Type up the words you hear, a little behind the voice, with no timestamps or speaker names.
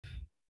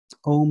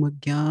Om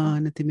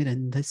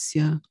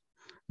Jnanatimirandhasya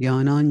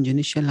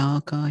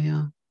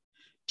Jnananjanashalakaya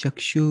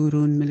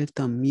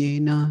Chakshurunmilitam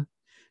Yena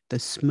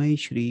Tasmai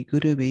Shri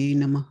Gurave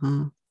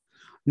Namaha.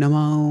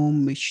 Nama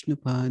Om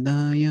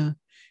Vishnupadaya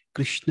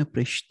Krishna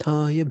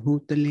Prishthaya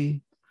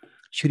Bhutale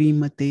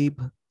Shrimate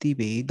Bhakti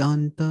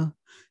Vedanta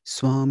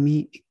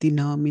Swami Iti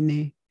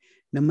Namine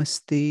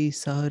Namaste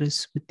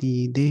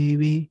Saraswati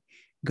Deve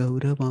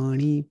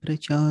Gauravani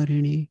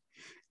Pracharine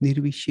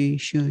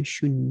Nirvishesha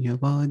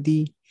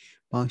Shunyavadi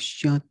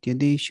Paschatya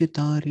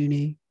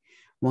Deshatarine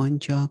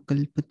Vancha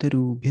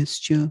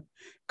Kalpatarubhyascha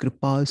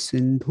Kripa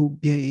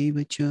Sindhubhya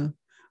Evacha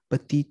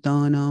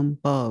Patitanam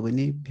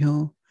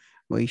Pavanebhyo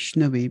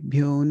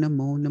Vaishnavebhyo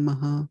Namo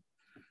Namaha.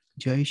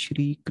 Jai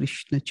Shri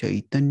Krishna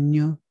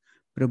Chaitanya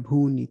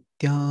Prabhu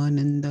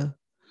Nityananda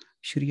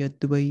Shri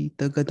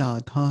Advaita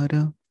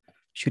Gadadhara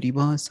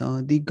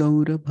Shrivasadi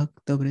Gaura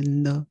Bhakta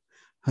Vrinda.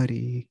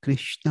 Hare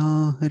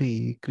Krishna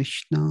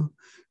Krishna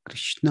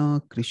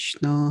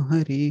Krishna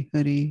Hare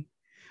Hare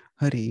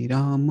Hare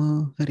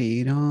Rama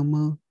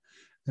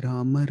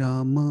Rama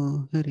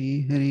Rama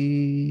Hare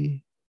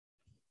Hare.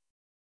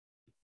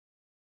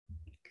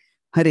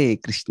 Hare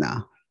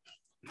Krishna.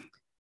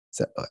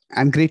 So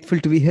I'm grateful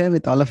to be here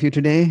with all of you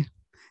today.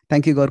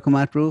 Thank you, Gaur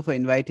Kumar Prabhu, for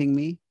inviting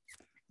me.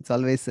 It's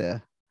always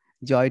a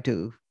joy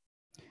to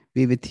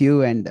be with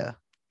you and a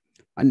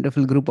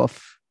wonderful group of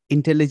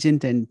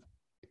intelligent and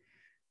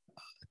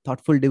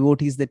thoughtful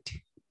devotees that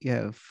you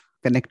have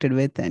connected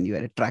with and you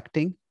are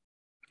attracting.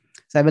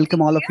 So I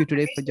welcome all of you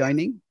today for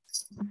joining.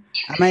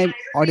 Am I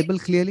audible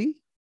clearly?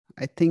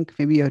 I think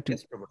maybe you have to,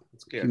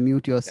 to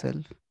mute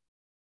yourself.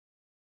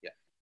 Yeah.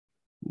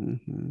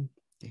 Mm-hmm.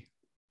 Okay.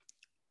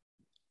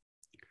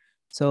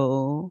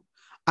 So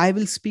I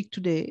will speak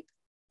today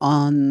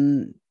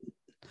on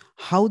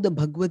how the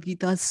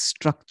Bhagavad-gita's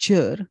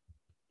structure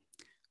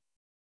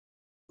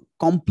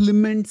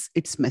complements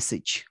its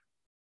message.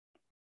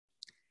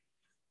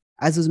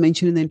 As was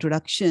mentioned in the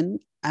introduction,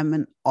 I'm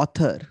an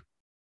author.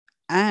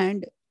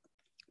 And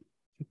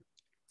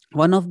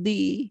one of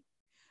the,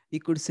 you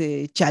could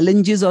say,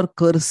 challenges or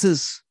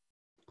curses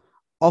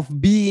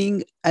of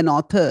being an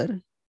author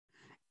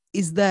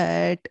is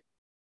that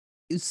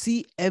you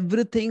see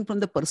everything from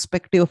the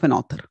perspective of an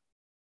author.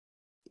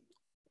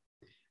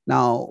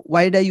 Now,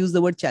 why did I use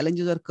the word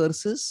challenges or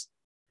curses?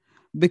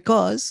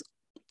 Because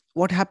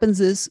what happens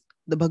is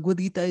the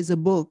Bhagavad-gita is a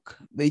book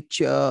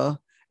which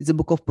is a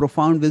book of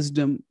profound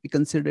wisdom. We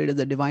consider it as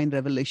a divine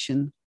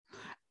revelation.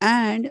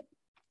 And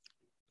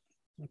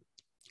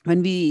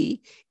when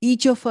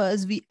each of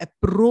us, we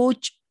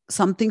approach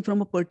something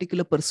from a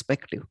particular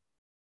perspective.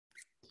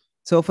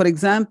 So for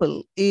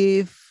example,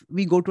 if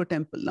we go to a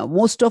temple, now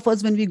most of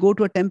us, when we go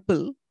to a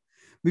temple,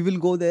 we will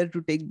go there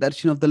to take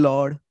darshan of the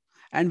Lord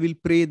and we'll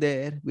pray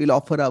there, we'll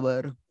offer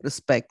our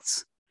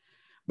respects.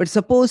 But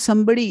suppose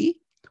somebody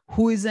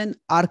who is an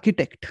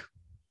architect,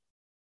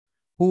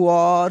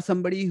 or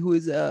somebody who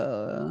is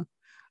a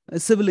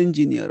civil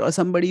engineer, or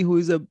somebody who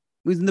is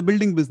in the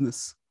building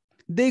business,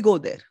 they go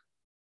there.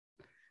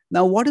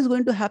 Now, what is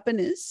going to happen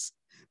is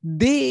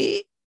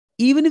they,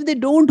 even if they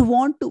don't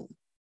want to,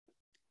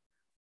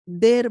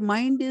 their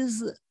mind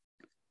is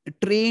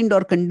trained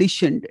or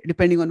conditioned,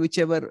 depending on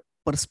whichever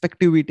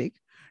perspective we take,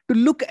 to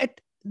look at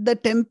the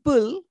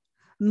temple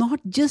not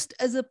just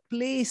as a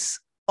place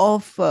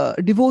of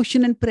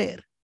devotion and prayer.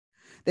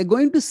 They're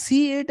going to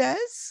see it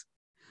as,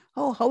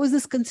 oh, how is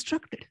this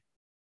constructed?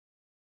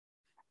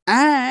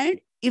 And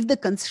if the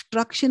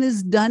construction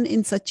is done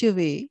in such a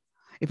way,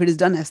 if it is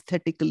done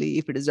aesthetically,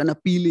 if it is done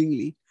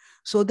appealingly,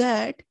 so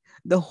that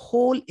the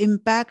whole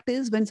impact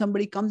is when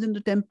somebody comes into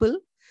the temple,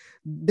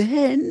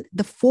 then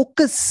the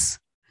focus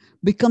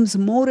becomes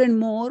more and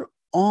more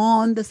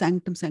on the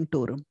sanctum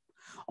sanctorum,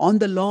 on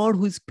the Lord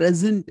who is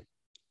present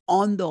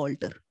on the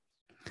altar.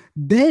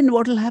 Then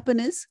what will happen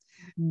is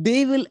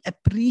they will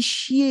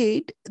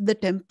appreciate the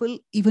temple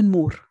even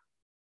more.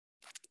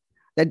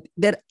 That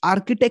their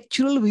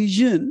architectural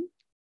vision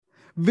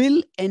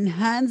will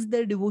enhance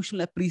their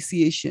devotional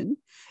appreciation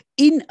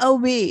in a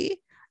way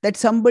that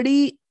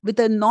somebody with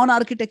a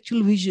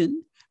non-architectural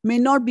vision may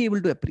not be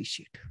able to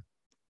appreciate.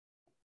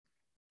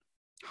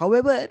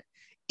 However,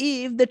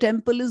 if the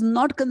temple is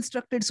not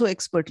constructed so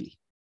expertly,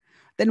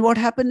 then what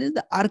happens is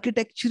the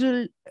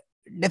architectural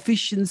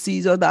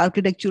deficiencies or the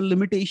architectural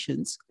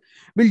limitations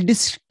will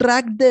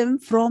distract them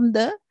from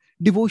the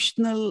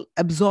devotional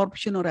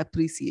absorption or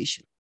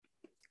appreciation.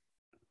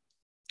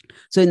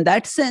 So in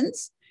that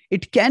sense,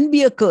 it can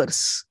be a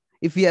curse.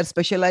 If we are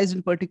specialized in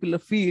a particular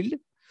field,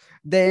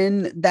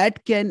 then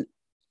that can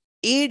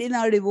aid in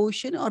our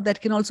devotion or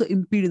that can also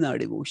impede in our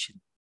devotion.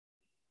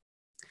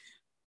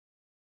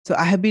 So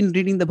I have been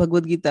reading the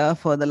Bhagavad-gita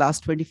for the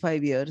last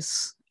 25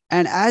 years.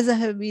 And as I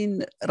have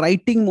been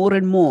writing more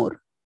and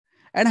more,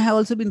 and I have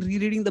also been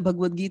rereading the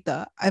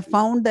Bhagavad-gita, I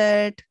found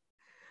that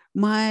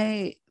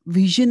my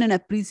vision and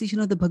appreciation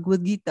of the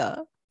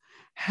Bhagavad-gita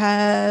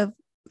have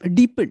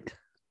deepened.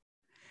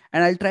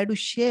 And I'll try to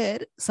share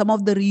some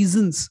of the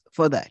reasons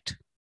for that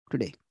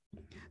today.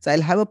 So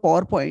I'll have a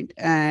PowerPoint,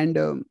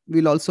 and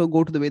we'll also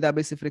go to the Veda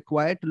base if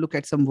required to look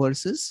at some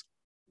verses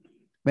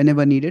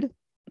whenever needed.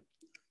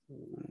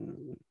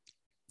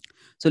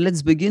 So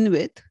let's begin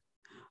with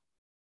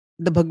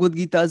the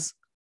Bhagavad-gita's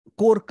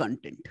core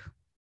content.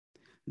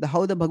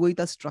 How the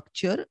Bhagavad-gita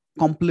structure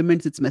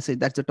complements its message.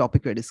 That's the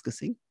topic we're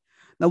discussing.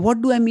 Now,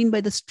 what do I mean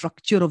by the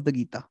structure of the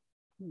Gita?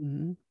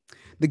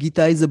 The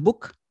Gita is a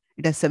book.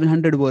 It has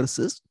 700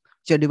 verses,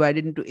 which are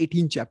divided into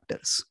 18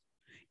 chapters.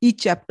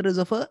 Each chapter is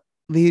of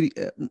the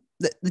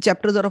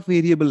chapters are of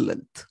variable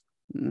length.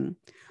 There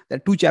are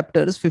 2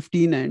 chapters,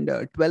 15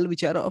 and 12,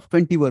 which are of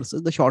 20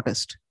 verses, the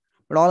shortest.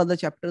 But all other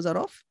chapters are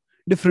of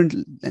different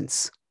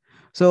lengths.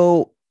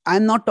 So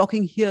I'm not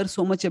talking here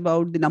so much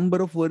about the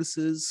number of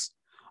verses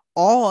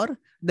or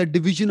the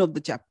division of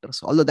the chapters,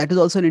 although that is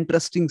also an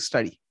interesting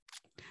study.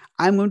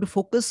 I'm going to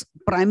focus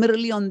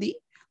primarily on the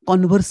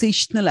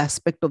conversational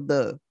aspect of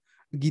the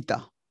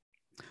Gita.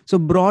 So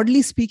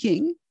broadly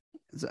speaking,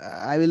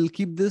 I will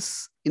keep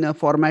this in a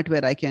format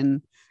where I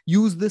can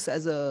use this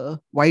as a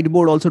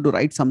whiteboard also to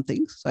write some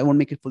things. So I won't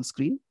make it full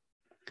screen.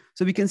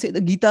 So we can say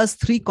the Gita's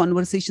 3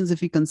 conversations,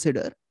 if we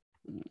consider.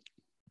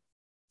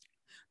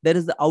 There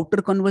is the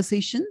outer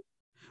conversation,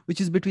 which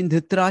is between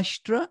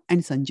Dhritarashtra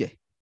and Sanjay.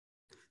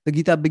 The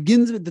Gita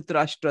begins with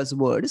Dhritarashtra's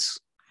words.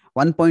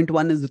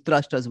 1.1 is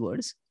Dhritarashtra's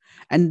words.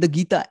 And the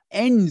Gita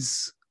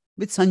ends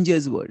with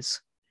Sanjay's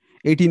words.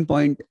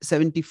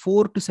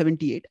 18.74 to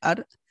 78 are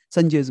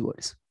Sanjay's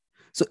words.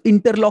 So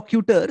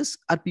interlocutors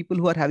are people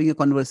who are having a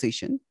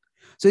conversation.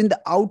 So in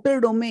the outer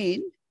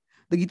domain,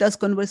 the Gita's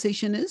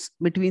conversation is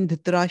between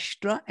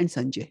Dhritarashtra and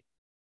Sanjay.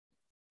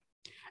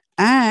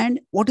 And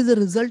what is the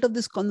result of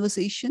this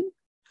conversation?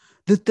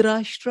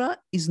 Dhritarashtra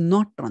is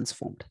not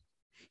transformed.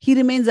 He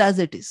remains as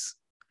it is.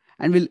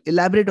 And we'll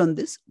elaborate on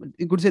this.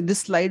 You could say this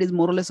slide is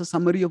more or less a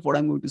summary of what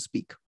I'm going to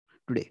speak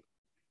today.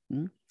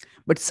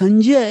 But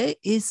Sanjay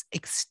is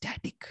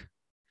ecstatic.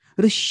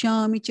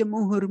 Rishyami cha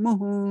muhur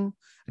muhu,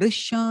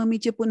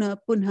 rishyami cha punha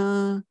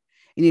punha.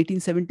 In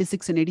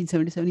 1876 and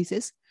 1877, he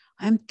says,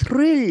 I'm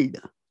thrilled.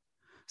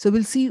 So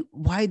we'll see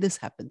why this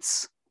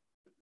happens.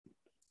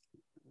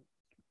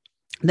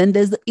 Then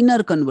there's the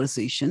inner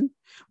conversation,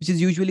 which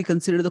is usually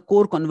considered the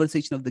core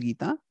conversation of the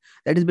Gita.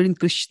 That is between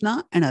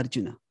Krishna and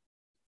Arjuna.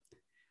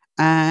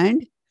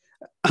 And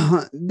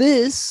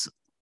this,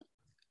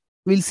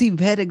 we'll see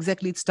where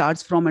exactly it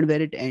starts from and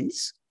where it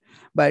ends.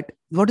 But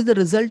what is the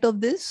result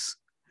of this?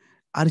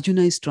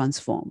 Arjuna is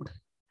transformed.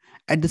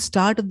 At the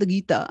start of the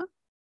Gita,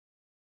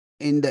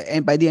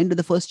 by the end of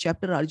the first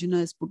chapter, Arjuna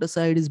has put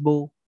aside his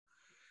bow.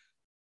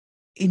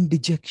 In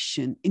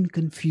dejection, in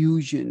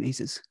confusion, he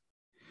says,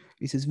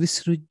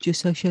 Visrujya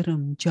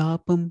sasharam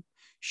chapam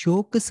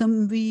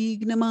shokasam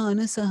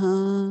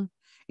vignamanasaha.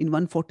 In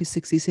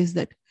 146, he says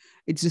that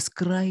it's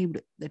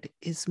described that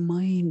his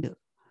mind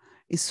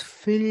is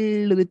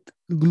filled with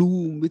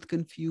gloom, with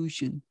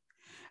confusion.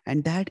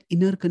 And that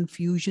inner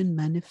confusion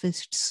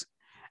manifests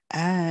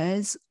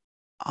as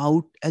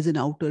an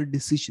outer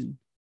decision.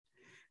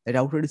 That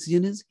outer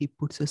decision is he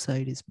puts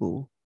aside his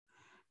bow,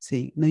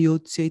 saying,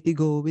 Nayotsyati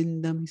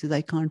Govindam. He says,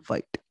 I can't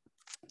fight.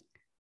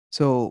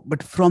 So,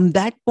 but from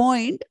that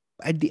point,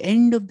 at the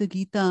end of the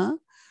Gita,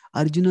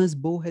 Arjuna's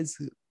bow has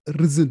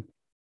risen.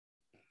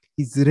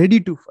 He's ready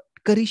to fight.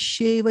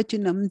 Karishye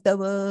vachanam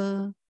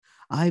tava.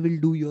 I will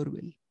do your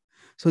will.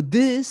 So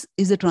this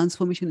is a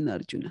transformation in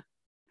Arjuna.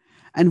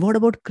 And what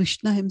about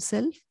Krishna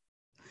himself?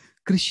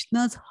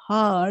 Krishna's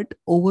heart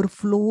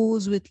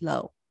overflows with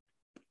love.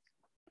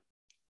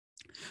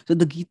 So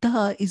the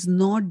Gita is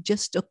not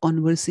just a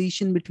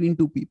conversation between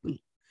 2 people.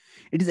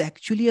 It is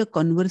actually a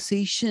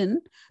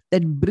conversation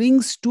that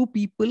brings 2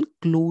 people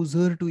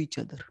closer to each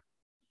other.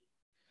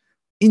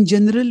 In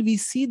general, we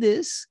see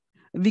this.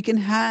 We can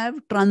have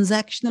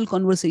transactional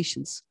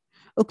conversations.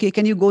 Okay,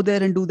 can you go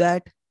there and do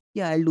that?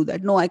 Yeah, I'll do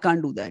that. No, I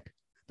can't do that.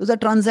 Those are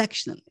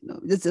transactional.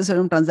 Just a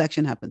certain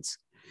transaction happens.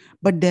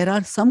 But there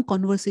are some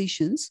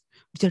conversations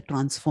which are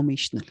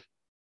transformational.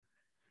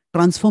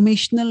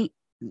 Transformational,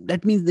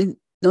 that means they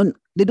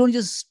don't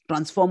just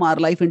transform our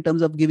life in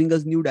terms of giving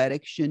us new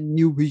direction,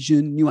 new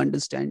vision, new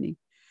understanding.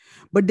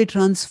 But they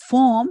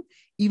transform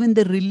even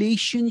the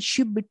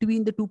relationship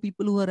between the 2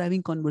 people who are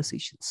having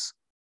conversations.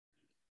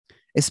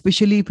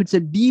 Especially if it's a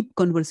deep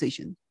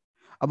conversation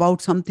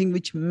about something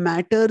which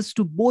matters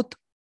to both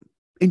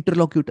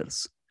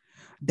interlocutors,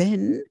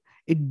 then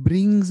it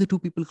brings the 2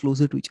 people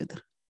closer to each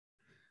other.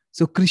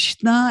 So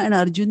Krishna and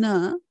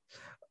Arjuna,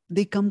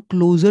 they come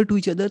closer to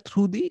each other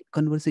through the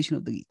conversation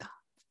of the Gita.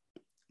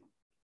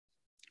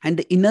 And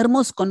the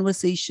innermost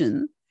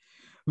conversation,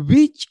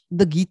 which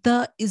the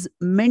Gita is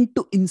meant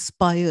to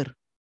inspire,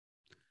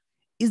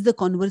 is the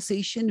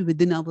conversation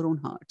within our own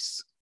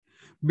hearts,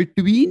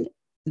 between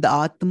the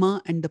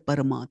Atma and the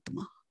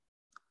Paramatma.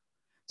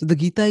 So the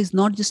Gita is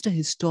not just a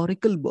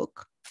historical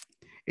book.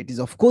 It is,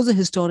 of course, a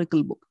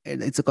historical book.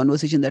 It's a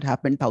conversation that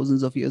happened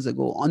thousands of years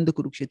ago on the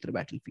Kurukshetra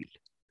battlefield.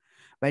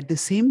 But at the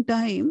same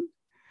time,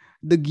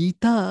 the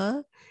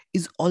Gita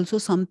is also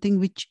something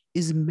which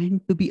is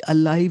meant to be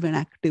alive and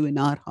active in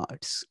our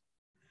hearts.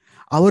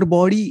 Our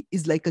body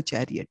is like a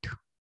chariot.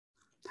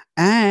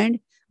 And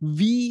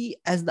we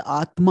as the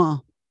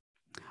Atma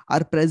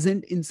are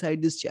present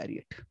inside this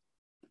chariot.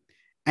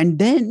 And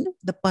then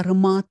the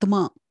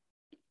Paramatma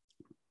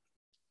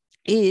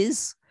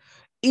is,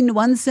 in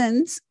one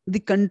sense, the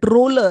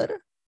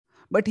controller,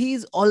 but he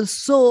is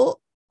also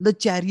the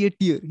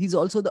charioteer. He's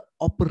also the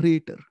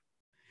operator.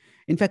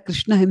 In fact,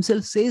 Krishna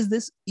himself says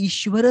this,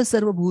 Ishvara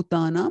sarva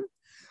bhutanam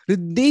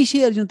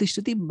riddeshe arjuna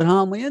tishtati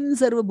brahmayan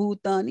sarva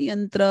bhutani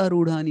yantra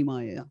rudhani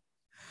maya.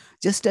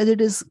 Just as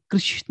it is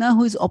Krishna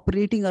who is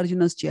operating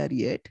Arjuna's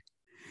chariot,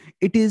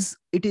 it is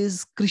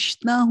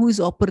Krishna who is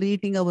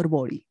operating our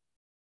body.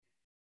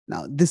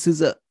 Now, this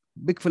is a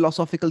big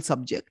philosophical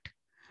subject.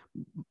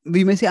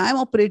 We may say, I am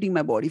operating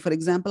my body. For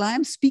example, I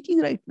am speaking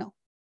right now.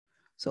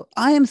 So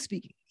I am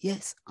speaking.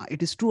 Yes,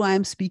 it is true, I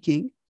am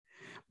speaking,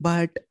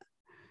 but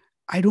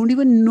I don't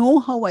even know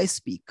how I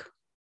speak.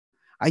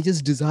 I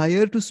just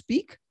desire to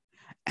speak.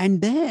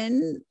 And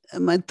then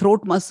my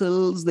throat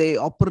muscles, they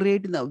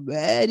operate in a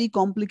very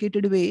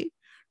complicated way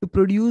to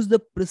produce the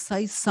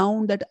precise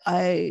sound that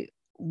I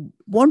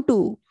want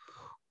to,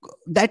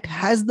 that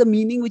has the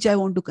meaning which I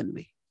want to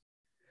convey.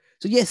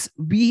 So yes,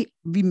 we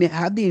may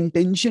have the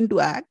intention to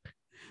act,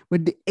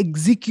 but the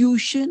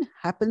execution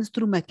happens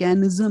through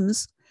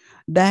mechanisms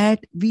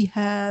that we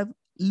have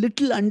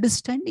little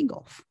understanding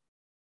of.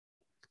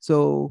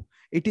 So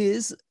it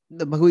is,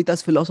 the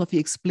Bhagavad-gita's philosophy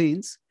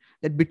explains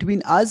that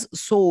between us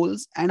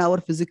souls and our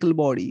physical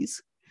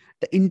bodies,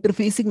 the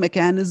interfacing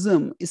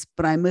mechanism is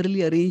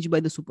primarily arranged by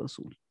the super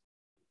soul.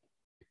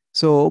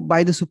 So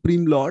by the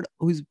Supreme Lord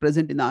who is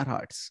present in our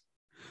hearts.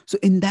 So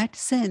in that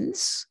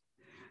sense,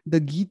 the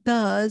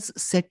Gita's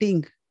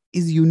setting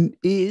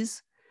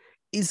is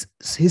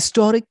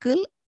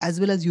historical as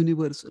well as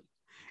universal.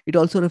 It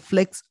also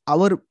reflects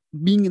our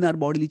being in our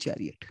bodily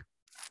chariot.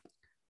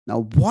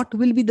 Now, what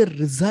will be the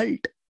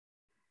result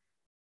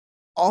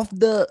of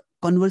the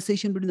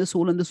conversation between the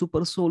soul and the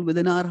super soul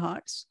within our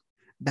hearts?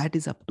 That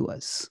is up to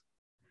us.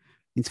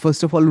 It's,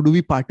 first of all, do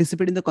we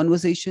participate in the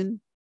conversation?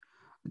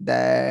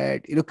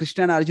 That,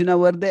 Krishna and Arjuna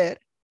were there,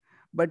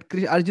 but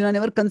Arjuna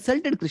never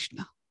consulted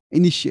Krishna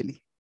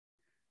initially,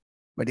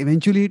 but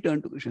eventually he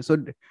turned to Krishna. So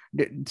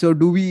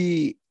do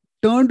we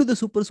turn to the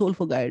super soul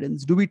for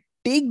guidance? Do we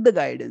take the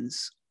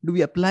guidance? Do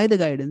we apply the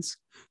guidance?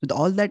 With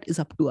all that is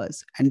up to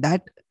us, and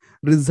that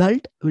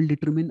result will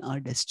determine our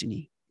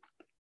destiny.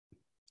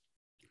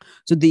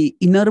 So the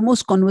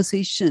innermost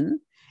conversation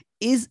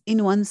is,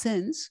 in one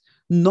sense,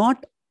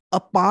 not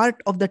a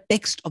part of the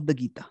text of the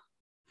Gita,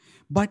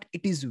 but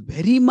it is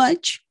very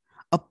much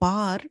a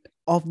part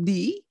of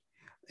the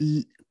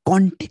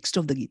context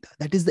of the Gita.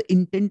 That is the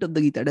intent of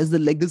the Gita. That is the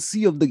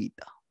legacy of the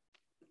Gita.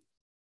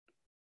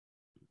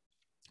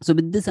 So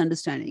with this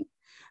understanding,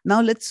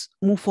 now let's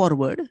move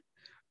forward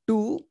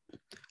to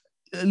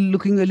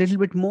looking a little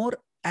bit more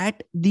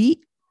at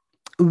the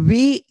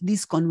way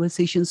these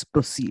conversations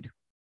proceed.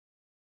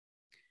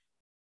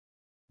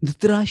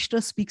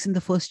 Dhritarashtra speaks in the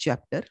first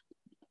chapter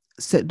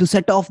to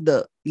set off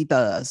the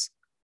Gita's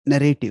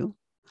narrative.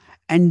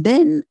 And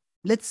then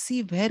let's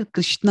see where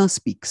Krishna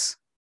speaks.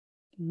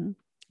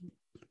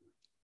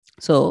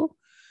 So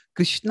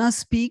Krishna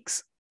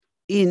speaks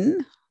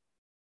in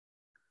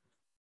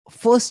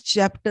first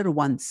chapter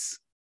once.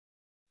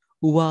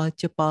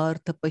 Uvacha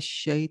partha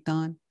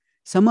pashyaitan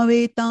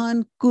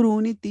samavetan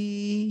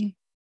kuruniti.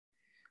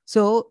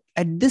 So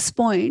at this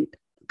point,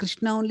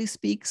 Krishna only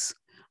speaks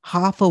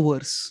half a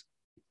verse.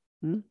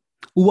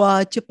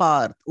 Uvacha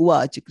partha.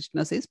 Uvacha,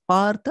 Krishna says,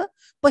 partha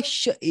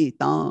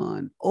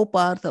pashyaitan. O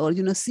partha,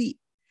 Arjuna, see.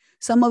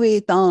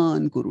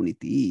 Samavetan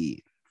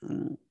kuruniti.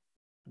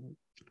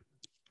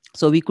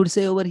 So we could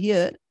say over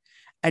here,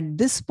 at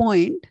this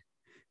point,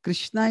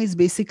 Krishna is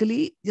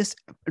basically just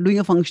doing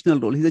a functional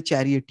role. He's a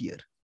charioteer.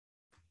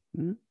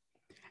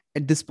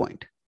 At this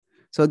point.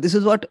 So this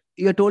is what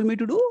you told me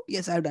to do.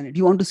 Yes, I've done it.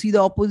 You want to see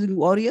the opposing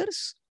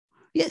warriors?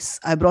 Yes,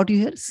 I brought you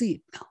here. See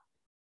it now.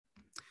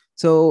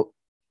 So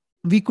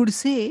we could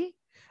say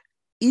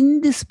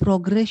in this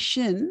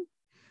progression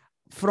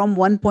from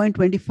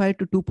 1.25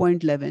 to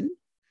 2.11,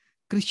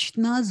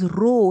 Krishna's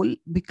role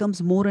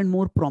becomes more and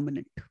more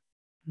prominent.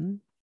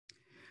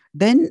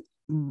 Then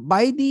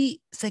by the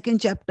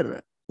second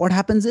chapter, what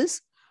happens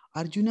is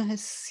Arjuna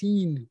has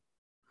seen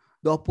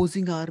the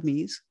opposing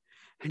armies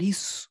and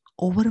he's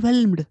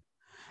overwhelmed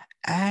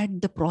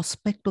at the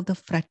prospect of the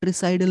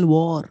fratricidal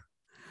war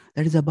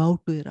that is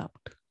about to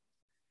erupt.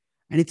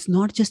 And it's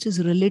not just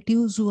his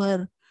relatives who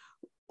are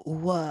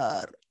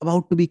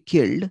about to be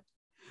killed.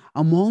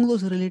 Among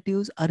those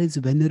relatives are his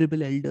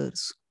venerable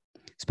elders,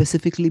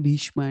 specifically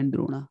Bhishma and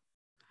Drona.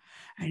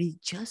 And he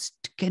just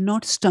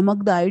cannot stomach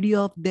the idea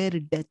of their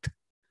death.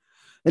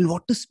 And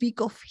what to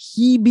speak of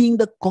he being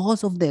the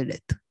cause of their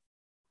death.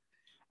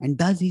 And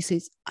thus he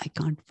says, I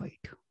can't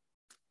fight.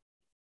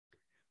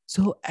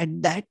 So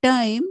at that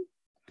time,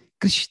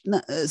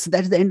 Krishna, so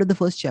that's the end of the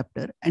first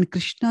chapter. And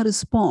Krishna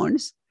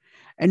responds.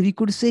 And we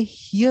could say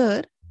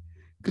here,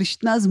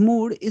 Krishna's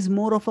mood is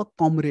more of a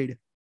comrade.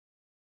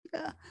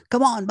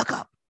 Come on, buck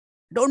up.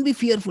 Don't be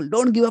fearful.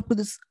 Don't give up to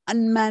this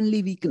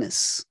unmanly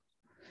weakness.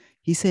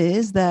 He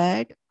says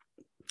that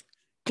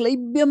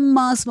Klaibyam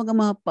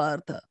masmagama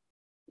partha.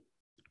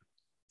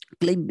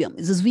 Klaibyam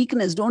is his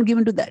weakness. Don't give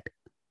in to that.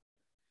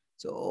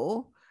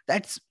 So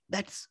that's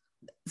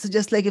so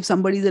just like if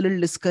somebody is a little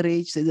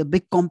discouraged, there's a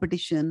big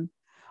competition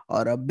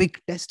or a big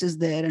test is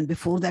there, and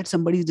before that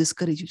somebody is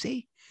discouraged, you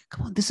say,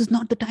 come on, this is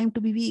not the time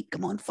to be weak.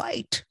 Come on,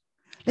 fight.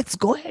 Let's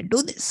go ahead,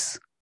 do this.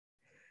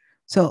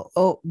 So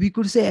we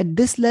could say at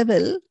this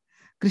level,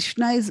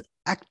 Krishna is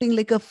acting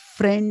like a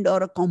friend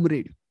or a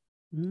comrade.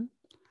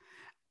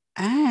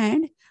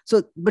 And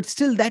so, but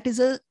still that is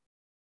a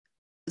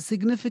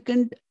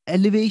significant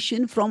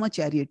elevation from a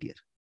charioteer.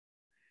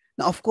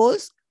 Now, of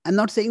course, I'm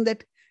not saying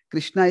that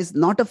Krishna is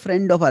not a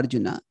friend of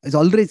Arjuna, is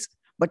always,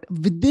 but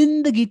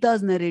within the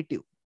Gita's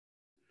narrative,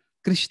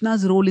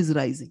 Krishna's role is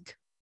rising.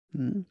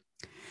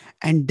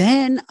 And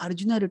then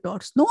Arjuna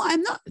retorts, no,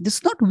 I'm not, this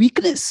is not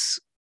weakness.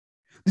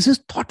 This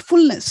is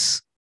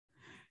thoughtfulness.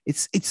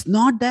 It's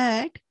not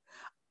that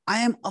I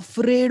am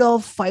afraid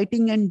of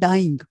fighting and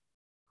dying.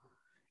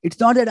 It's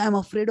not that I'm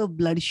afraid of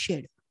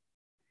bloodshed.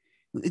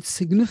 It's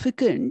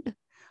significant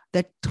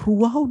that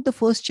throughout the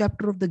first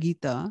chapter of the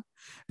Gita,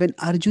 when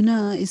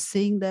Arjuna is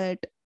saying that,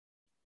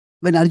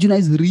 when Arjuna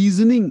is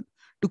reasoning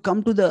to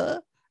come to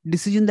the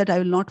decision that I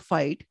will not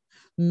fight,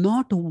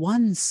 not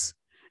once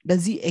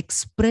does he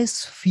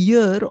express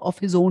fear of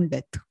his own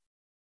death.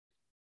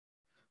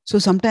 So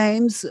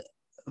sometimes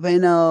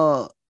when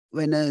a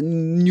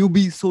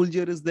newbie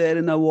soldier is there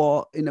in a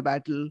war, in a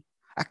battle,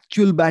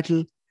 actual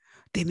battle,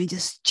 they may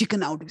just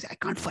chicken out and say, I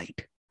can't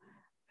fight.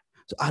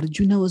 So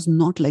Arjuna was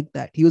not like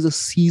that. He was a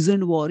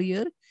seasoned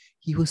warrior.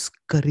 He was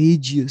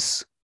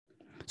courageous.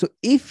 So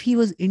if he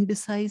was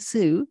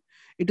indecisive,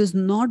 it was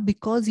not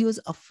because he was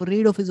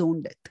afraid of his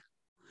own death.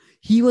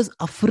 He was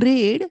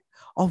afraid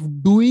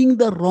of doing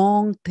the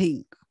wrong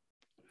thing.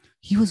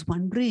 He was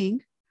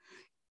wondering,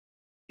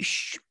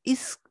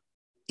 is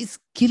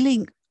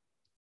killing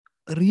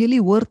really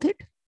worth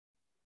it?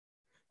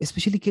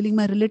 Especially killing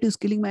my relatives,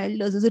 killing my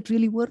elders, is it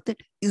really worth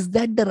it? Is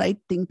that the right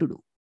thing to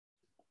do?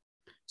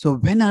 So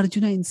when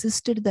Arjuna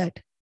insisted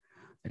that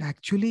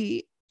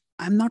actually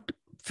I'm not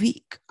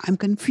weak, I'm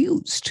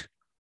confused,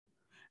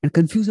 and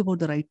confused about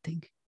the right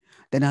thing,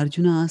 then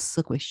Arjuna asks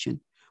a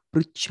question.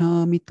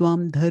 Pruchhami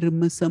tvam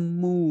dharma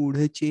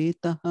sammudha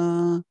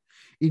chetaha.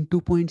 In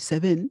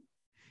 2.7,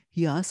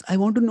 he asks, I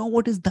want to know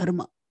what is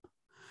dharma.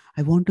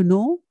 I want to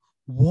know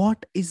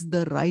what is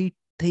the right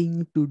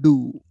thing to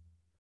do.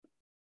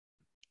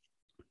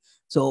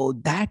 So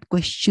that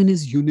question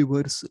is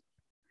universal.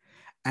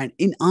 And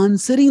in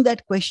answering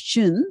that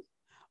question,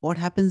 what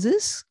happens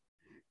is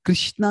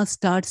Krishna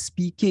starts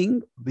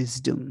speaking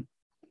wisdom.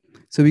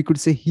 So we could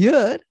say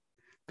here,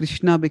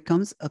 Krishna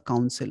becomes a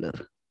counselor.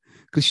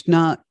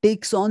 Krishna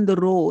takes on the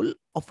role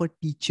of a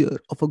teacher,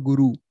 of a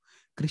guru.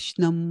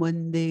 Krishnam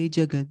Vande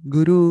Jagat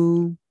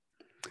Guru.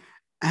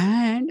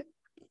 And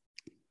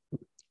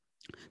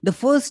the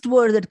first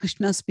word that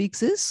Krishna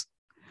speaks is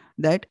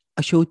that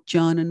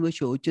Ashocchanan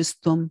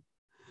Vashochastvam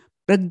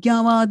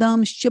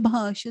Pragyavadamscha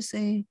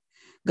Bhashase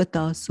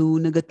Gatasu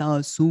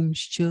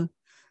Nagatasumscha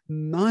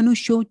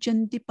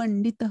Manushocanti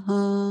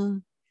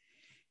Panditaha.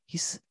 He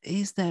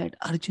says that,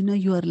 Arjuna,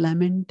 you are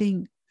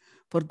lamenting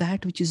for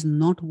that which is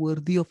not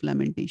worthy of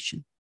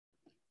lamentation.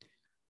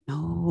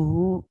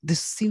 Now, this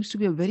seems to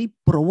be a very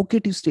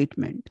provocative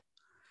statement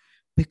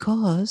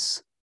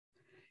because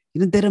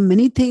there are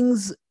many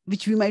things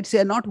which we might say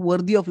are not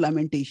worthy of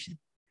lamentation.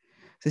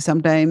 So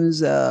sometimes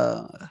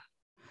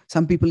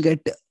some people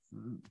get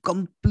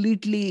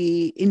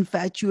completely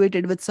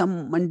infatuated with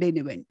some mundane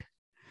event.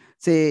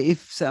 Say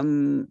if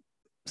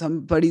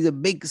somebody is a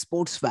big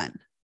sports fan,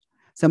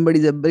 somebody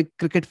is a big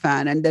cricket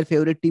fan and their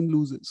favorite team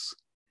loses,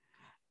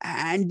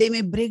 and they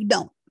may break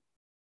down.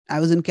 I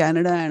was in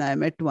Canada and I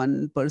met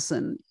one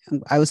person.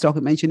 I was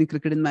mentioning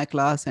cricket in my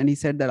class, and he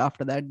said that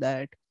after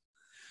that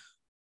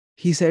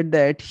he said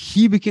that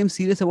he became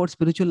serious about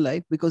spiritual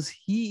life because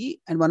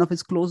he and one of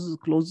his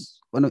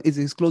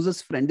his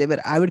closest friend, they were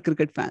avid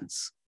cricket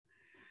fans.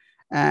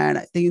 And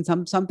I think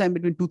in sometime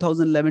between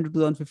 2011 to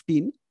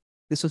 2015,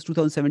 this was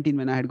 2017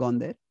 when I had gone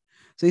there.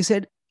 So he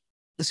said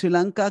Sri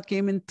Lanka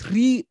came in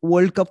 3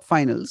 World Cup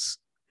finals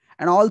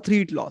and all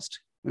 3 it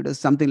lost. It was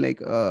something like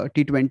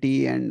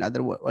T20 and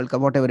other World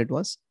Cup, whatever it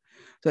was.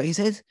 So he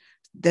says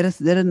there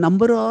are a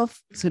number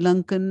of Sri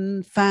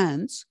Lankan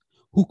fans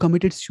who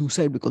committed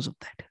suicide because of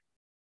that.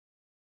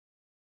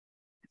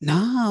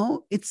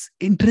 Now it's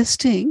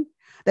interesting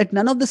that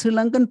none of the Sri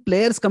Lankan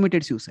players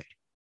committed suicide.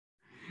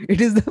 It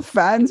is the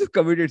fans who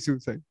committed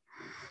suicide.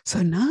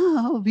 So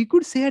now we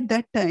could say at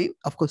that time,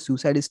 of course,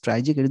 suicide is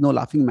tragic. It is no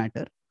laughing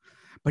matter.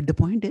 But the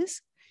point is,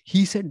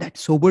 he said that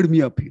sobered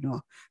me up.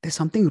 There's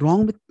something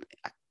wrong with.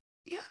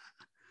 Yeah.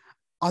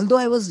 Although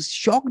I was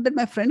shocked that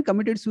my friend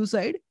committed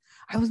suicide,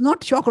 I was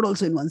not shocked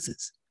also in one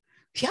sense.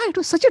 Yeah, it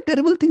was such a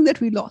terrible thing that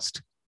we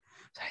lost.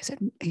 So I said,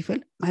 I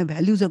felt my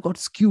values have got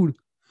skewed.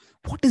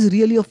 What is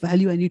really of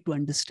value I need to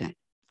understand?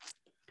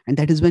 And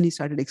that is when he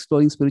started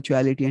exploring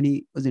spirituality and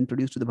he was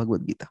introduced to the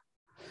Bhagavad-gita.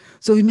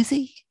 So we may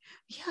say,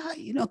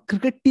 yeah,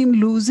 cricket team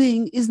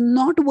losing is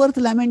not worth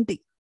lamenting.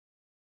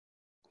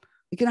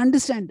 We can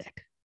understand that.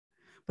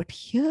 But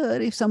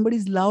here, if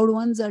somebody's loved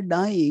ones are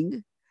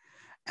dying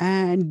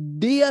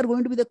and they are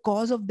going to be the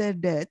cause of their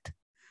death,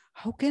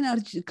 how can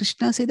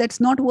Krishna say that's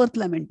not worth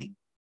lamenting?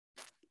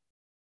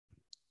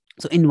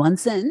 So in one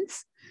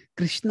sense,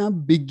 Krishna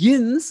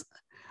begins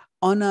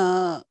on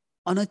a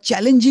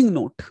challenging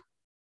note.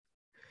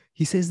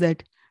 He says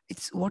that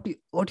it's what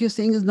you're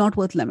saying is not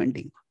worth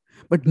lamenting.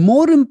 But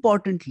more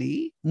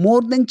importantly,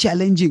 more than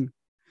challenging,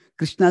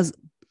 Krishna's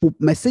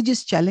message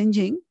is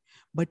challenging,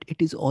 but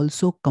it is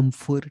also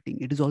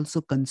comforting. It is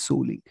also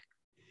consoling.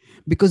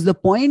 Because the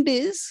point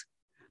is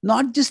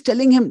not just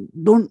telling him,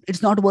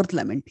 it's not worth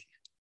lamenting.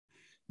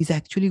 He's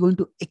actually going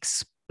to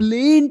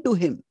explain to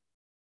him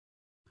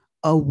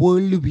a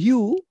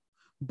worldview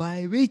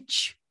by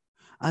which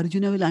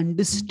Arjuna will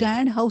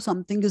understand how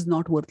something is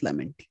not worth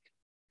lamenting.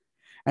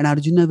 And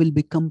Arjuna will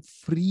become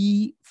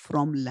free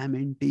from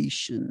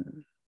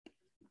lamentation.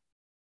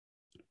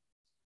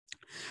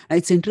 And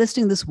it's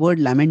interesting, this word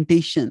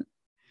lamentation.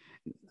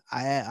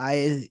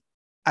 I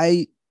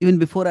even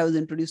before I was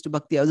introduced to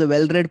Bhakti, I was a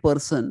well-read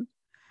person,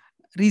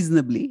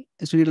 reasonably.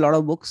 I used to read a lot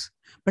of books.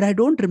 But I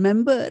don't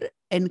remember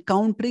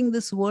encountering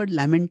this word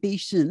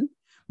lamentation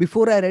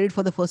before I read it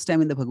for the first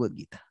time in the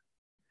Bhagavad-gita.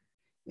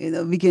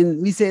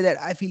 We say that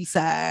I feel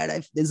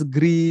sad, there's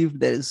grief,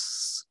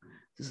 there's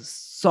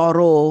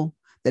sorrow,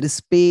 there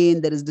is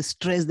pain, there is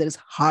distress, there is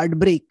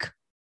heartbreak.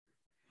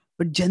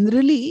 But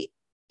generally,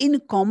 in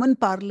common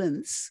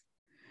parlance,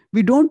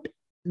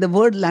 the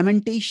word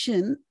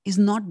lamentation is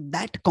not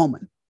that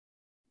common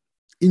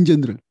in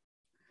general.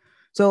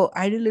 So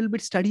I did a little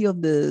bit study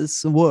of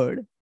this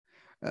word,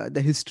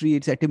 the history,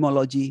 its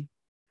etymology.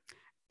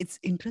 It's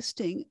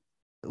interesting.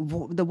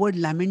 The word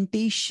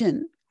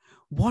lamentation,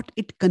 what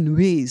it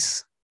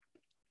conveys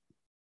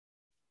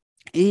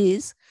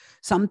is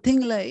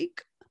something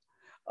like,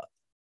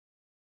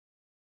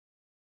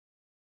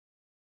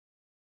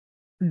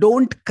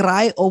 don't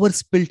cry over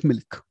spilt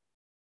milk.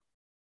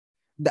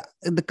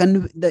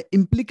 The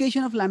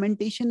implication of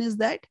lamentation is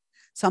that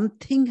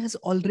something has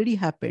already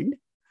happened,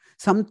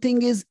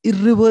 something is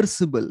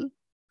irreversible,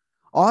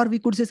 or we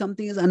could say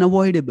something is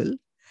unavoidable,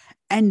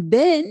 and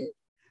then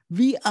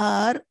we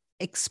are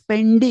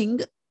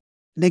expending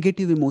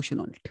negative emotion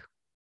on it.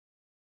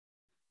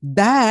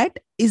 That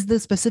is the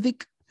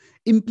specific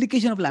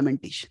implication of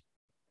lamentation.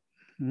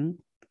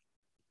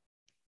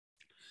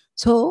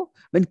 So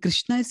when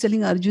Krishna is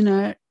telling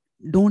Arjuna,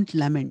 don't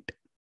lament,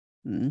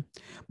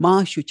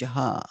 ma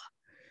shuchaha.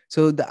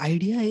 So the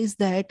idea is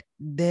that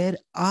there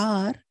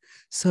are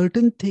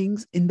certain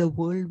things in the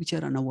world which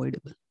are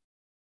unavoidable.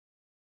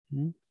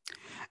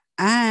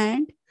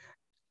 And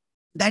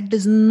that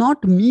does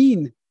not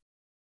mean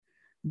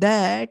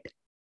that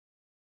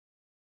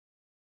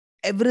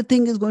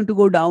everything is going to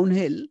go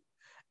downhill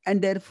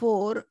and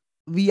therefore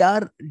we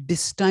are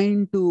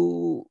destined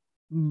to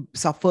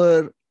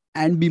suffer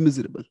and be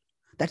miserable.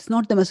 That's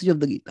not the message of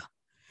the Gita.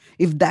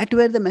 If that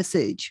were the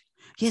message,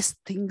 yes,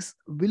 things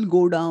will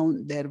go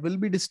down, there will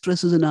be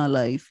distresses in our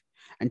life,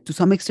 and to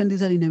some extent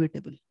these are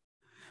inevitable.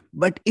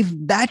 But if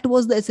that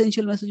was the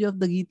essential message of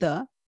the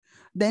Gita,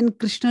 then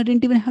Krishna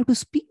didn't even have to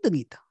speak the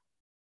Gita.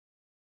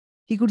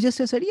 He could just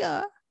have said,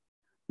 yeah,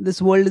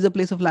 this world is a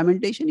place of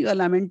lamentation, you are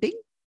lamenting,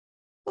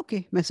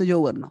 okay, message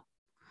over now.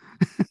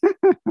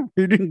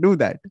 He didn't do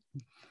that.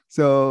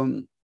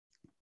 So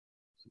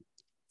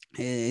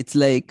it's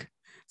like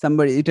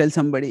you tell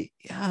somebody,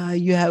 yeah,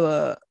 you have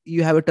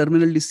a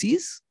terminal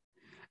disease,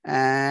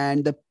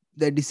 and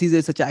the disease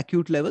is such an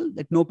acute level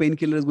that no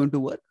painkiller is going to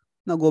work.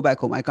 Now go back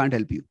home, I can't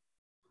help you.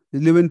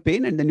 You live in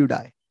pain and then you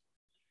die.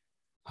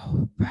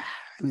 Oh, I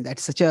mean,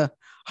 that's such a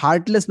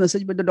heartless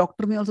message, but the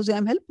doctor may also say,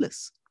 I'm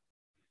helpless.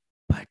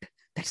 But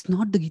that's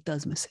not the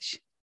Gita's message.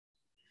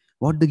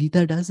 What the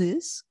Gita does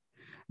is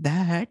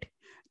that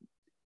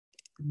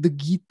the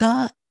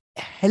Gita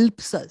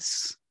helps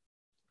us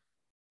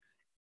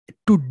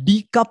to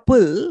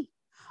decouple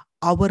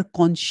our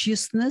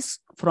consciousness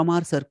from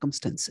our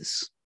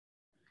circumstances.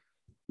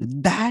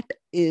 That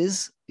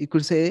is, you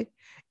could say,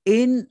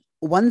 in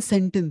one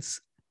sentence,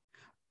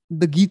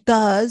 the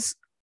Gita's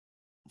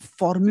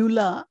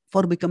formula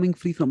for becoming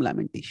free from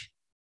lamentation.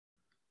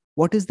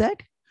 What is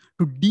that?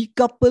 To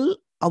decouple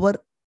our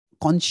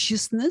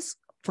consciousness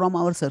from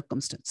our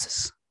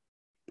circumstances.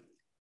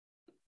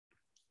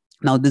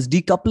 Now, this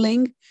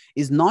decoupling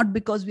is not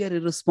because we are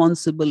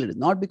irresponsible. It is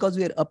not because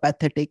we are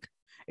apathetic.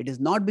 It is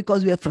not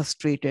because we are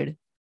frustrated.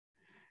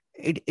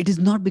 It is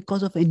not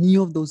because of any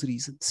of those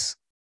reasons.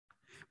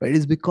 But it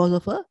is because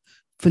of a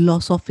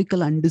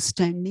philosophical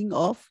understanding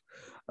of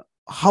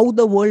how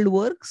the world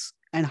works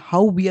and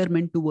how we are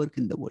meant to work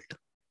in the world.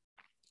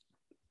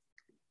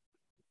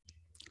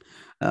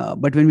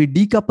 But when we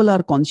decouple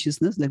our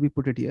consciousness, let me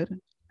put it here.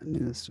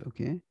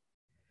 Okay.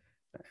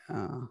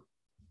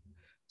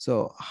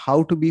 So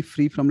how to be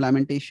free from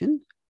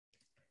lamentation?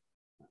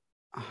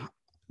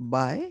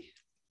 By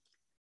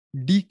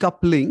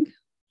decoupling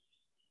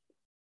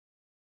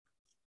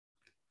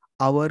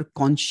our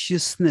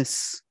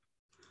consciousness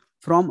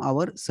from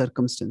our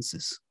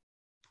circumstances.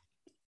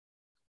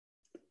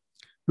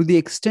 To the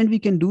extent we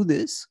can do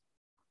this,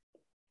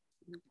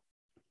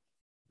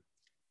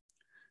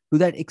 to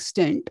that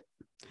extent,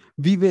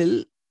 we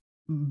will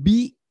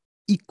be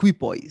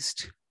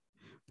equipoised.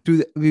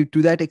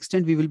 To that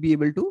extent, we will be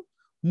able to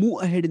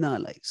move ahead in our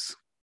lives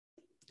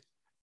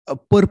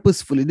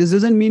purposefully. This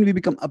doesn't mean we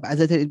become, as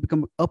I said, it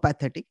become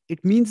apathetic.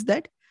 It means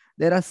that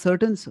there are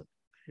certain,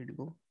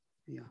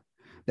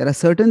 there are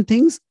certain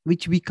things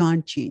which we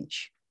can't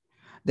change.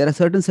 There are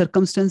certain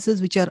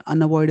circumstances which are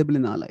unavoidable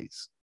in our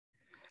lives.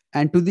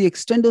 And to the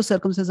extent those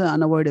circumstances are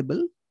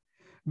unavoidable,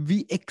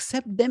 we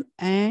accept them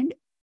and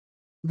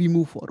we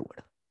move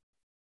forward.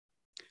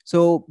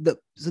 So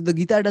the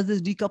Gita does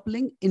this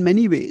decoupling in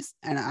many ways.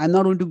 And I'm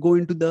not going to go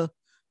into the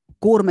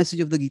core message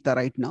of the Gita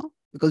right now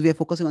because we are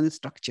focusing on the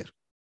structure.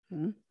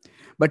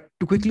 But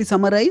to quickly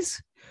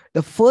summarize,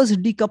 the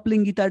first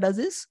decoupling Gita does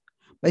is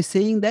by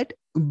saying that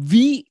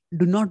we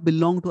do not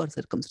belong to our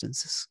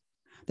circumstances,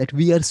 that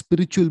we are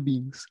spiritual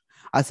beings.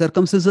 Our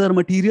circumstances are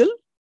material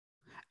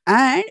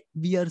and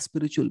we are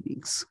spiritual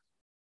beings.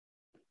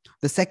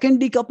 The second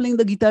decoupling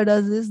the Gita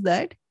does is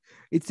that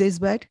it says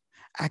that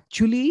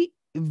actually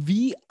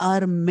we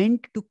are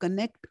meant to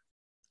connect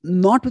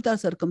not with our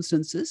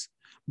circumstances,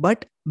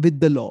 but with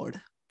the Lord.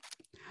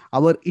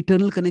 Our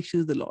eternal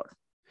connection is the Lord.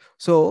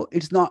 So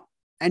it's not.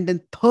 And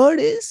then third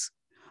is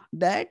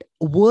that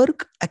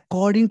work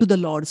according to the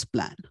Lord's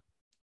plan.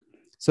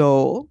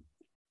 So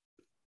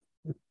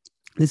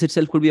this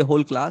itself could be a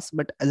whole class,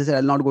 but as I said,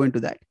 I'll not go into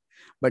that.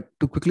 But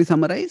to quickly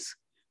summarize,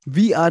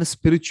 we are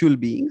spiritual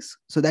beings.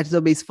 So that's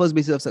the first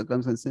basis of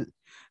circumstances,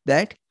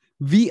 that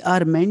we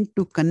are meant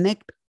to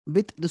connect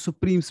with the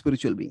supreme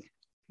spiritual being.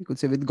 You could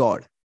say with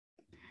God.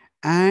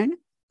 And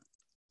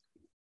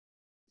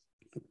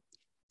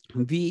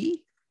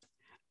we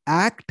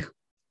act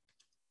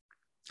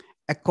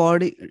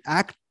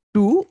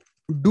to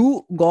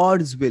do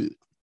God's will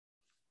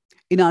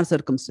in our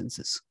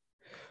circumstances.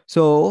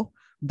 So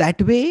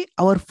that way,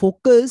 our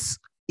focus,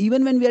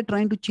 even when we are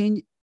trying to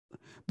change,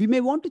 we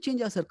may want to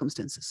change our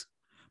circumstances,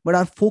 but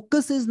our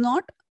focus is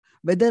not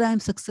whether I am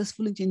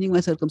successful in changing my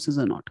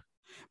circumstances or not.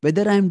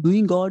 Whether I am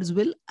doing God's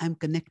will, I am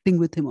connecting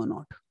with Him or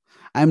not.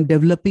 I am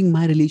developing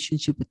my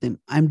relationship with Him.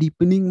 I am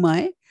deepening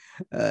my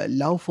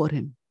love for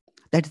Him.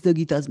 That's the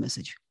Gita's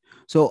message.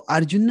 So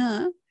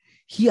Arjuna,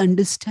 he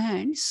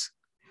understands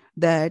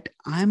that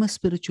I am a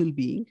spiritual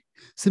being.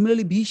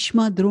 Similarly,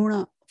 Bhishma,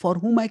 Drona, for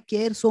whom I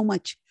care so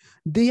much,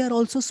 they are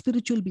also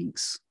spiritual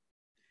beings.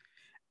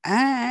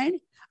 And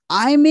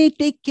I may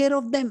take care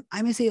of them.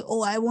 I may say,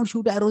 oh, I won't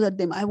shoot arrows at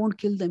them. I won't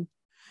kill them.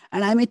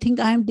 And I may think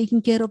I am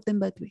taking care of them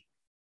that way.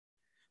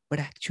 But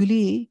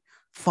actually,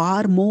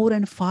 far more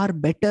and far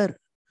better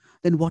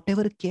than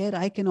whatever care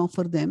I can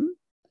offer them,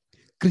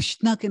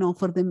 Krishna can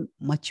offer them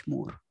much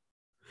more,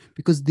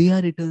 because they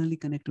are eternally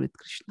connected with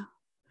Krishna.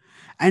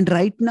 And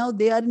right now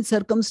they are in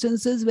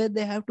circumstances where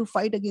they have to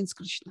fight against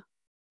Krishna.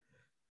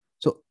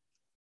 So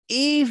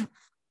if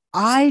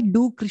I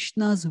do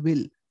Krishna's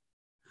will,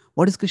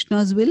 what is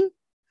Krishna's will?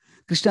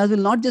 Krishna's will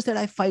not just that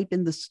I fight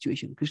in this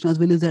situation. Krishna's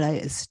will is that I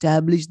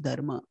establish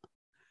dharma.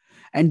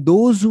 And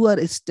those who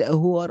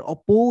are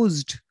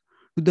opposed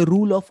to the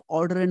rule of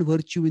order and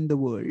virtue in the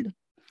world,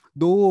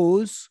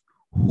 those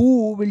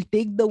who will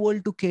take the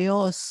world to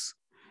chaos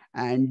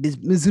and this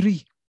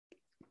misery,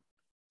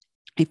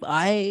 if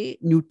I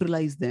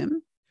neutralize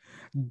them,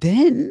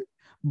 then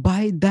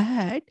by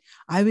that,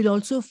 I will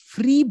also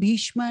free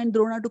Bhishma and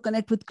Drona to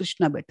connect with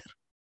Krishna better.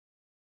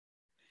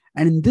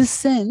 And in this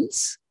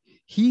sense,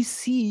 he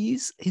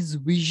sees his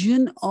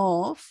vision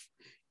of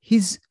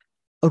his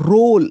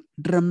role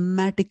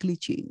dramatically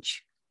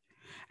change.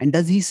 And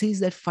thus he says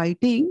that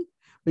fighting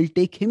will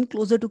take him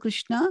closer to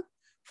Krishna.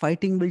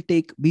 Fighting will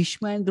take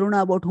Bhishma and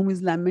Drona, about whom he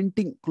is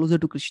lamenting, closer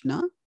to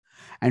Krishna.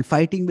 And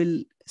fighting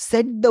will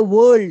set the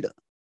world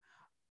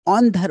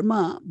on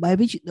dharma by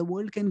which the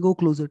world can go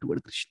closer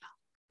toward Krishna.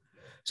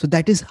 So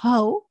that is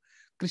how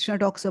Krishna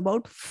talks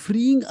about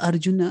freeing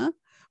Arjuna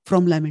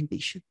from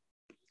lamentation.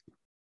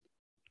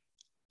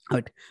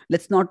 But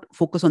let's not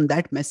focus on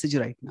that message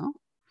right now.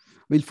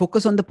 We'll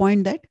focus on the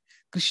point that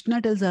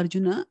Krishna tells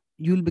Arjuna,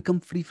 you will become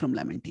free from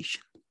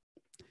lamentation.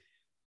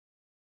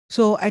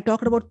 So I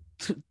talked about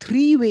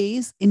three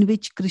ways in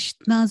which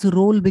Krishna's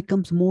role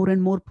becomes more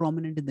and more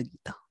prominent in the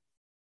Gita.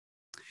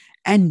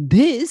 And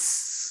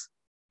this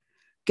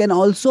can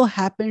also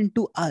happen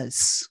to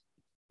us.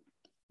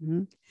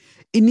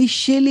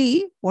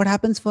 Initially, what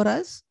happens for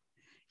us?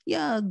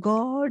 Yeah,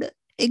 God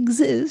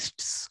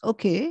exists.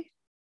 Okay.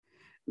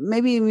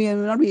 Maybe we may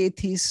not be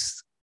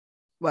atheists,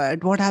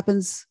 but what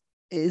happens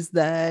is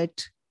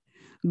that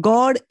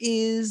God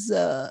is,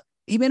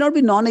 he may not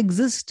be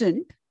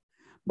non-existent,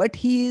 but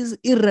he is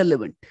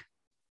irrelevant.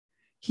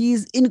 He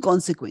is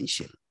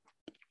inconsequential.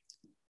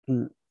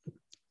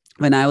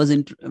 When I was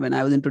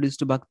introduced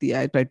to Bhakti,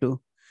 I tried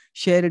to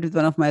share it with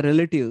one of my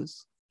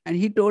relatives, and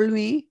he told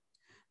me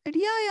that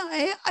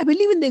I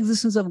believe in the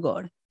existence of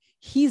God.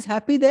 He's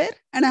happy there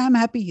and I am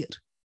happy here.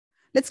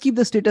 Let's keep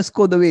the status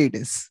quo the way it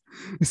is.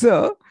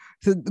 So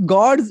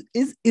God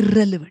is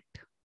irrelevant.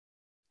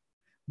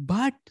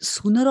 But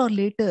sooner or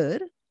later,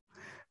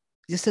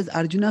 just as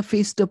Arjuna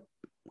faced a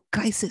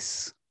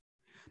crisis,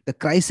 the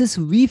crisis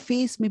we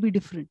face may be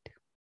different.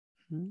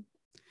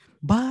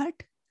 But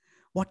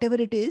whatever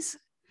it is,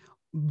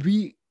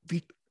 we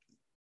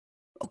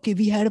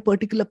had a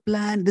particular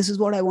plan. This is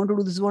what I want to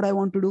do. This is what I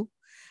want to do.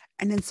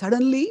 And then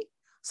suddenly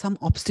some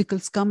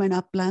obstacles come and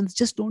our plans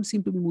just don't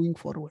seem to be moving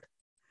forward.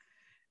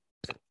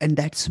 And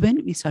that's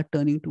when we start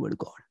turning toward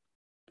God.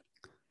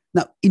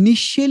 Now,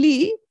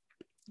 initially,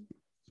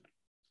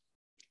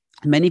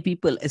 many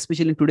people,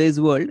 especially in today's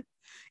world,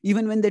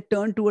 even when they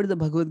turn towards the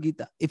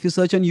Bhagavad-gita, if you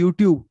search on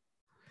YouTube,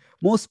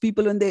 most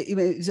people, when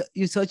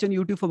you search on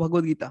YouTube for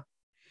Bhagavad-gita,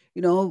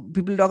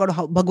 people talk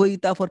about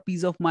Bhagavad-gita for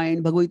peace of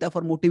mind, Bhagavad-gita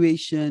for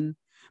motivation,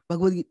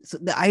 Bhagavad-gita. So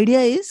the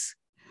idea is,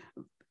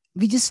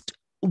 we just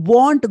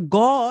want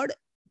God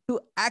to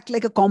act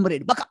like a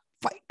comrade. Baka,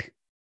 fight.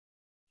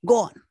 Go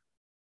on.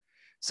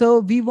 So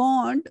we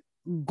want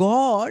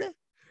God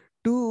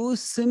to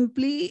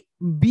simply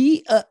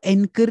be an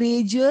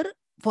encourager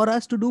for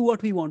us to do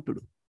what we want to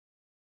do.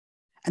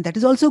 And that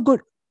is also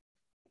good.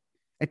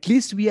 At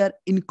least we are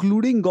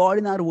including God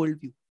in our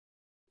worldview.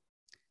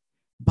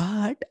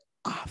 But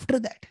after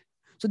that,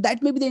 so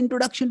that may be the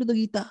introduction to the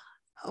Gita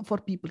for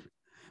people.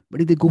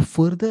 But if they go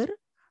further,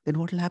 then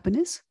what will happen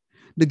is,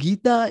 the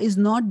Gita is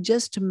not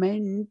just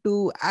meant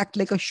to act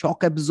like a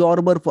shock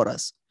absorber for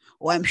us.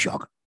 Oh, I'm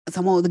shocked.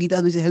 Somehow the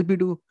Gita will help you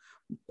to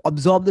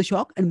absorb the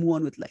shock and move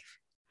on with life.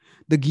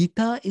 The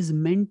Gita is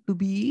meant to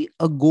be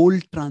a goal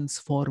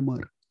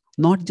transformer,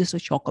 not just a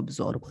shock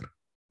absorber.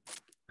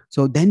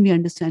 So then we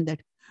understand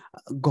that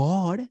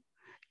God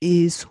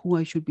is who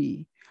I should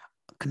be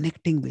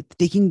connecting with,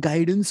 taking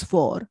guidance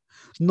for,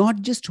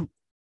 not just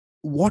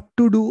what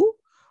to do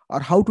or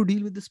how to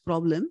deal with this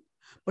problem,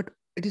 but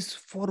it is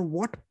for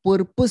what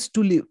purpose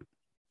to live.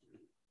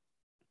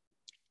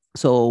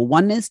 So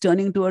one is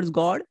turning towards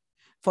God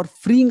for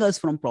freeing us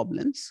from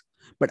problems,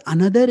 but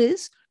another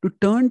is to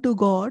turn to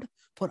God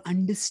for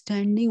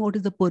understanding what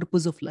is the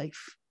purpose of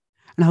life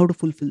and how to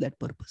fulfill that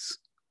purpose.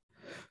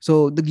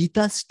 So the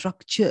Gita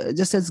structure,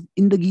 just as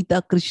in the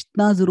Gita,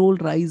 Krishna's role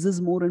rises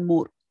more and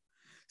more.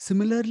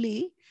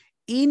 Similarly,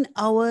 in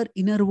our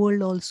inner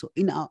world also,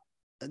 in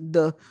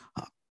the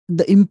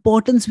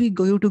importance we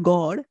give to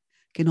God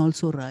can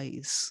also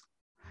rise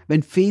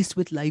when faced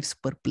with life's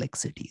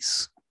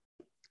perplexities.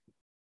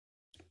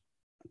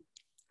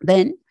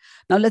 Then,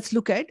 now let's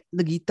look at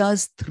the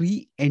Gita's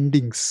 3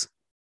 endings.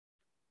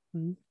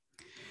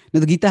 Now,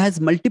 the Gita has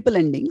multiple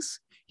endings.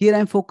 Here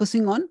I'm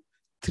focusing on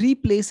 3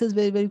 places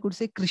where you could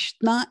say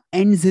Krishna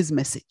ends his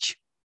message.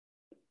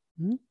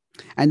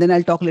 And then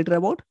I'll talk later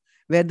about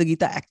where the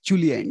Gita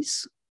actually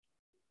ends.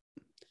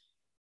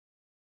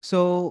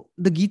 So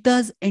the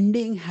Gita's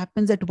ending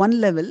happens at one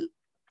level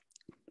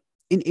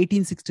in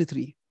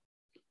 1863,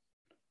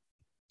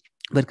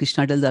 where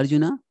Krishna tells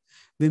Arjuna,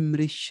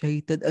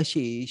 Vimrishaitad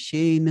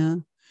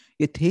asheshena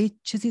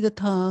yathechasi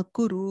tatha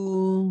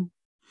kuru.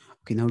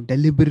 Okay, now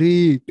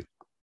deliberate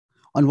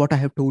on what I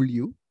have told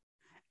you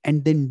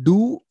and then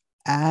do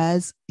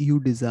as you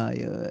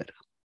desire.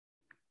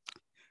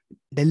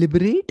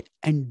 Deliberate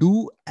and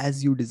do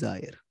as you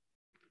desire.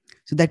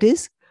 So that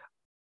is,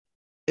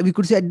 we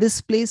could say at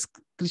this place,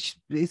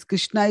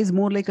 Krishna is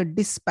more like a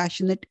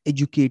dispassionate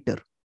educator.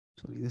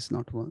 Sorry, this does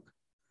not work.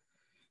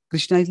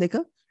 Krishna is like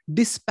a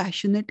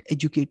dispassionate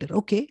educator.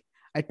 Okay,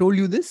 I told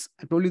you this.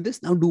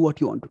 Now do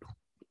what you want to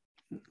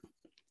do.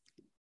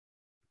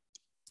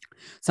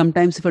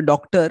 Sometimes if a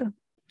doctor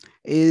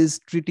is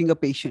treating a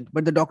patient,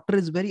 but the doctor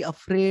is very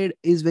afraid,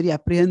 is very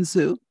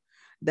apprehensive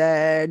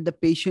that the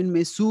patient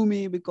may sue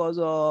me because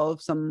of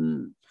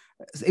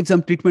if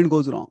some treatment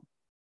goes wrong.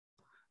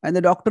 And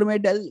the doctor may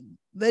tell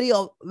very,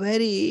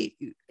 very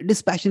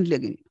dispassionately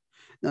again.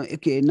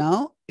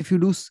 Now, if you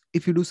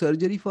do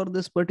surgery for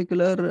this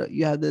particular,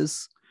 you have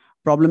this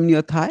problem in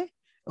your thigh.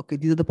 Okay,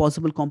 these are the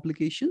possible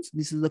complications.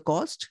 This is the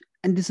cost,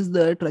 and this is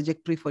the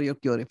trajectory for your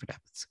cure if it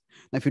happens.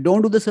 Now, if you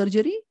don't do the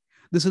surgery,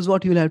 this is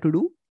what you will have to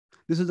do.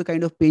 This is the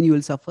kind of pain you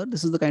will suffer.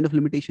 This is the kind of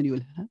limitation you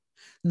will have.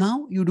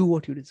 Now you do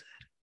what you desire.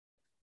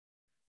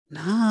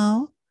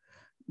 Now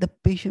the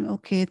patient,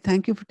 okay,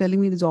 thank you for telling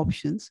me these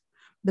options.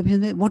 The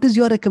patient, what is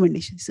your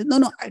recommendation? He said, no,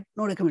 no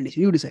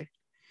recommendation. You decide.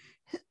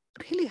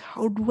 Really,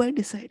 how do I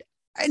decide?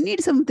 I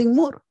need something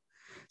more.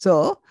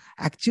 So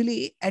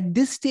actually at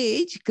this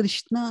stage,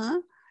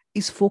 Krishna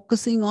is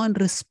focusing on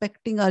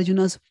respecting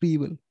Arjuna's free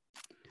will.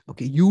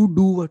 Okay, you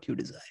do what you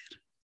desire.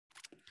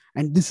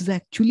 And this is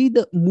actually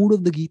the mood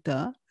of the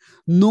Gita.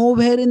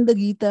 Nowhere in the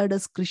Gita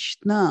does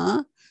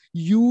Krishna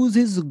use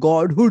his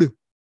godhood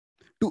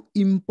to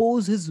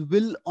impose his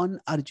will on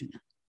Arjuna.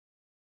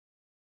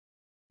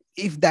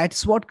 If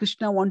that's what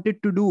Krishna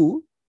wanted to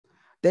do,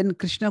 then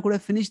Krishna could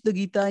have finished the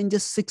Gita in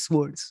just 6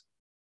 words.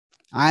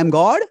 I am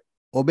God,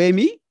 obey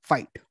me,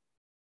 fight.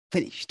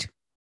 Finished.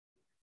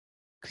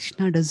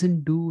 Krishna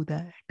doesn't do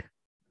that.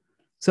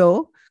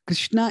 So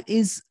Krishna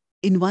is,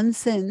 in one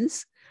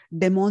sense,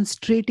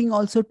 demonstrating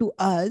also to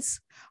us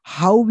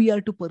how we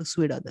are to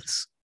persuade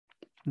others.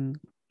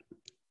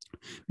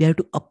 We have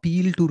to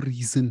appeal to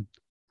reason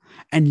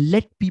and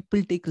let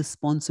people take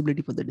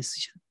responsibility for the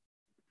decision.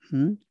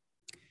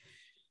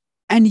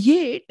 And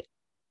yet,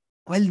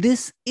 while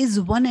this is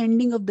one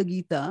ending of the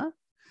Gita,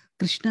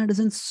 Krishna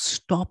doesn't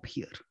stop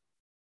here.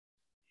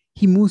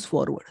 He moves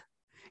forward.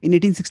 In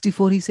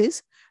 1864, he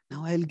says,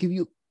 now I'll give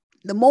you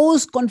the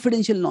most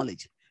confidential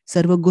knowledge.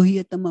 Sarva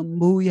guhyatamam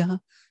bhuya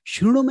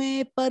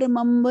shrunume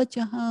paramam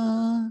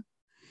vachaha.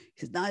 He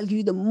says, now I'll give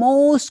you the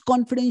most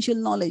confidential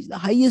knowledge, the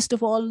highest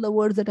of all the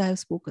words that I have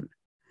spoken.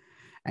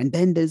 And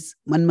then there's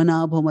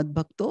Manmana Bhamad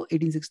Bhakto,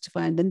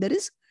 1865. And then there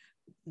is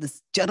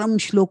this Charam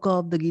Shloka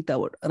of the Gita,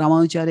 what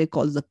Ramanujacharya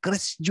calls the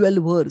crest jewel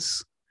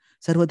verse.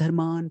 Sarva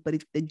dharman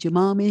parityajya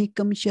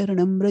mamekam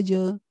sharanam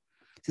vraja.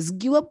 Says,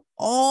 give up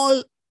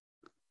all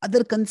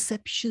other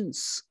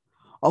conceptions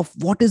of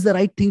what is the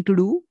right thing to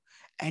do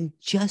and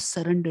just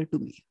surrender to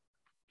me.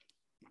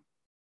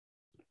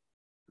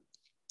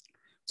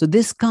 So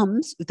this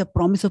comes with a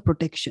promise of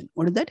protection.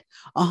 What is that?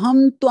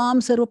 Aham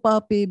tvam sarva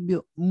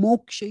papebhyo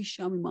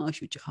mokshayishami ma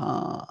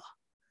shucha.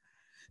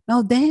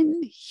 Now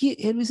then,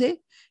 here we say,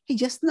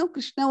 just now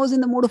Krishna was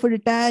in the mode of a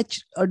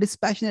detached or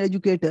dispassionate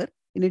educator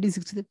in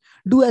 1863.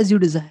 Do as you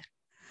desire.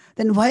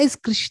 Then why is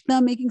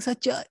Krishna making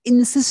such an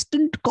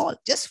insistent call?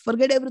 Just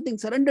forget everything,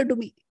 surrender to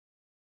me.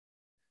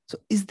 So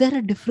is there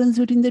a difference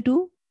between the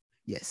two?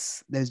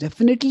 Yes, there's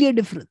definitely a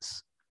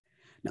difference.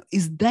 Now,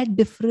 is that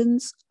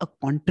difference a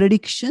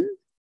contradiction?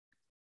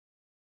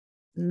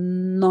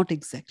 Not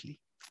exactly.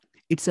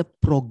 It's a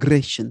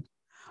progression,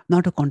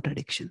 not a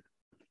contradiction.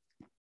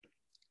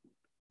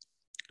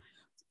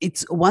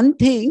 It's one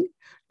thing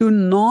to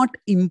not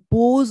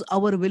impose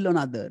our will on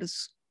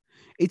others.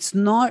 It's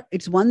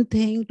one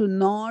thing to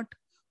not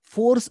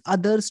force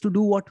others to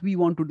do what we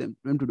want them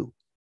to do.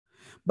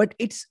 But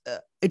it's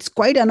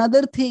quite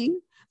another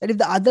thing that if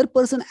the other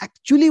person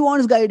actually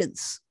wants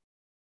guidance,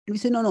 and we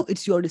say, no,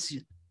 it's your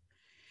decision.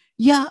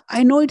 Yeah,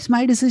 I know it's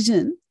my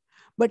decision,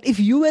 but if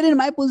you were in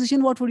my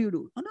position, what would you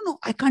do? No,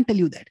 I can't tell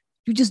you that.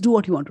 You just do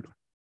what you want to do.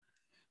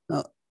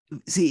 Now,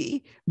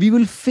 see, we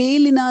will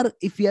fail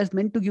if we are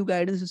meant to give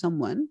guidance to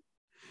someone,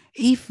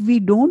 if we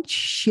don't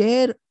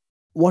share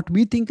what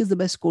we think is the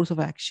best course of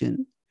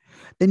action,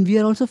 then we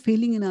are also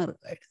failing in our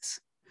guidance.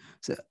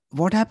 So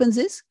what happens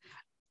is,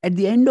 at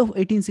the end of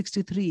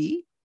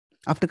 1863,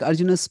 after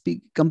Arjuna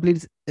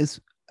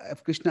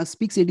Krishna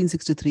speaks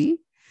 1863,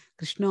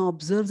 Krishna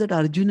observes that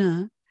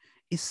Arjuna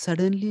is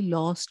suddenly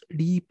lost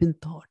deep in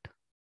thought.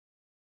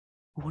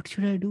 What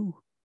should I do?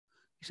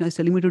 Krishna is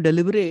telling me to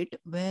deliberate.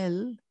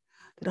 Well,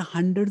 there are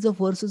hundreds of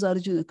verses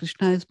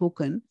Krishna has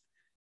spoken.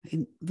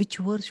 In which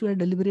verse should I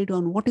deliberate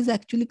on? What is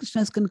actually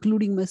Krishna's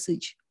concluding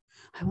message?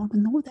 I want to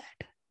know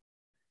that.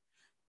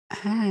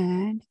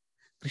 And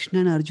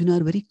Krishna and Arjuna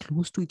are very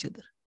close to each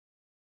other.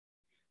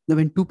 Now,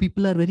 when two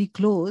people are very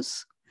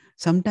close,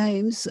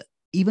 sometimes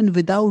even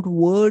without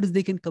words,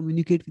 they can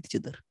communicate with each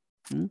other.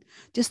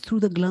 Just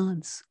through the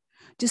glance,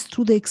 just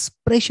through the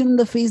expression on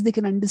the face, they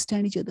can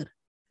understand each other.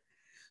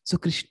 So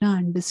Krishna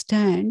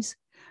understands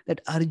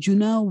that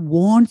Arjuna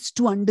wants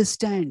to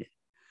understand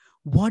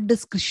what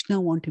does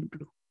Krishna want him to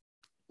do.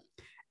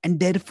 And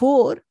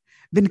therefore,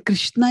 when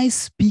Krishna is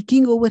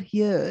speaking over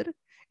here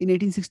in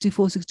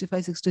 1864,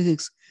 65,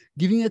 66,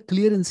 giving a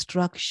clear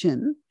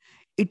instruction,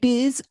 it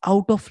is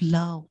out of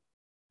love.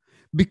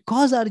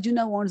 Because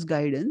Arjuna wants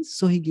guidance,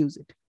 so he gives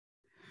it.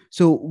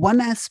 So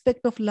one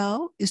aspect of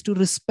love is to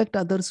respect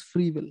others'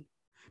 free will.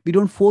 We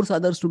don't force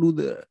others to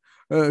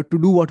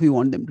do what we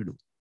want them to do.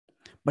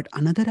 But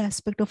another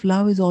aspect of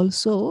love is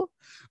also,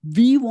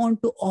 we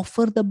want to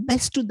offer the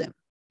best to them.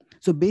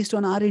 So based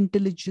on our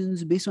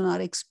intelligence, based on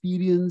our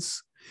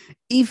experience,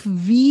 if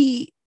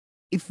we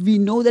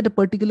know that a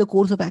particular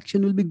course of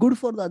action will be good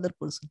for the other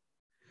person,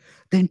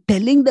 then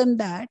telling them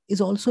that is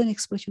also an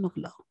expression of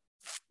love.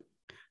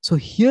 So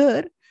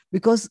here,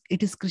 because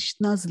it is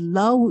Krishna's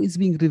love is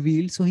being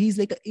revealed, so he's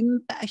like an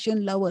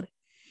impassioned lover.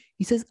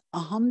 He says,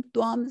 Aham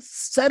tvam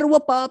sarva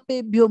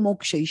papebhyo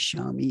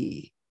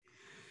mokshayishami.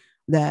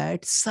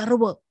 That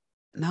sarva.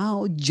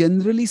 Now,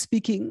 generally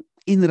speaking,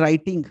 in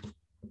writing,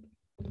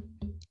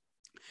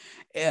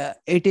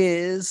 it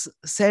is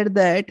said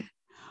that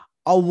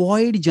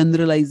avoid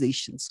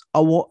generalizations.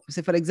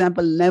 Say, for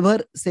example, never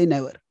say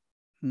never.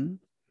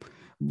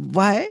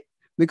 Why?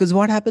 Because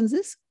what happens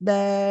is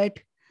that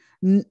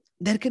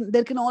there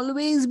can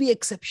always be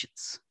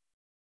exceptions.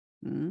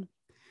 In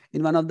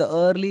one of the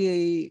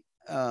early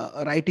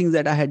writings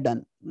that I had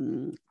done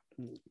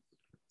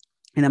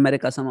in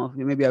America, some of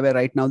you may be aware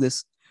right now,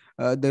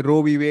 the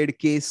Roe v. Wade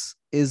case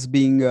is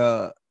being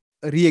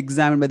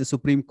re-examined by the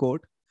Supreme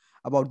Court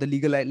about the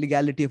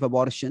legality of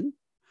abortion,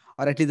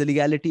 or at least the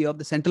legality of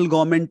the central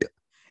government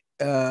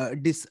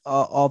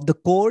of the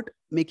court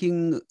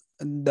making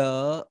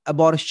the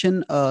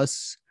abortion a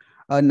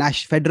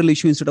federal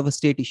issue instead of a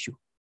state issue.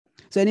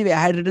 So anyway, I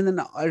had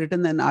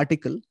written an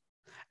article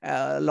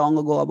long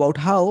ago about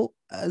how,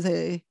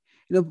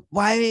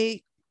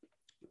 why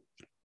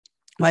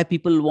why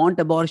people want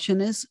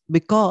abortion is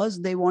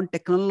because they want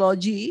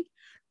technology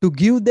to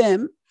give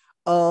them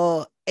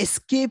a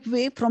escape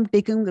way from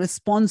taking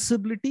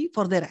responsibility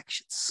for their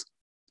actions.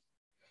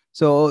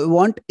 So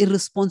want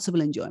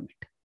irresponsible enjoyment.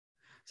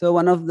 So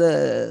one of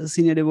the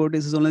senior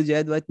devotees, Sonal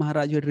Jayadvait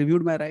Maharaj, who had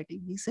reviewed my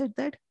writing, he said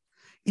that,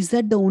 is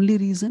that the only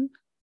reason?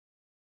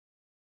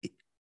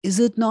 Is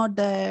it not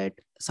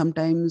that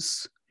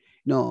sometimes,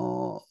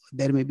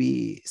 there may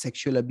be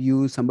sexual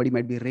abuse, somebody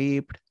might be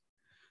raped?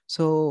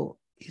 So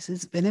he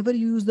says, whenever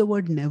you use the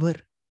word never,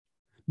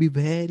 be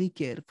very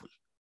careful.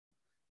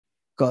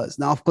 Because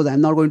now, of course, I'm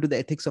not going to the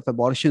ethics of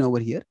abortion over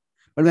here.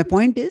 But my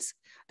point is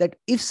that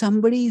if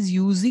somebody is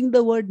using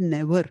the word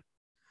never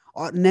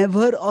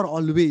or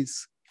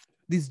always,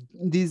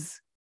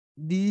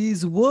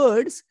 these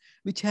words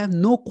which have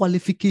no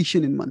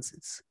qualification in one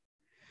sense,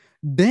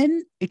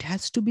 then it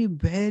has to be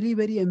very,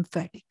 very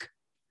emphatic.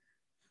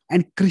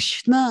 And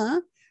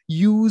Krishna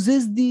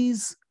uses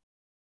these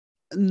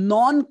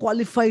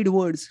non-qualified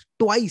words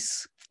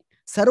twice.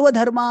 Sarva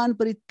dharman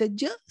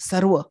parityajya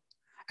sarva.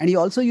 And he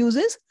also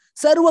uses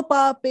sarva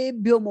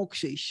papebhyo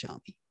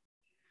mokshayishami.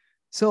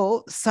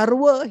 So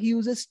sarva he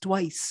uses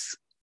twice.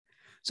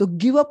 So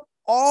give up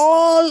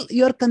all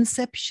your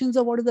conceptions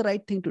of what is the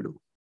right thing to do.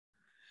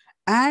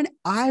 And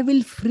I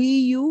will free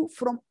you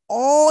from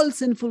all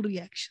sinful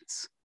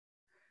reactions.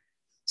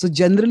 So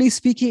generally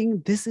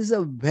speaking, this is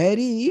a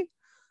very,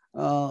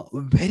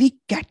 very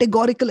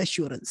categorical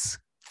assurance.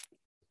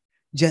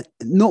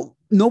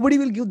 Nobody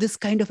will give this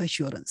kind of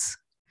assurance.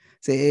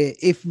 Say,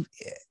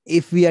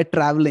 if we are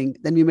traveling,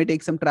 then we may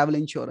take some travel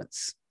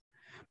insurance.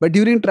 But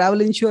during travel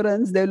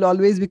insurance, there will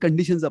always be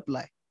conditions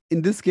apply.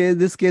 In this case,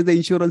 the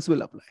insurance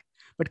will apply.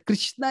 But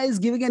Krishna is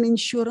giving an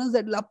insurance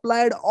that will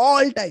apply at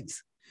all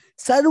times.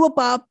 Sarva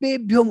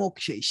papebhyo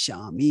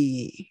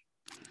mokshayishami.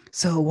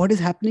 So what is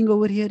happening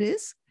over here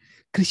is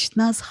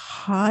Krishna's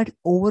heart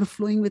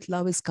overflowing with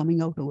love is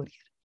coming out over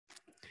here.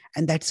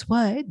 And that's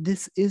why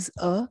this is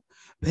a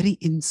very,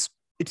 it's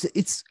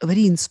a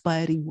very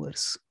inspiring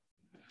verse.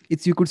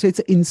 You could say it's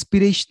an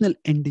inspirational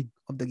ending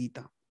of the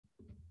Gita.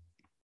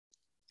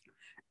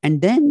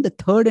 And then the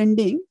third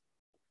ending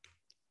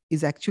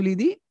is actually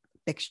the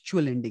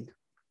textual ending.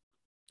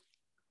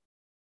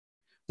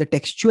 The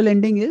textual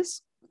ending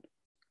is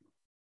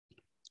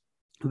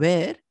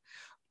where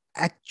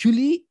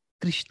actually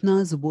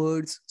Krishna's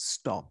words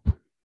stop.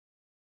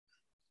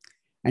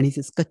 And he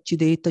says,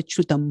 Kachideta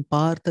Shrutam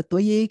Partha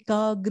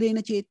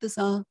Tvayekagrena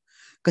Chetasa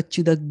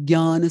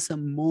Kachidajnana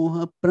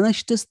Sammoha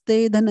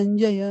Pranashtaste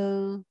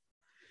Dhananjaya.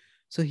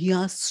 So he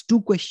asks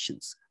two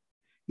questions.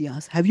 He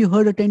asks, have you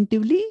heard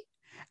attentively?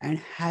 And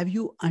have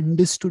you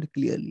understood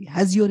clearly?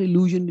 Has your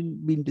illusion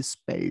been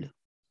dispelled?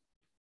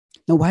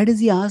 Now, why does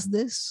he ask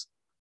this?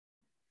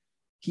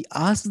 He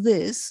asks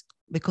this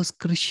because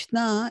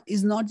Krishna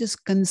is not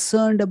just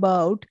concerned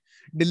about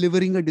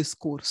delivering a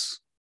discourse.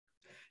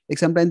 Like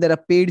sometimes there are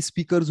paid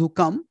speakers who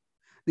come,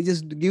 they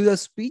just give a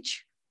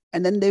speech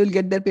and then they will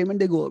get their payment,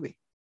 they go away.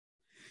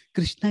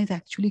 Krishna is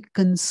actually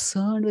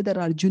concerned whether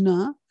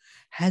Arjuna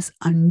has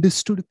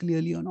understood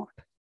clearly or not.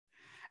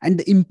 And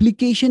the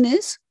implication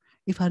is,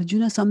 if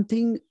Arjuna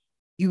something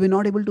you were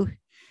not able to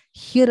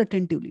hear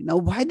attentively. Now,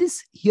 why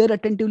this hear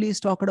attentively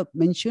is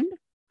mentioned?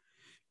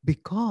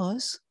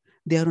 Because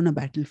they are on a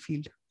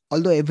battlefield.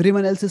 Although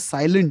everyone else is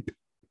silent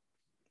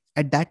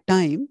at that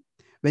time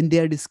when they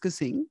are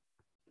discussing,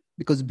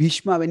 because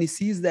Bhishma, when he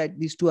sees that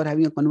these two are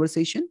having a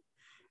conversation,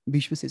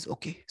 Bhishma says,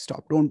 okay,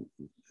 stop,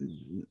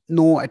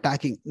 no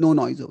attacking, no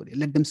noise over here,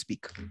 let them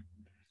speak.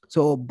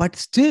 So, but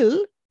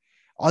still,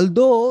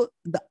 although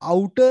the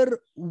outer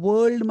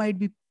world might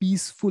be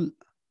peaceful,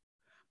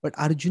 but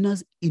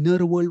Arjuna's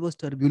inner world was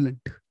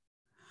turbulent.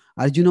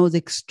 Arjuna was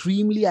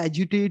extremely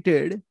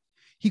agitated.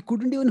 He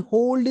couldn't even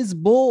hold his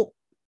bow.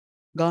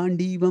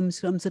 Gandivam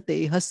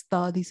sramsate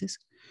hastad, he says.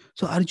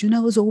 So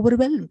Arjuna was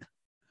overwhelmed.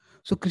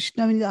 So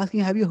Krishna, when he's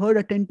asking, have you heard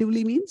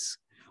attentively, means,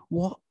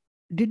 what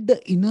did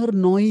the inner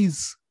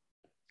noise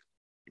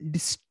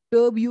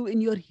disturb you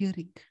in your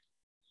hearing?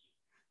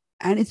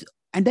 And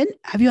then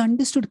have you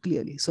understood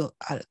clearly? So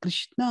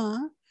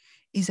Krishna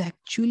is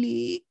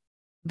actually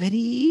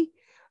very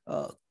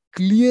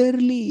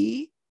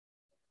clearly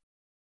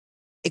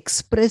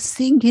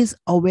expressing his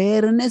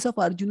awareness of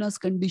Arjuna's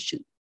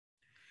condition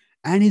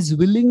and his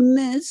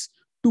willingness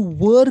to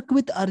work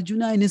with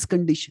Arjuna in his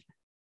condition.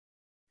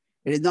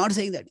 It is not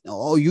saying that,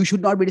 oh, you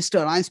should not be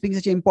disturbed. I'm speaking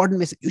such an important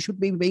message. You should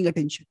be paying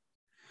attention.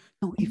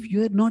 Now, if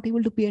you are not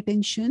able to pay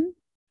attention,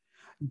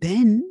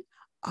 then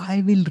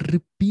I will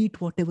repeat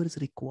whatever is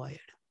required.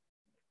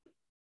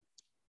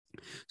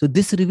 So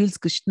this reveals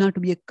Krishna to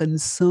be a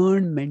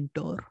concerned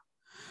mentor,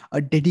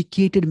 a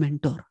dedicated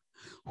mentor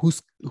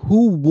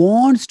who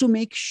wants to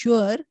make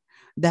sure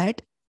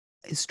that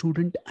a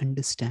student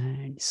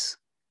understands.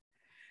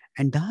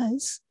 And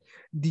thus,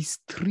 these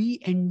three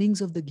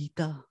endings of the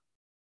Gita,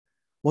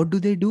 what do?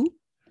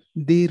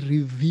 They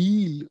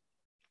reveal,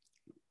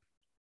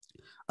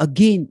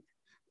 again,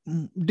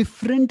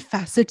 different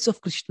facets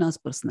of Krishna's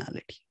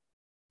personality.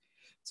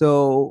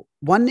 So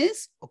one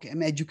is, okay,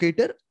 I'm an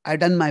educator. I've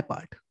done my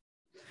part.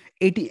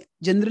 80,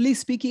 generally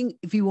speaking,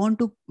 if we want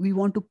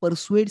to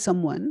persuade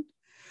someone,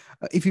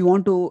 if you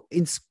want to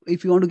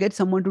get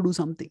someone to do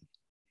something,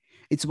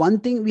 it's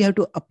one thing we have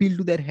to appeal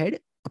to their head,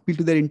 appeal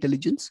to their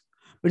intelligence,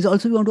 but it's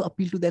also we want to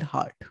appeal to their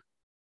heart.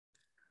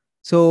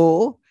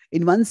 So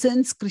in one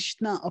sense,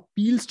 Krishna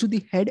appeals to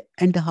the head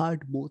and the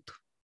heart both.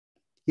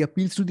 He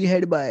appeals to the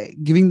head by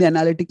giving the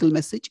analytical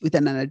message with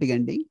an analytic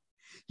ending.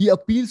 He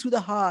appeals to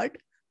the heart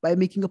by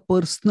making a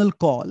personal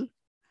call.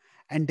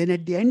 And then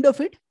at the end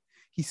of it,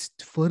 he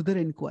further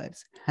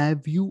inquires,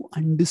 have you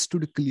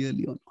understood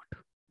clearly or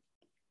not?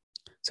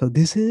 So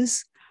this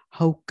is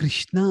how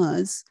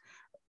Krishna's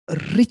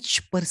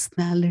rich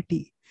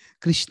personality,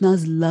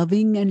 Krishna's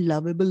loving and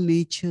lovable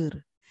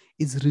nature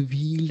is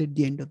revealed at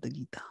the end of the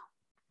Gita.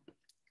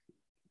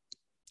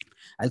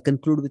 I'll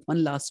conclude with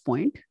one last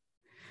point,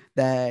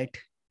 that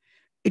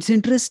it's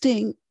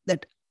interesting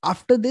that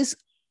after this,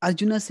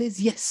 Arjuna says,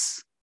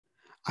 yes,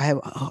 I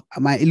have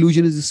my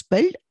illusion is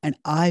dispelled and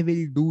I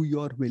will do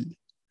your will.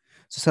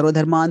 So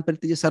Sarvadharman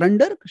Parityajya,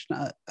 surrender.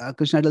 Krishna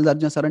tells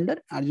Arjuna, surrender.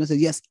 Arjuna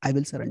says, yes, I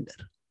will surrender.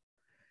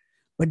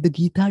 But the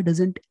Gita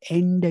doesn't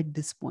end at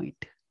this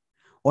point.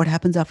 What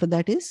happens after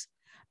that is,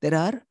 there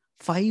are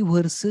 5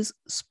 verses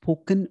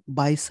spoken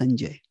by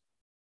Sanjay.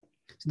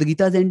 So the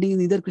Gita's ending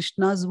is either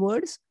Krishna's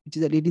words, which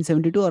is at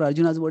 1872, or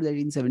Arjuna's words at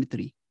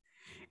 1873.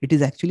 It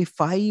is actually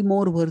 5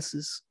 more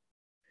verses.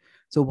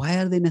 So why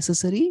are they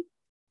necessary?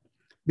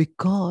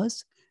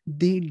 Because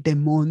they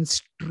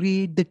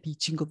demonstrate the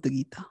teaching of the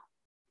Gita.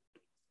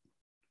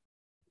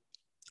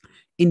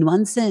 In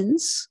one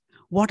sense,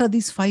 what are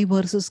these 5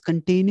 verses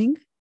containing?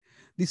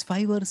 These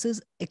 5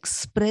 verses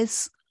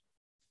express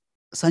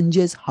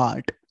Sanjay's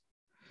heart.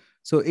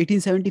 So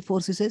 1874,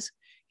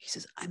 he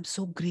says, I'm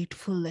so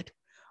grateful that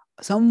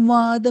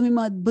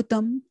Samvadamim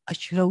adbhutam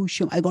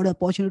ashrausham. I got an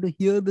opportunity to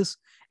hear this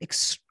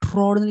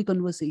extraordinary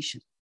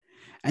conversation.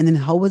 And then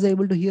how was I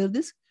able to hear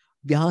this?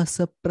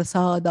 Vyasa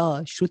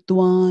prasada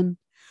shrutvan.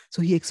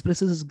 So he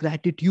expresses his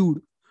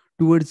gratitude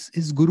towards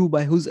his guru,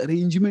 by whose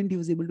arrangement he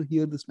was able to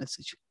hear this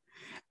message.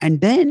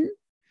 And then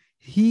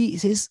he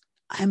says,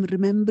 I am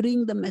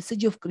remembering the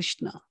message of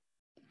Krishna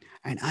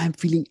and I am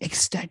feeling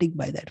ecstatic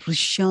by that.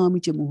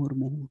 Rishyami cha muhur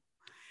muhur.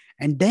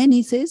 And then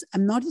he says,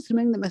 I'm not just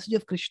remembering the message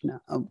of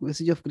Krishna.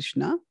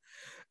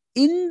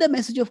 In the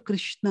message of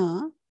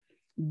Krishna,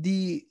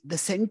 the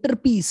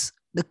centerpiece,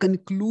 the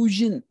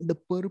conclusion, the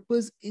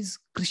purpose is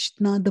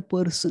Krishna the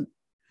person.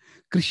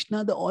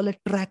 Krishna the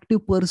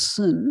all-attractive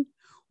person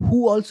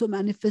who also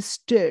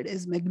manifested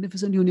his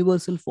magnificent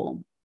universal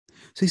form.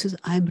 So he says,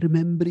 I'm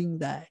remembering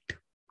that.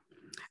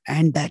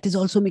 And that is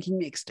also making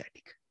me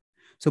ecstatic.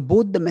 So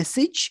both the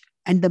message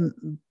and the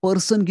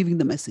person giving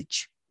the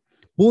message,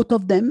 both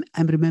of them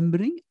I'm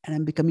remembering and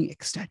I'm becoming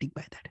ecstatic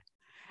by that.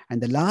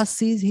 And the last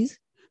says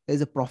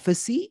there's a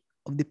prophecy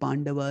of the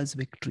Pandavas'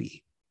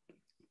 victory.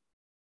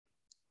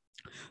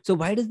 So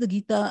why does the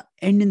Gita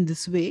end in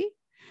this way?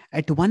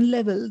 At one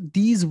level,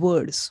 these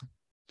words,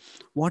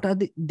 what are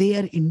they? They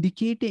are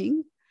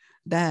indicating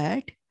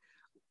that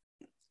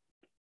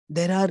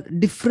there are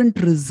different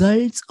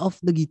results of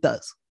the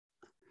Gitas.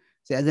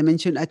 So as I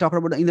mentioned, I talked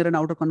about the inner and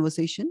outer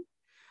conversation.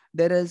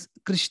 There is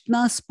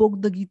Krishna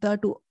spoke the Gita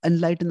to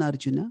enlighten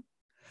Arjuna,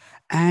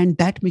 and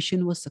that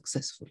mission was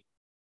successful.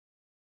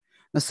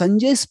 Now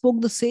Sanjay spoke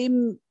the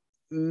same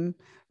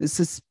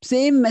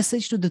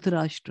message to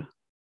Dhritarashtra,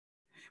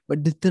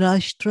 but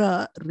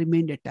Dhritarashtra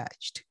remained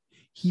attached.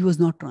 He was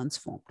not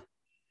transformed.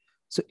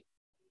 So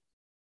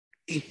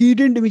he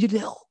didn't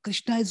immediately, oh,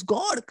 Krishna is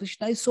God.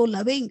 Krishna is so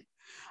loving.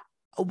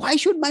 Why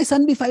should my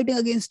son be fighting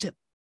against him?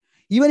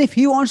 Even if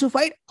he wants to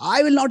fight,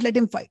 I will not let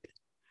him fight.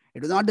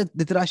 It was not that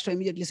Dhritarashtra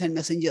immediately sent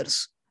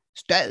messengers.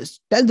 Tell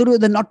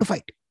Duryodhana not to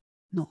fight.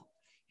 No,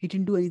 he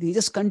didn't do anything. He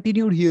just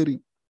continued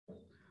hearing.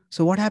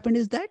 So what happened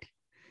is that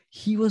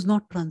he was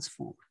not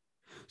transformed.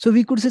 So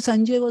we could say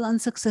Sanjay was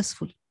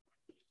unsuccessful.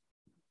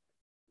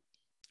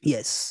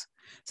 Yes,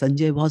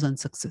 Sanjay was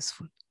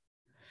unsuccessful.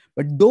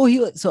 But though he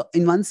was, so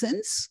in one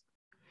sense,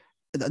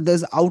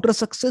 the outer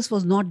success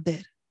was not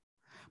there,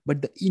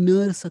 but the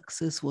inner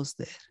success was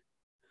there.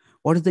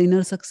 What is the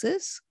inner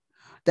success?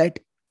 That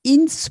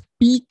in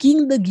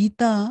speaking the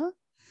Gita,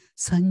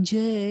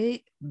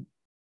 Sanjay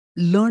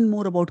learned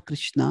more about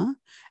Krishna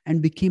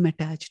and became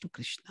attached to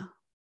Krishna.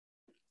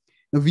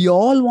 Now, we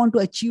all want to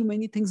achieve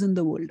many things in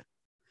the world.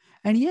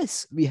 And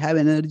yes, we have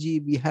energy,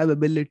 we have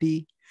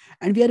ability,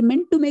 and we are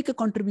meant to make a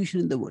contribution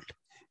in the world.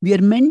 We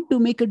are meant to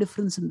make a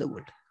difference in the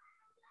world.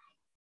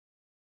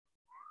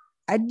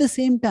 At the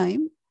same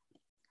time,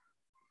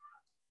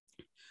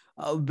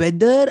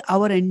 whether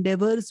our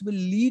endeavors will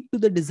lead to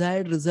the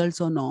desired results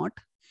or not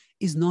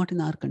is not in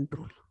our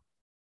control.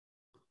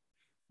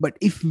 But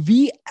if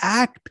we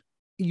act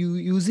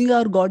using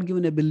our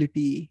God-given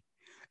ability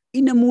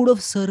in a mood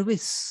of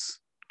service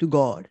to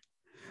God,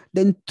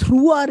 then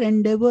through our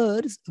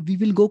endeavors, we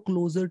will go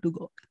closer to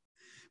God.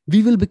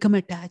 We will become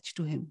attached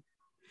to Him.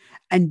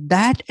 And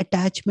that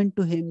attachment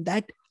to Him,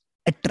 that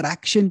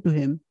attraction to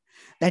Him,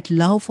 that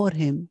love for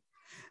Him,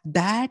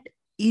 that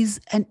is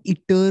an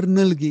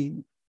eternal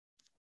gain.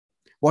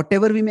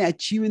 Whatever we may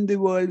achieve in the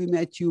world, we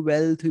may achieve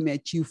wealth, we may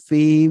achieve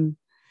fame,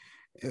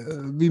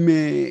 we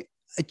may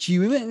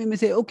achieve, we may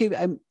say, okay,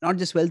 I'm not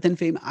just wealth and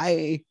fame,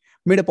 I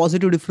made a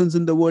positive difference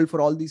in the world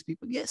for all these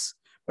people. Yes,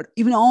 but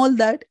even all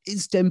that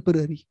is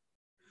temporary.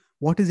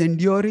 What is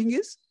enduring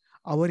is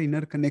our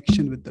inner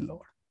connection with the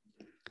Lord.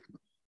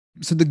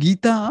 So the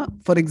Gita,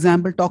 for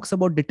example, talks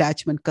about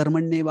detachment.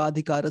 Karmanyeva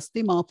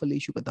adhikaraste ma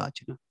phaleshu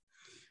kadachana.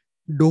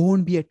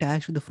 Don't be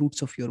attached to the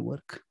fruits of your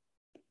work.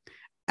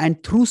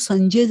 And through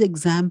Sanjay's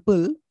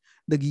example,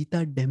 the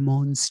Gita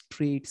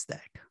demonstrates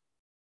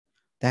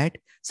that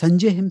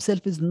Sanjay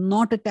himself is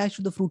not attached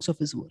to the fruits of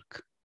his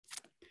work.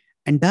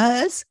 And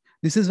thus,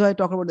 this is why I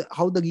talk about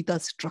how the Gita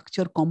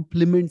structure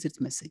complements its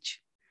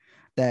message.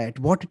 That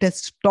what it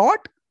has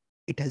taught,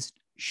 it has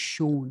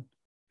shown,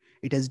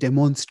 it has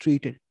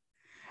demonstrated.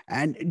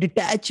 And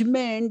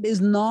detachment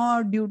is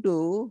not due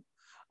to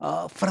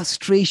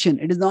frustration.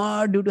 It is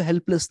not due to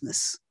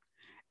helplessness.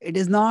 It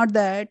is not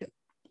that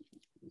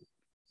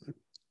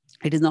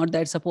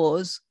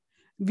suppose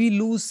we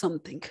lose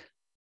something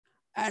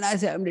and I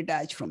say I'm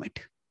detached from it.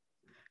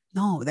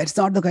 No, that's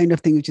not the kind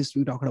of thing which is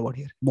we're talking about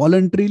here.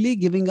 Voluntarily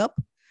giving up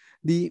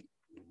the...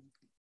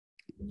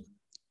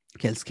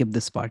 Okay, I'll skip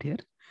this part here.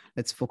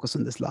 Let's focus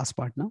on this last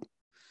part now.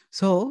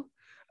 So,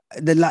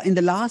 in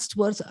the last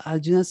verse,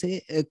 Sanjay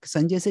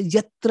says,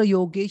 Yatra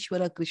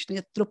Yogeshwara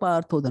Krishna Yatra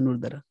Partho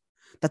Dhanurdara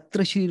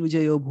Tatra Shri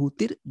Vijayo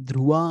Bhutir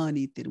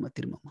Dhruvani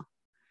Tirmatir Mama.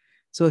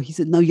 So he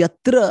said, now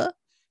Yatra.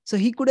 So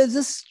he could have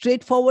just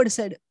straightforward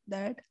said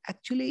that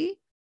actually,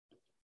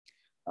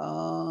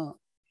 who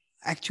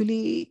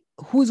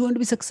is going to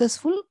be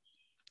successful?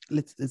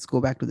 Let's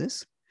go back to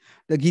this.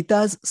 The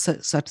Gita's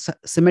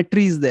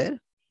symmetry is there.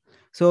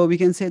 So we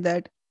can say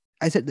that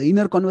I said the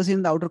inner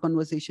conversation, the outer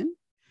conversation.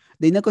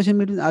 The inner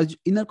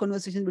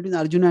conversation between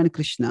Arjuna and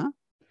Krishna.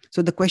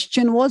 So the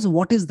question was,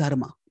 what is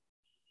dharma?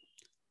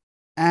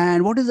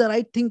 And what is the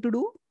right thing to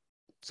do?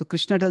 So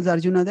Krishna tells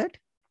Arjuna that.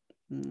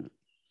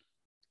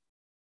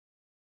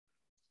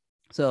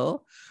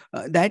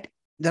 That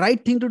the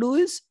right thing to do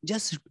is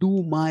just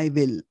do my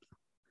will.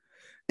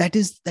 That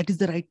is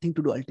the right thing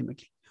to do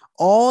ultimately.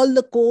 All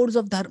the codes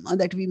of dharma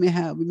that we may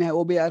have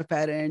obey our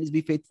parents,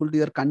 be faithful to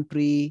your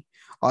country,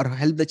 or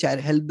help the child,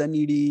 help the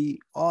needy,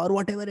 or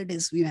whatever it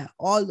is, we have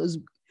all those,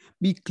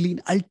 be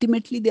clean.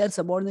 Ultimately, they are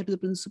subordinate to the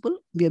principle.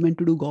 We are meant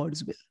to do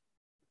God's will.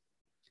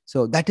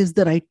 So that is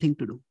the right thing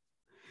to do.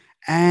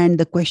 And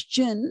the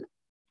question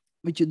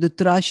which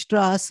Dhritarashtra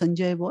asked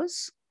Sanjay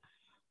was,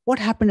 what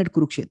happened at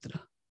Kurukshetra?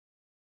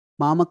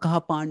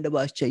 Mamakaha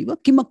Pandavaschaiva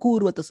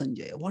Kimakurvata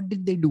Sanjaya. What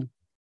did they do?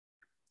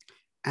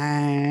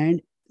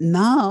 And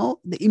now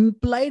the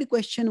implied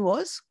question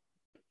was,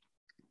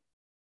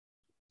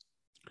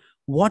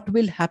 what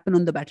will happen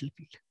on the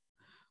battlefield?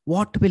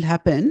 What will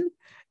happen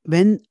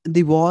when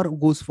the war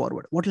goes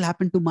forward? What will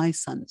happen to my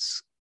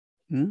sons?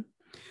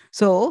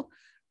 So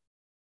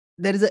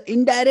there is an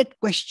indirect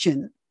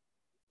question.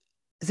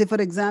 Say, for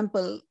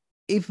example,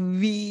 if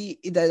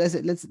there's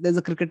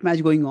a cricket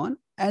match going on,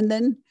 and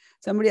then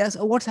somebody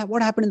asks, what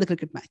happened in the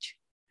cricket match?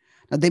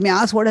 Now, they may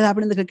ask what has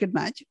happened in the cricket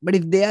match, but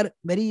if they are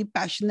very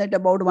passionate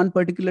about one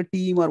particular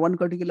team or one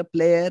particular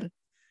player,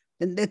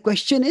 then the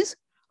question is,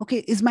 okay,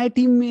 is my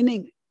team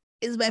winning?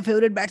 Is my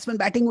favorite batsman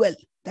batting well?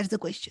 That's the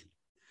question.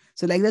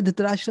 So like that,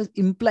 Dhritarashtra's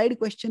implied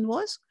question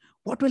was,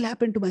 what will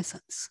happen to my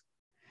sons?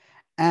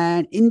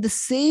 And in the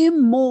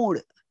same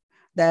mode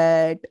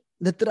that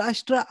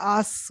Dhritarashtra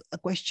asks a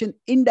question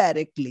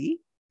indirectly,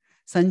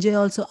 Sanjay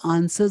also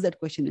answers that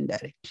question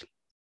indirectly.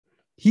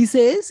 He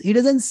says, he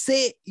doesn't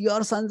say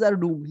your sons are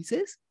doomed. He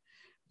says,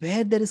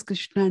 where there is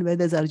Krishna and where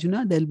there is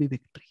Arjuna, there will be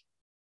victory.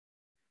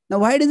 Now,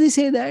 why does he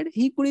say that?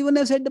 He could even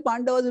have said the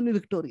Pandavas will be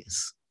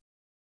victorious.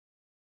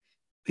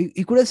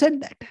 He could have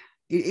said that.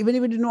 Even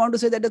if he didn't want to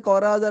say that the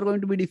Kauravas are going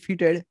to be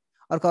defeated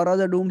or Kauravas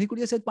are doomed, he could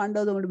have said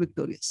Pandavas are going to be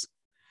victorious.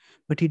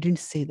 But he didn't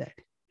say that.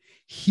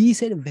 He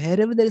said,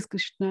 wherever there is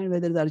Krishna and where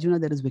there is Arjuna,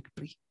 there is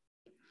victory.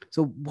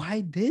 So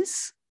why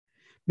this?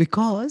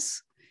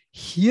 Because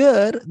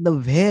here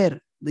the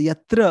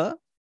yatra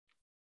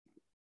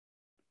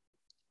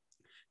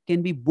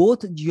can be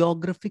both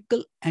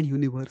geographical and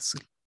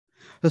universal.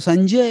 So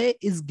Sanjay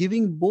is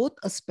giving both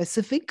a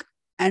specific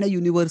and a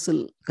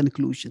universal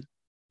conclusion.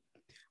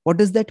 What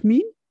does that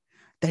mean?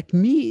 That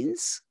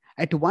means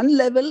at one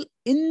level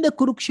in the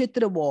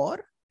Kurukshetra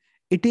war,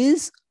 it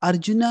is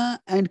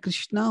Arjuna and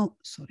Krishna.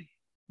 Sorry,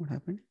 what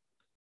happened?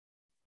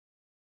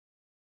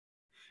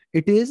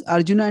 It is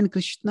Arjuna and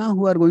Krishna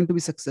who are going to be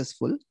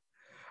successful.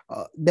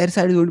 Their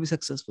side is going to be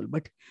successful.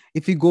 But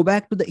if we go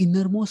back to the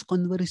innermost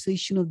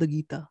conversation of the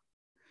Gita,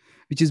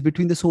 which is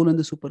between the soul and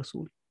the super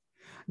soul,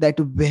 that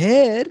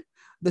where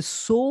the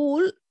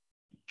soul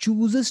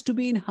chooses to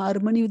be in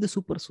harmony with the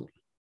super soul,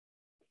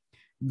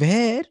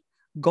 where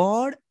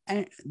God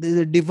and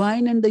the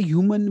divine and the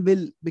human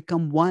will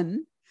become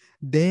one,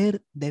 there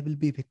will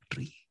be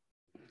victory.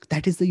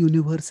 That is the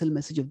universal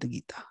message of the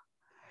Gita.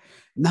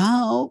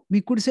 Now,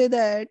 we could say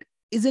that,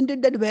 isn't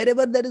it that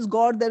wherever there is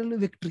God, there will be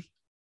victory?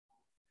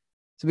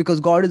 So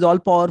because God is all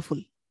powerful,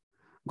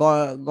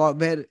 where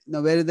there's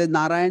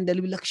Narayan, there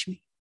will be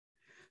Lakshmi.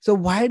 So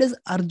why does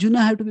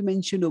Arjuna have to be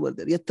mentioned over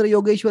there? Yatra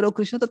Yogeshwaro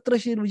Krishna, tatra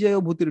Shri Vijayo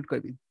Bhuti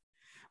Rutkavin.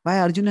 Why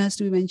Arjuna has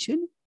to be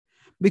mentioned?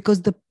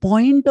 Because the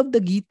point of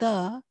the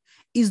Gita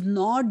is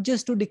not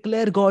just to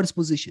declare God's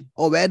position,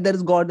 or where there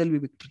is God, there will be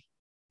victory.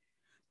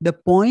 The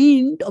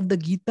point of the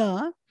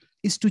Gita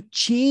is to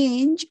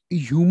change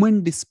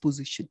human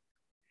disposition.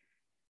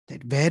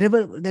 That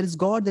wherever there is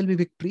God, there will be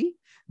victory.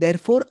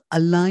 Therefore,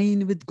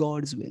 align with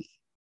God's will.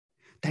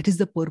 That is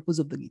the purpose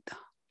of the Gita.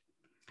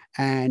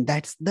 And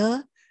that's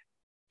the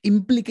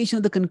implication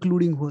of the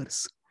concluding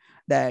verse.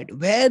 That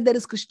where there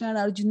is Krishna and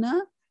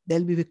Arjuna, there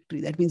will be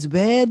victory. That means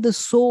where the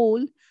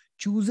soul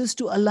chooses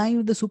to align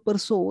with the super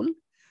soul,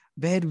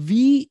 where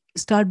we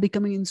start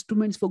becoming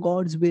instruments for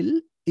God's will,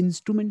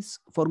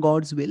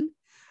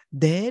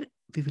 there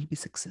we will be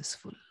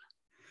successful.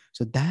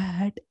 So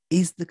that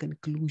is the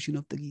conclusion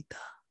of the Gita.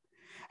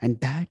 And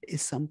that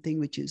is something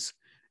which is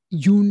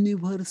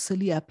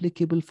universally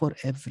applicable for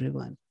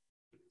everyone.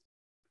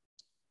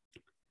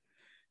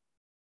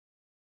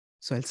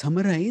 So I'll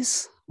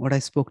summarize what I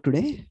spoke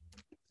today.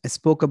 I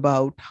spoke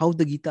about how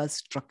the Gita's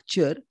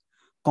structure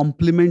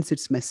complements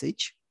its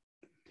message.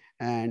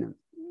 And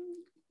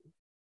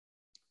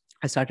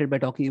I started by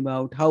talking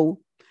about how,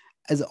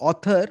 as an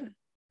author,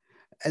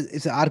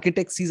 if an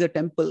architect sees a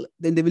temple,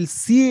 then they will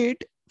see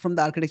it from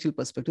the architectural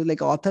perspective,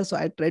 like author. So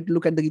I tried to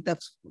look at the Gita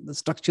from the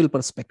structural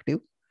perspective,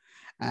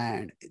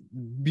 and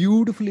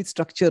beautifully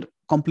structure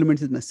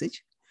complements its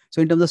message.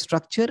 So in terms of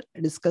structure, I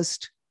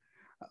discussed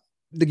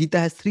the Gita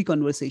has three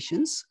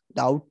conversations: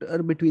 the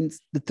outer between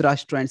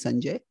Dhritarashtra and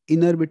Sanjay,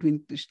 inner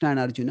between Krishna and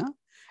Arjuna,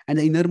 and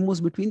the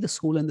innermost between the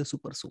soul and the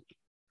super soul.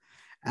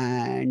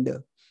 And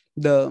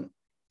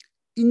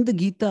in the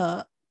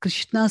Gita,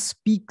 Krishna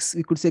speaks,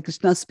 we could say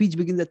Krishna's speech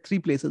begins at three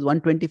places: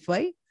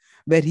 125,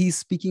 where he's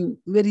speaking,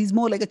 where he's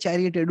more like a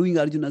charioteer doing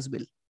Arjuna's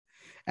will,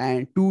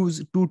 and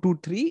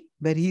 223,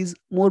 where he's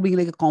more being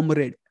like a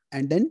comrade,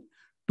 and then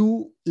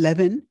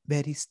 211,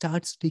 where he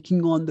starts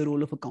taking on the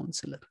role of a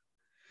counselor.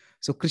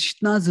 So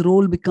Krishna's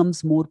role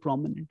becomes more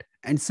prominent.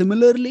 And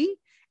similarly,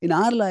 in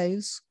our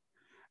lives,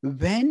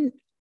 when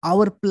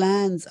our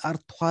plans are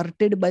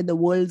thwarted by the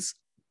world's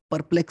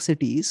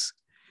perplexities,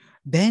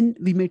 then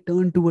we may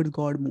turn towards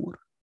God more,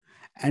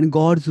 and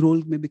God's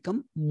role may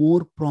become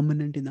more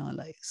prominent in our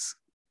lives.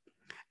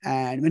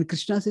 And when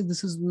Krishna says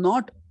this is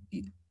not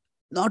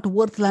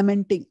worth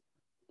lamenting,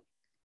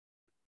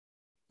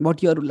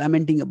 what you are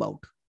lamenting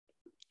about,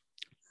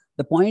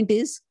 the point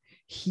is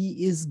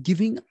he is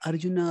giving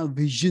Arjuna a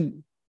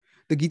vision.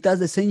 The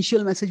Gita's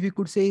essential message, we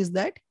could say, is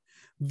that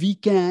we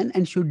can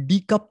and should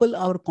decouple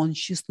our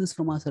consciousness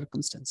from our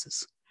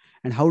circumstances.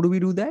 And how do we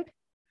do that?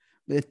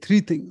 There are three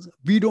things.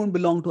 We don't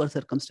belong to our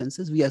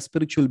circumstances. We are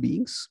spiritual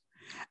beings.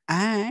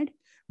 And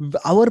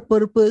our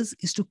purpose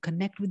is to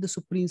connect with the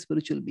supreme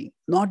spiritual being,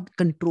 not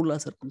control our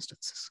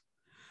circumstances.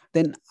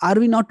 Then are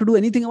we not to do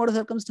anything about our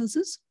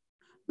circumstances?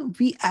 No,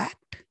 we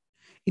act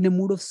in a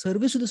mood of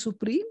service to the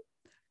supreme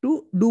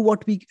to do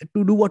what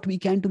we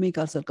can to make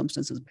our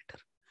circumstances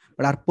better.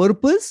 But our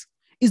purpose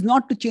is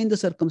not to change the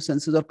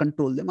circumstances or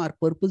control them. Our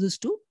purpose is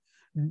to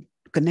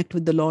connect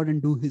with the Lord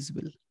and do his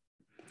will.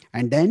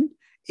 And then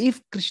if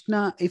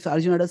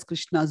Arjuna does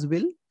Krishna's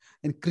will,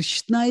 then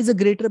Krishna is a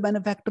greater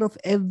benefactor of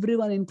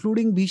everyone,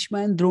 including Bhishma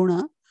and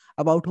Drona,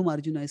 about whom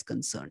Arjuna is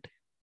concerned.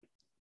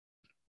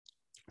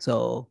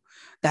 So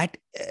that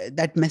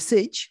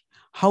message,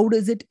 how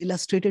does it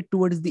illustrated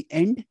towards the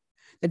end?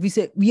 That we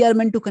say we are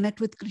meant to connect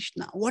with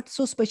Krishna. What's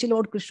so special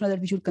about Krishna that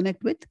we should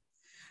connect with?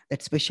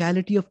 That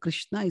speciality of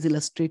Krishna is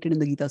illustrated in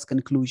the Gita's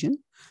conclusion.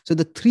 So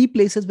the three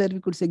places where we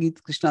could say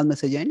Krishna's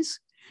message ends: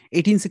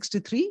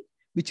 1863,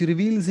 which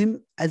reveals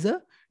him as a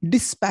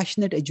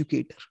dispassionate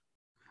educator.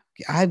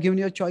 Okay, I have given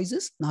you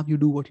choices, now you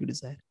do what you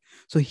desire.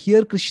 So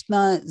here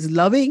Krishna is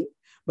loving,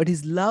 but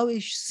his love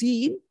is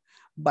seen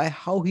by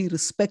how he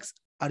respects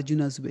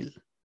Arjuna's will.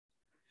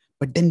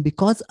 But then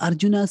because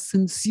Arjuna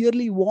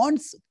sincerely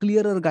wants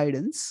clearer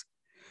guidance,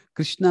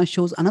 Krishna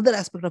shows another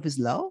aspect of his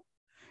love.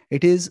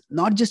 It is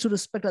not just to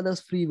respect others'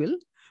 free will,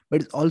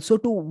 but it's also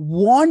to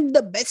want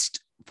the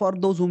best for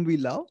those whom we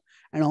love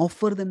and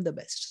offer them the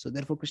best. So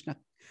therefore Krishna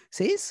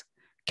says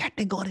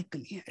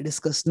categorically, I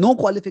discuss no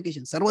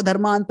qualification, sarva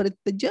dharman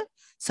parityajya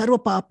sarva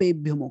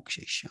papebhyo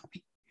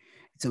mokshayishyami.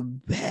 It's a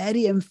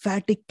very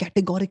emphatic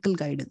categorical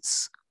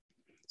guidance.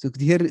 So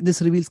here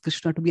this reveals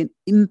Krishna to be an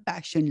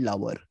impassioned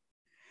lover.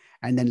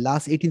 And then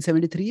last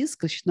 1873 is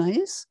Krishna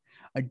is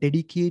a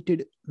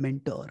dedicated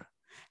mentor.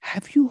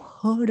 Have you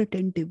heard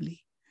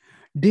attentively?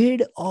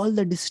 Did all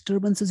the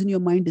disturbances in your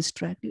mind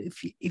distract you?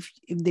 If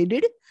they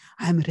did,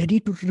 I am ready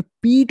to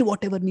repeat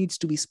whatever needs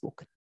to be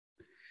spoken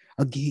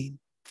again.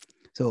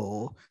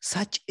 So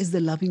such is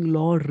the loving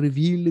Lord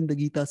revealed in the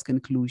Gita's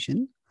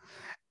conclusion.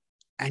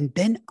 And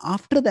then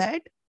after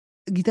that,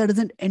 the Gita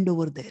doesn't end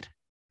over there.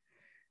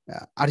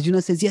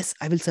 Arjuna says, yes,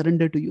 I will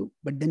surrender to you.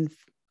 But then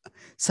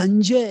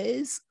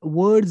Sanjay's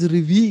words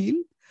reveal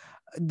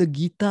the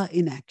Gita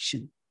in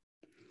action.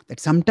 That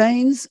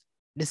sometimes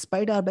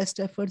despite our best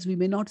efforts, we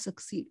may not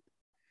succeed.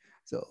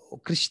 So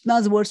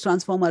Krishna's words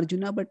transform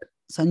Arjuna, but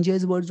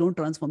Sanjay's words don't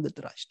transform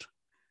Dhritarashtra.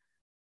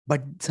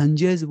 But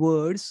Sanjay's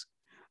words,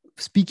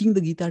 speaking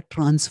the Gita,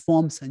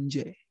 transform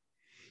Sanjay.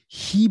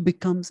 He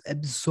becomes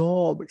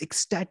absorbed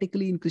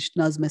ecstatically in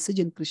Krishna's message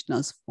and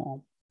Krishna's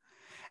form.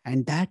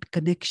 And that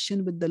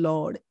connection with the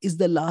Lord is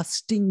the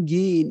lasting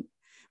gain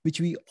which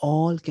we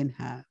all can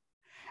have.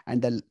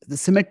 And the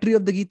symmetry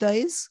of the Gita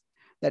is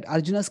that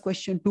Arjuna's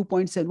question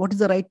 2.7, what is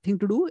the right thing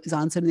to do, is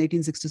answered in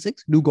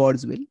 1866, do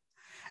God's will.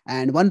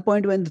 And one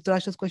point when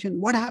Dhritarashtra's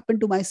question, what happened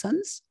to my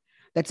sons?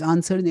 That's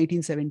answered in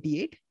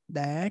 1878,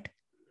 that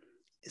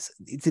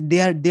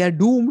they are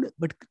doomed.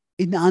 But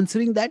in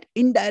answering that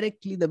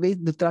indirectly, the way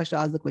Dhritarashtra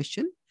asked the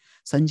question,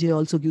 Sanjay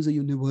also gives a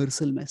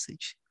universal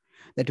message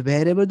that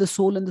wherever the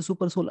soul and the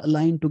super soul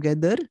align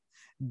together,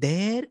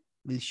 there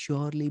will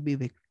surely be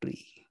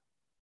victory.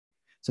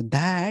 So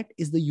that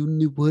is the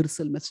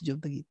universal message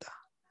of the Gita.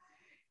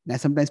 And I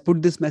sometimes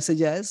put this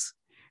message as,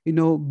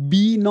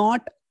 be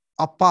not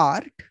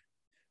apart,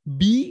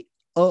 be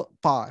a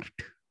part.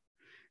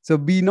 So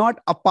be not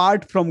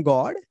apart from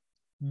God,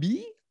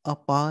 be a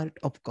part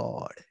of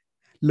God.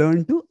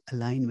 Learn to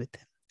align with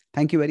Him.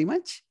 Thank you very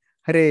much.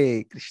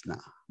 Hare Krishna.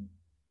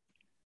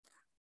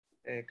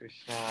 Hare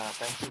Krishna.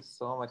 Thank you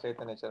so much,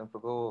 Chaitanya Charan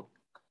Prabhu.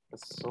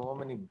 So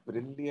many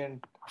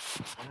brilliant,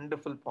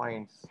 wonderful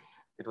points.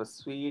 It was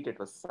sweet, it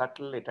was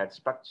subtle, it had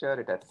structure,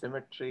 it had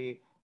symmetry,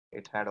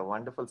 it had a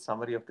wonderful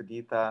summary of the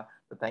Gita.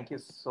 So thank you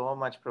so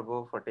much,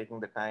 Prabhu, for taking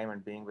the time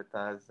and being with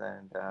us.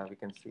 And we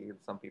can see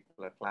some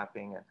people are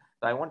clapping.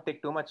 So I won't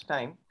take too much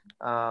time.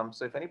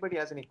 So if anybody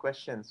has any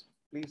questions,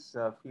 please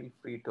feel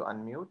free to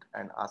unmute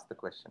and ask the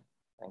question.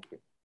 Thank you.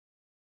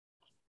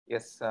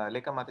 Yes,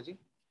 Lekha Mataji,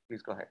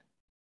 please go ahead.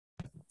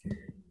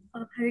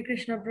 Hare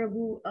Krishna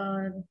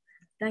Prabhu.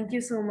 Thank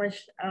you so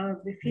much.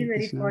 We feel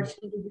very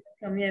fortunate to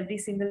come here every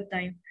single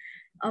time.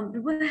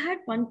 Prabhu, I had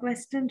one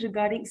question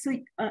regarding, so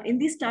in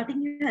the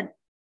starting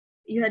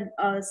you had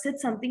said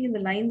something in the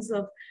lines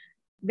of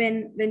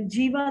when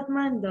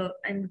Jivatma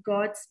and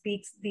God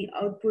speaks, the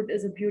output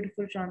is a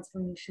beautiful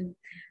transformation.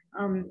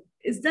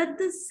 Is that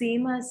the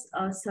same as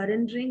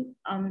surrendering?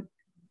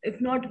 If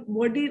not,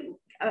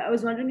 I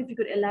was wondering if you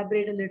could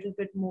elaborate a little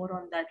bit more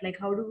on that. Like,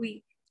 how do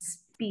we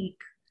speak?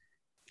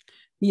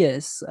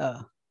 Yes.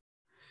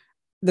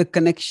 The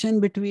connection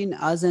between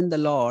us and the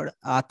Lord,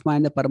 Atma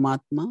and the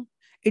Paramatma,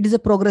 it is a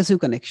progressive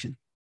connection.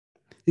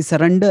 The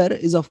surrender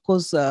is, of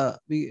course,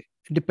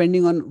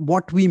 depending on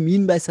what we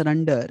mean by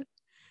surrender,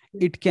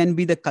 it can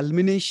be the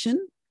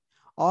culmination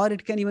or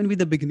it can even be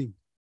the beginning.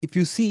 If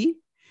you see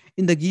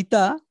in the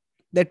Gita,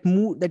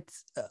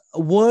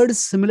 words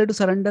similar to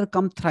surrender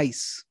come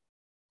thrice.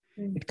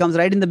 It comes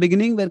right in the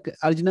beginning where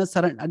Arjuna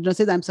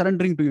says, I'm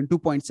surrendering to you in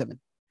 2.7. It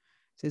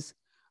says,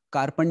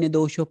 Karpanya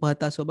dosho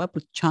pahata soba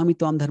pruchhami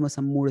tvam dharma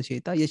sammooda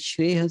cheta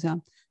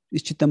yashrehasam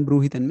ishchitam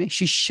bruhitan me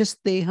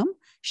shishyasteham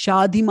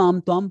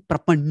shadhimam tvam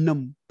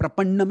prapannam.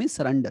 Prapannam is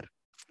surrender.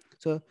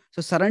 So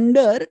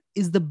surrender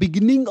is the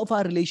beginning of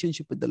our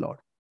relationship with the Lord.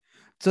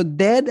 So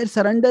that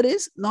surrender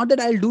is not that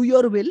I'll do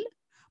your will,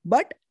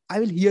 but I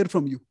will hear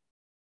from you.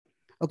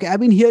 Okay, I've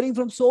been hearing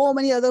from so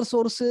many other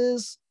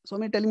sources, so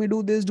many telling me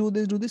do this, do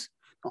this, do this.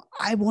 No,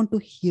 I want to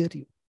hear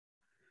you.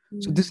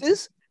 So this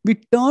is, we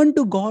turn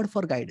to God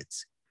for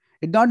guidance.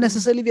 It's not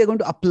necessarily we are going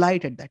to apply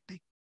it at that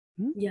time.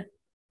 Yeah.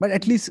 But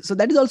at least, so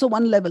that is also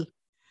one level.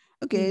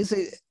 Okay, so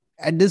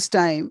at this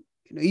time,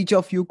 each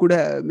of you could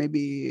have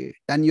maybe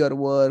done your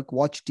work,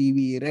 watched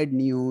TV, read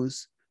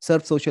news,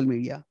 surfed social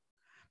media,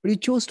 but you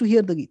chose to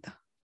hear the Gita.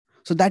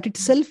 So that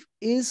itself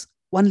is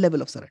one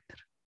level of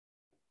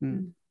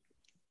surrender.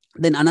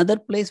 Then another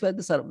place where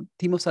the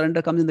theme of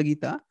surrender comes in the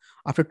Gita,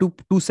 after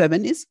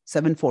 2.7 is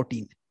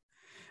 7.14,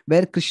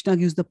 where Krishna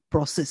gives the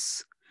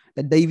process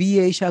that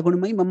Daiviya Esha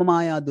Gunamai Mama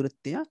Maya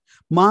Duratya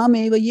Mam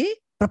Evaye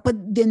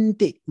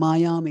Prapadyante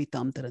Maya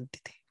Metam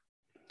Tarantite.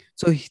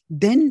 So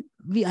then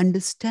we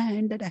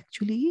understand that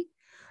actually,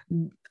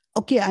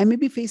 okay, I may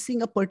be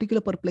facing a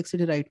particular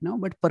perplexity right now,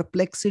 but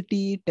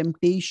perplexity,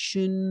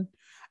 temptation,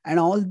 and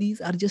all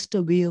these are just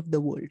a way of the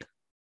world.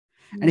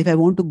 And if I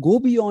want to go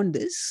beyond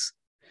this,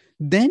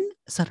 then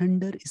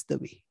surrender is the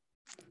way.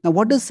 Now,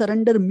 what does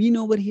surrender mean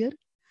over here?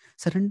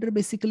 Surrender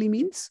basically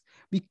means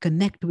we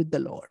connect with the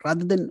Lord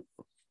rather than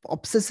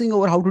obsessing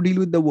over how to deal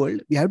with the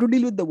world. We have to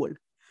deal with the world,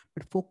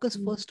 but focus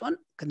first on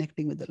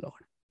connecting with the Lord.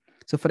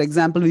 So, for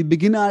example, we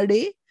begin our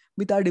day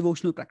with our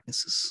devotional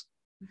practices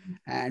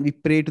and we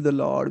pray to the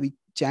Lord, we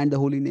chant the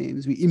holy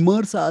names, we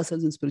immerse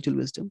ourselves in spiritual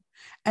wisdom,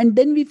 and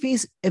then we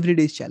face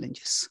everyday's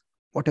challenges,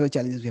 whatever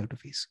challenges we have to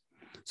face.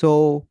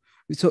 So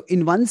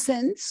in one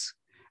sense,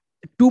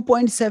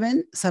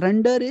 2.7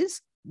 surrender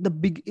is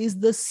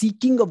the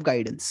seeking of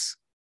guidance.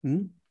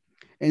 And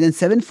then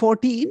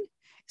 7.14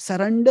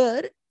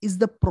 surrender is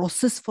the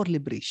process for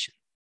liberation.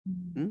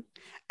 And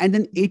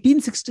then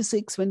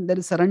 1866, when there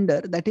is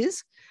surrender, it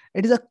is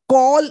a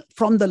call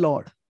from the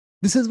Lord.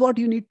 This is what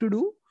you need to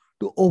do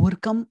to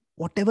overcome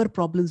whatever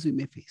problems we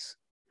may face.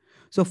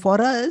 So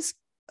for us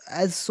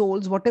as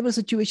souls, whatever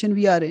situation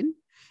we are in,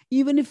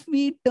 even if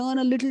we turn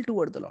a little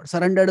toward the Lord.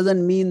 Surrender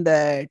doesn't mean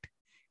that,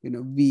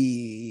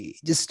 we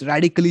just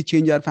radically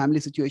change our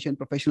family situation,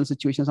 professional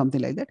situation, something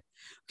like that.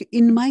 Okay,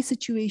 in my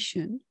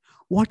situation,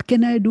 what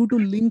can I do to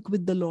link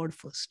with the Lord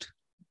first?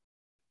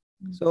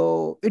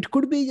 So it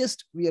could be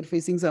just we are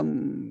facing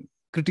some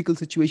critical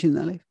situation in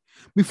our life.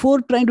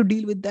 Before trying to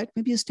deal with that,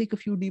 maybe just take a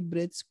few deep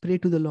breaths, pray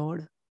to the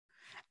Lord,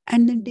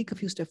 and then take a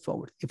few steps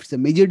forward. If it's a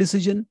major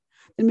decision,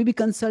 then maybe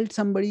consult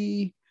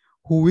somebody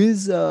who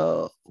is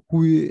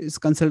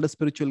consult a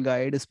spiritual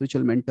guide, a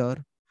spiritual mentor.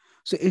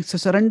 So it's a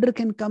surrender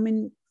can come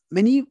in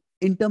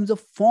terms of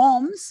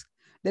forms.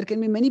 There can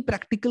be many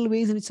practical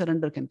ways in which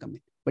surrender can come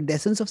in. But the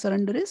essence of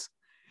surrender is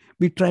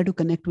we try to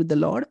connect with the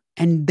Lord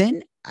and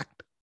then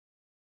act.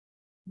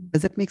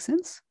 Does that make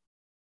sense?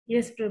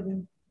 Yes,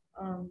 Prabhu.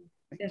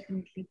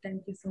 Definitely.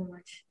 Thank you so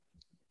much.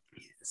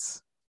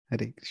 Yes.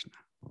 Hare Krishna.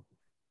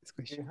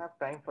 Do you have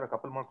time for a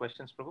couple more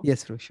questions, Prabhu?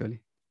 Yes, Prabhu,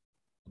 surely.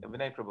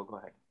 Vinay, Prabhu, go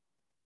ahead.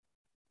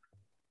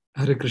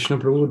 Hare Krishna,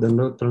 Prabhu.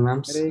 Dandavata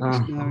pranams. Hare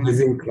Krishna,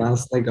 Amazing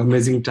class, like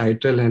amazing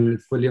title and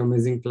fully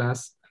amazing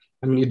class.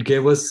 I mean, it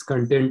gave us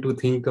content to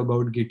think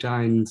about Gita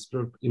and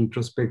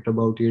introspect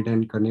about it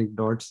and connect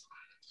dots.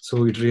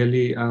 So it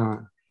really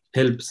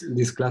helps.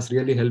 This class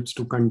really helps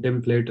to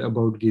contemplate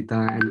about Gita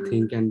and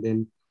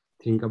then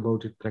think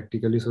about it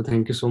practically. So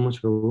thank you so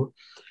much, Prabhu.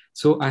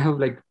 So I have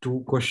like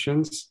two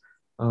questions.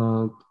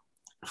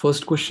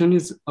 First question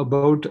is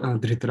about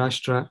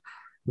Dhritarashtra,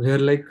 where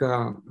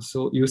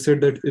so you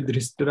said that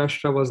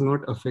Dhritarashtra was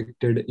not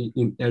affected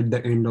at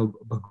the end of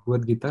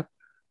Bhagavad-gita,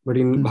 but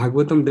in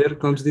Bhagavatam there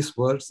comes this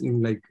verse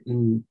in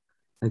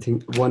I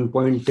think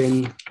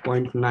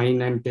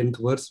 1.10.9 and 10th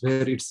verse,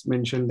 where it's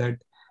mentioned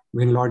that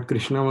when Lord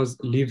Krishna was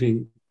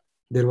leaving,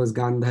 there was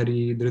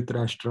Gandhari,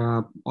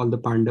 Dhritarashtra, all the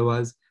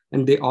Pandavas,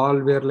 and they all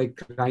were like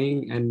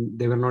crying and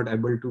they were not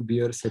able to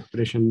bear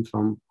separation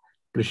from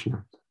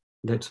Krishna.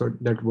 That's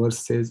what that verse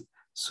says.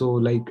 So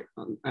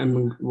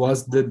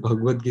was the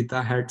Bhagavad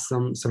Gita had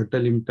some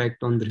subtle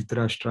impact on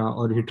Dhritarashtra,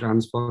 or he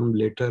transformed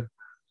later?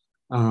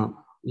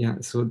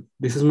 So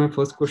this is my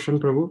first question,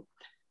 Prabhu.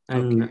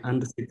 And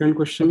the second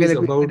question is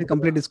about... Let me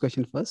complete this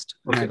question first.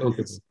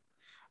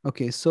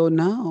 Okay. So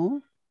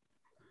now,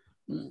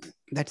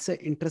 that's an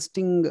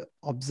interesting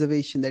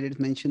observation that it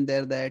mentioned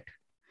there, that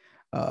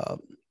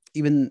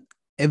even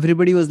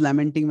everybody was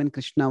lamenting when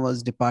Krishna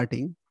was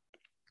departing.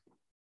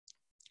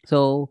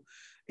 So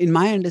in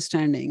my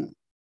understanding,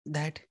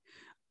 that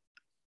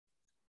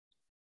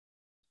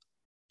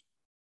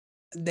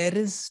there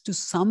is, to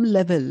some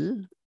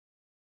level,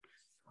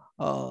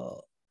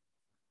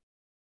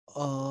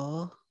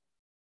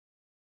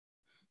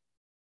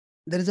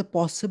 there is a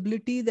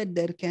possibility that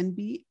there can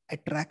be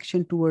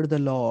attraction toward the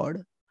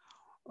Lord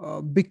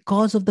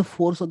because of the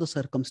force of the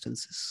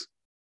circumstances.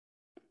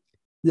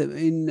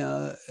 In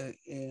the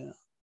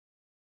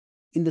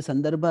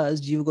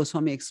Sandarbhas, Jiva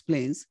Goswami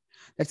explains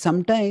that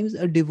sometimes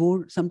a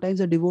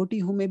devotee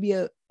who may be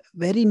a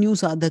very new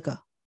sadhaka,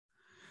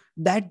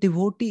 that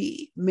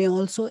devotee may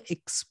also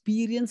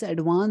experience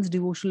advanced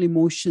devotional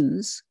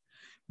emotions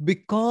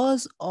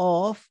because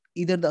of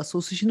either the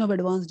association of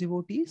advanced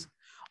devotees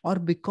or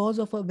because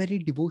of a very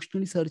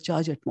devotionally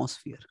surcharged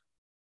atmosphere.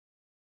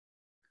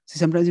 See,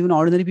 sometimes even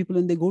ordinary people,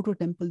 when they go to a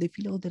temple, they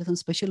feel, there are some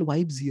special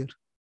vibes here.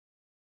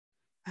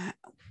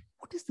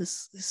 What is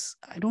this?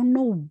 I don't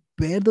know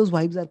where those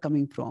vibes are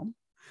coming from.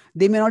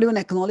 They may not even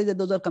acknowledge that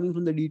those are coming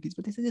from the deities,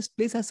 but they say this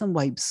place has some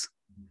vibes.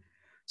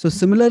 So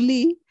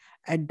similarly,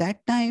 at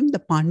that time, the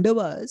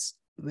Pandavas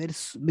were,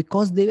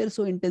 because they were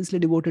so intensely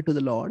devoted to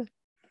the Lord,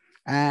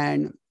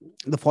 and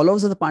the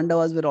followers of the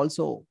Pandavas were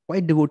also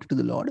quite devoted to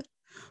the Lord.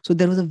 So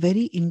there was a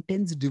very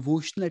intense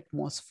devotional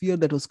atmosphere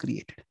that was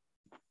created.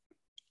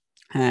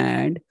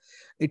 And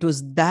it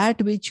was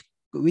that which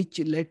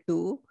led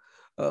to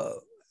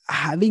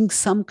having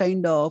some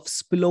kind of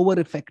spillover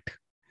effect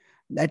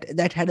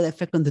that had an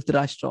effect on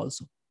Dhritarashtra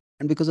also.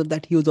 And because of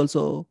that, he was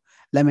also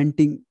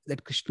lamenting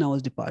that Krishna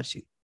was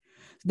departing.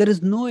 There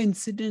is no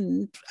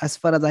incident, as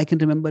far as I can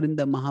remember, in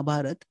the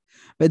Mahabharata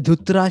where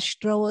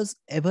Dhritarashtra was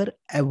ever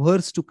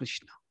averse to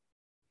Krishna.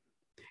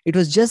 It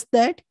was just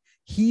that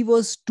he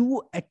was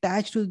too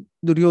attached to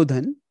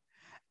Duryodhan,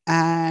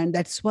 and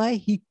that's why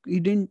he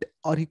didn't,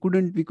 or he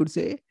couldn't, we could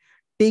say,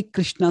 take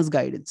Krishna's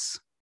guidance.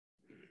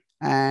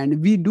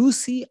 And we do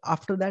see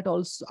after that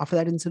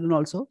incident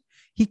also,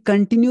 he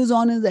continues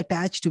on his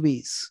attached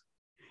ways.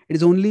 It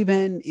is only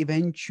when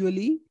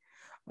eventually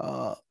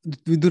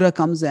Vidura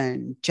comes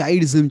and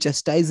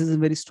chastises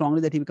him very strongly,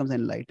 that he becomes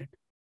enlightened.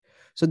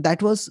 So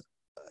that was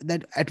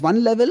that at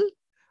one level,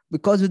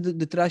 because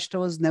Dhritarashtra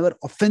was never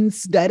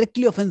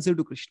directly offensive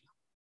to Krishna.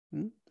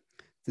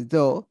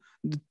 So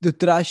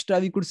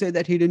Dhritarashtra, we could say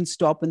that he didn't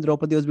stop when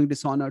Draupadi was being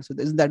dishonored. So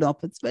isn't that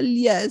offense? Well,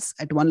 yes,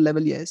 at one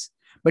level, yes.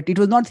 But it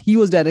was not he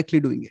was directly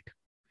doing it.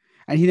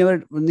 And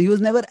he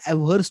was never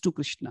averse to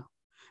Krishna.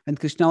 When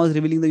Krishna was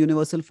revealing the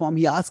universal form,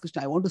 he asked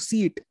Krishna, I want to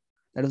see it.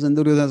 That was in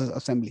Duryodhana's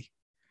assembly.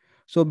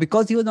 So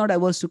because he was not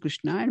averse to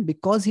Krishna, and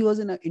because he was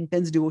in an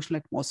intense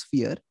devotional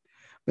atmosphere,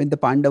 when the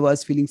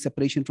Pandavas feeling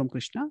separation from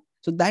Krishna.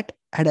 So that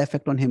had an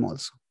effect on him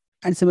also.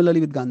 And similarly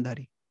with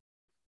Gandhari.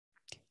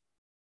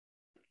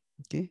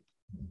 Okay.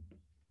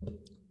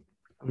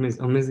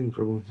 Amazing,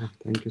 Prabhu. Yeah,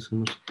 thank you so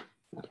much.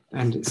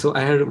 And so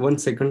I had one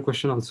second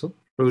question also,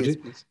 Prabhuji. Yes,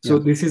 please. So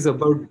Yeah. this is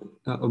about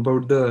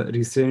the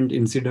recent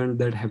incident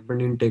that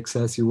happened in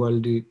Texas,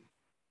 Uvalde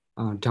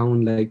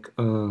town, like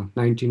a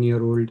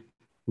 19-year-old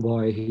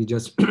boy. He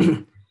just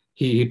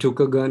he took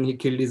a gun, he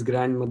killed his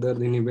grandmother,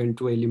 then he went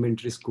to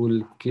elementary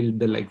school, killed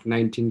the like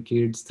 19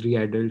 kids, 3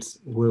 adults,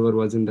 whoever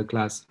was in the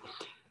class.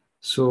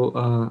 So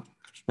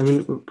I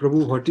mean,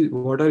 Prabhu,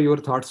 what are your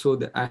thoughts? So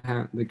that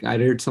I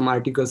read some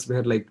articles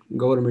where like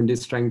government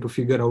is trying to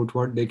figure out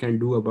what they can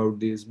do about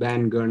this,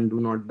 ban gun,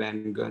 do not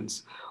ban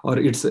guns, or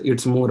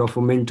it's more of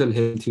a mental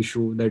health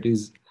issue that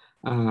is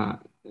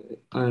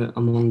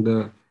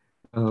among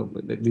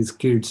these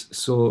kids.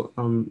 So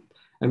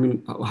I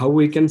mean, how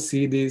we can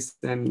see this,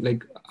 and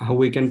like how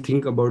we can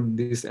think about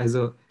this as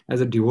a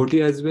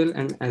devotee as well,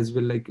 and as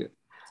well like,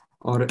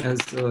 or as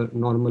a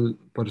normal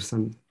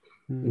person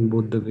in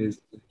both the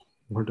ways.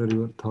 What are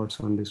your thoughts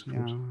on this?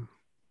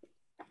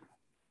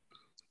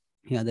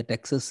 Yeah, the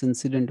Texas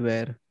incident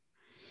where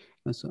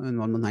almost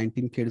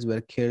 19 kids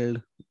were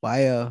killed by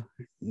a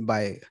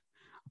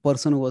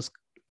person who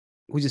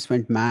just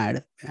went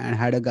mad and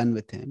had a gun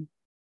with him.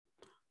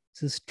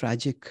 This is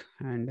tragic,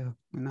 and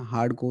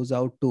heart goes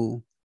out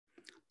to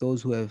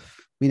those who have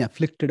been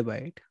afflicted by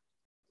it.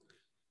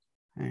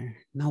 And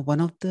now one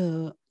of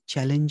the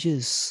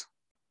challenges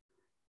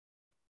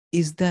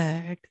is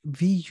that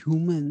we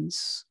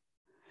humans,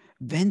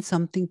 when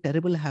something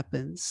terrible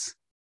happens,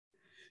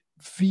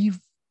 we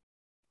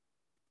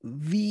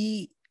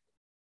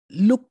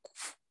look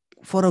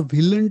for a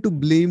villain to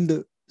blame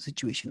the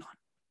situation on.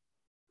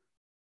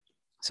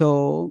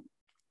 So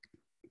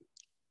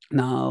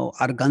now,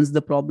 are guns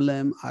the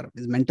problem?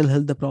 Is mental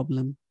health the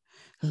problem?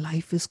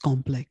 Life is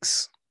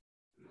complex.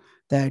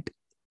 That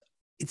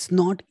it's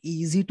not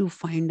easy to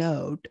find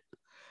out,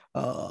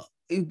 to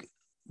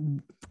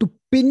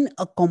pin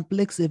a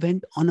complex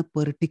event on a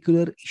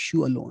particular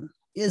issue alone.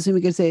 Yes,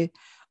 we can say,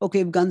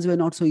 okay, if guns were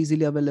not so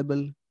easily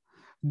available,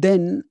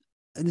 then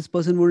this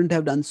person wouldn't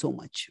have done so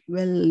much.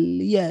 Well,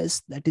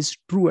 yes, that is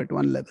true at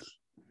one level.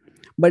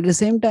 But at the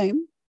same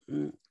time,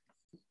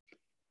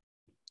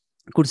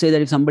 could say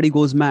that if somebody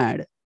goes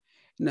mad,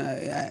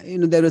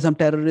 there were some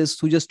terrorists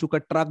who just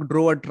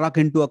drove a truck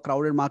into a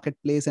crowded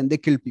marketplace and they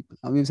killed people.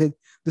 I mean, say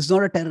this is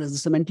not a terrorist,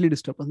 this is a mentally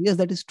disturbed person. Yes,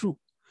 that is true.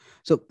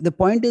 So the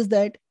point is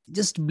that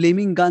just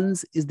blaming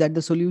guns, is that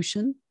the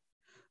solution?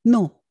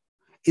 No.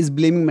 Is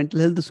blaming mental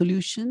health the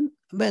solution?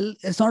 Well,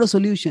 it's not a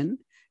solution.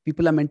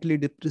 People are mentally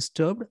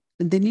disturbed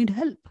and they need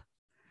help.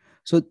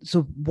 So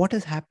what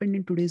has happened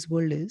in today's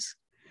world is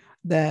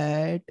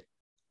that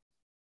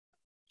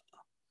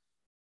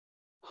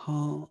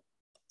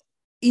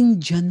in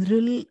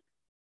general,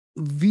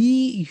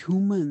 we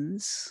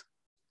humans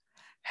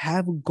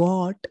have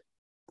got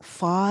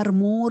far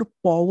more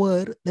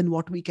power than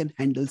what we can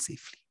handle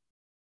safely.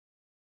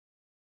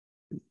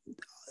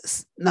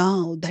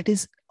 Now, that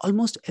is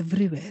almost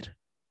everywhere.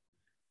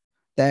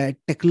 That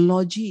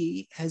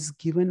technology has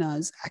given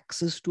us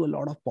access to a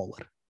lot of power.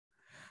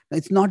 Now,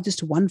 it's not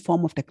just one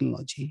form of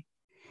technology.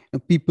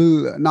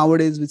 People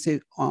nowadays would say,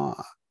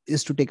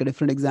 just to take a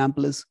different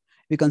example, is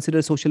we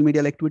consider social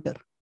media like Twitter.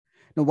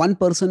 Now, one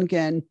person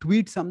can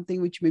tweet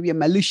something which may be a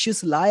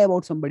malicious lie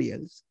about somebody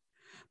else,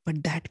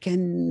 but that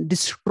can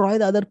destroy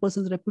the other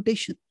person's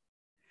reputation.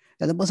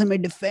 The other person may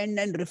defend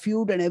and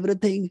refute and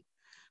everything,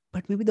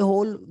 but maybe the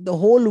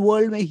whole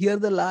world may hear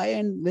the lie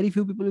and very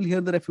few people will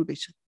hear the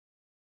refutation.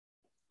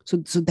 So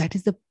that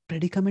is the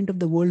predicament of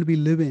the world we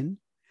live in,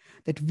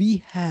 that we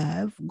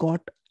have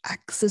got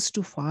access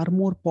to far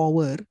more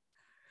power.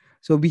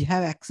 So we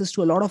have access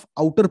to a lot of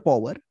outer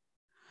power.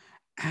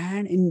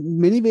 And in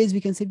many ways, we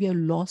can say we have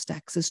lost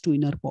access to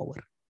inner power.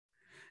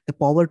 The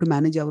power to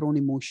manage our own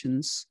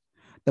emotions,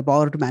 the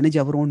power to manage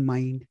our own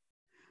mind,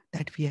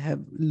 that we have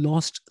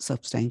lost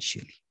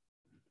substantially.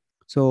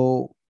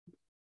 So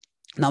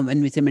now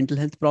when we say mental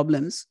health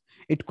problems,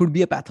 it could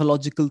be a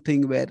pathological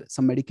thing where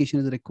some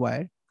medication is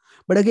required.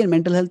 But again,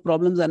 mental health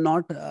problems are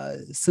not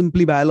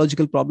simply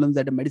biological problems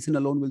that a medicine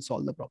alone will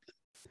solve the problem.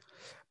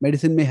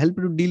 Medicine may help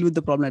to deal with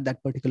the problem at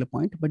that particular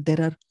point, but there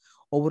are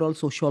overall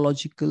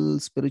sociological,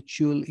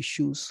 spiritual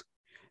issues.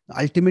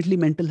 Ultimately,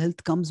 mental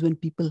health comes when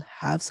people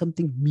have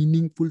something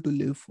meaningful to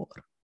live for.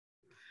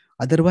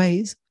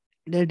 Otherwise,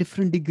 there are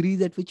different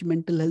degrees at which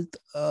mental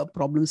health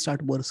problems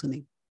start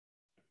worsening.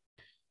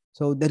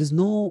 So there is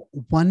no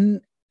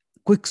one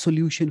quick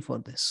solution for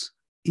this.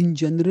 In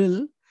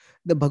general,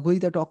 the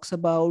Bhagavad-gita talks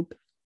about,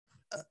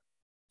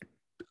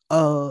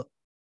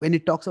 when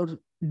it talks about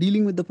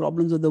dealing with the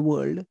problems of the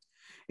world,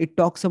 it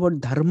talks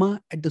about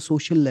dharma at the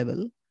social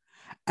level,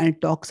 and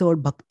it talks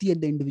about bhakti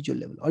at the individual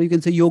level. Or you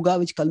can say yoga,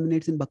 which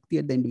culminates in bhakti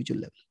at the individual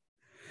level.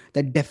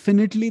 That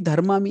definitely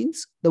dharma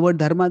means, the word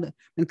dharma,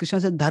 when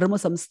Krishna said dharma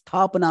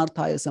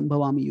samsthapanarthaya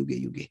sambhavami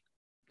yuge yuge.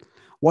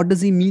 What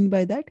does he mean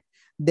by that?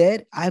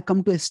 There, I have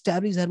come to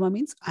establish dharma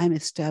means I am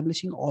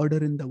establishing order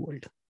in the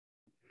world.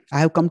 I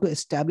have come to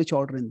establish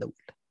order in the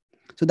world.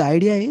 So the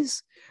idea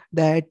is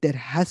that there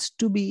has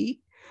to be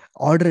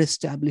order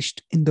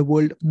established in the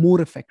world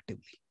more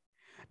effectively.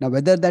 Now,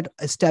 whether that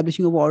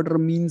establishing of order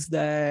means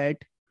that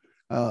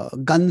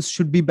guns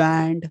should be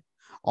banned,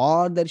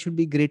 or there should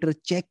be greater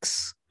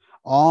checks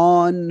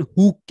on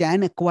who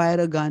can acquire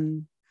a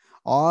gun,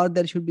 or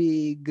there should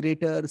be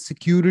greater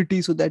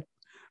security so that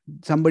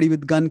somebody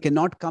with gun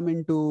cannot come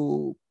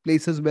into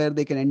places where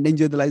they can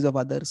endanger the lives of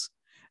others.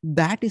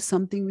 That is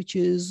something which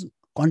is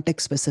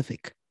context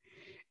specific.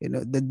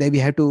 That we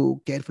have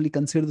to carefully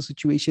consider the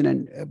situation,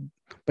 and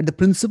but the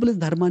principle is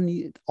dharma,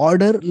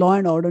 law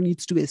and order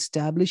needs to be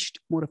established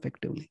more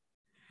effectively.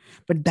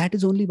 But that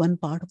is only one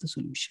part of the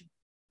solution.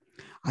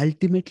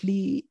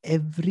 Ultimately,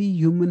 every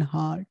human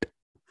heart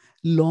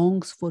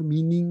longs for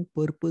meaning,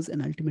 purpose,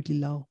 and ultimately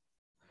love.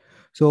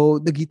 So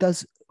the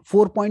Gita's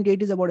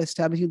 4.8 is about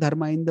establishing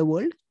dharma in the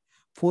world.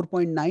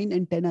 4.9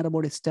 and 10 are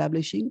about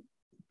establishing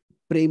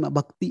prema,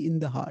 bhakti in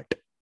the heart.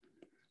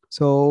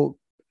 So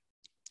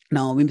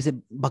now when we say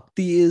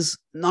bhakti is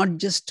not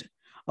just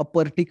a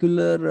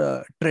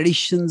particular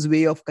tradition's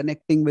way of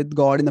connecting with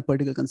God in a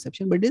particular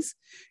conception, but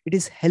it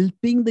is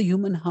helping the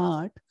human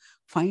heart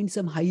find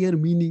some higher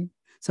meaning,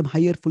 some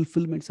higher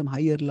fulfillment, some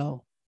higher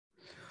love.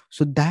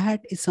 So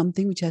that is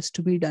something which has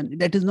to be done.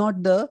 That is not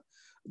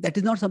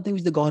something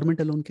which the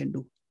government alone can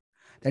do.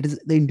 That is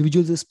the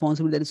individual's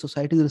responsibility, that is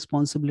society's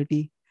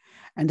responsibility.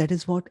 And that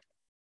is what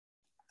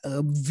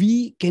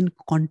we can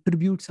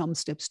contribute some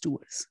steps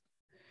towards.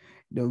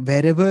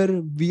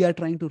 Wherever we are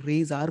trying to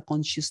raise our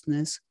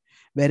consciousness,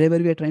 wherever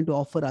we are trying to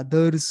offer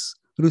others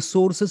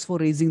resources for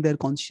raising their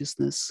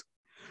consciousness,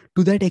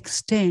 to that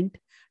extent,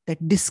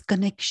 that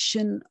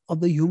disconnection of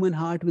the human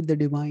heart with the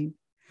divine,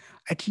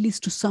 at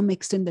least to some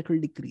extent, that will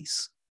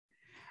decrease.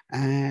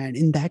 And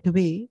in that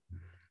way,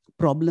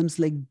 problems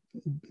like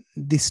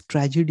these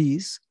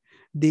tragedies,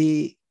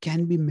 they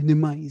can be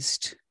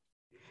minimized.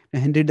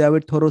 Henry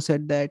David Thoreau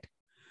said that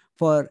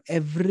for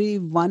every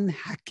one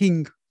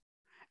hacking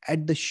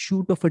at the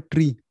shoot of a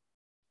tree,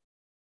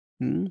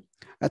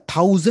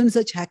 1,000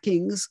 such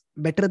hackings,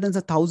 better than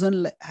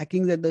 1,000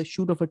 hackings at the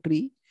shoot of a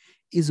tree,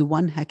 is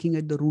one hacking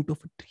at the root of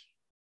a tree.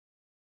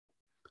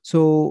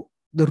 So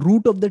the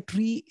root of the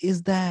tree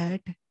is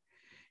that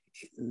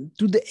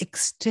to the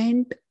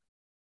extent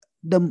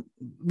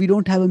we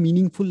don't have a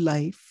meaningful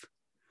life,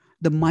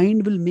 the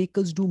mind will make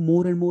us do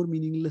more and more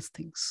meaningless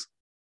things.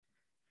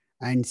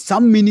 And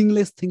some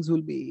meaningless things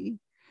will be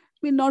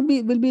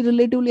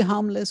relatively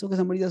harmless. Okay,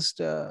 somebody just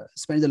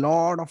spends a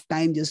lot of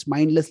time just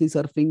mindlessly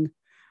surfing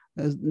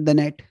the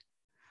net.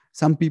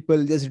 Some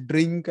people just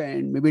drink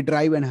and maybe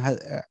drive and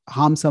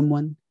harm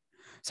someone.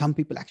 Some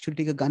people actually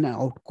take a gun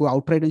and go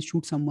outright and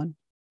shoot someone.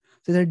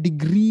 So there are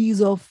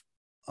degrees of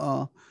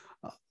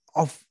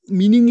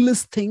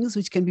meaningless things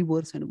which can be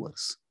worse and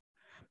worse.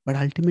 But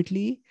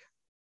ultimately,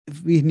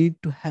 we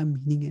need to have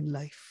meaning in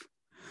life.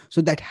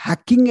 So that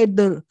hacking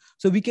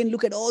so we can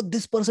look at, oh,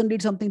 this person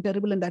did something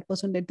terrible and that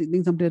person did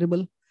something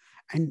terrible.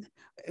 And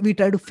we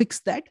try to fix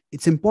that.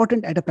 It's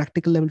important at a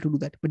practical level to do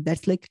that. But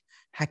that's like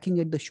hacking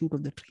at the shoot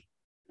of the tree.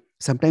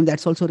 Sometimes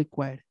that's also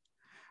required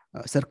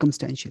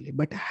circumstantially.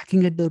 But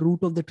hacking at the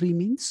root of the tree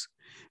means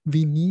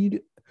we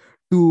need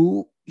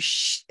to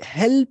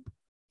help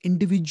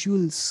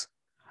individuals,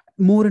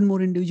 more and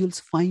more individuals,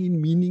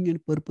 find meaning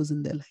and purpose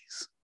in their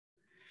lives.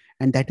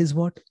 And that is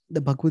what the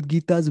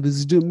Bhagavad-gita's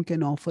wisdom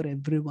can offer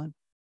everyone.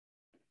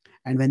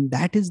 And when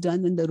that is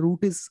done, and the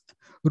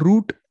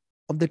root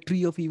of the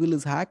tree of evil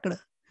is hacked,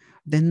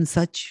 then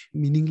such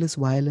meaningless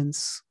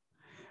violence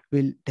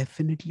will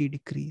definitely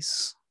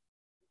decrease.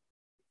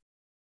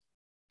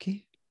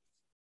 Okay.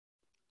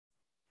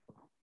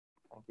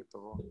 Thank you,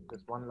 Prabhu.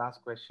 Just one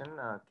last question.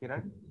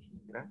 Kiran,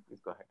 please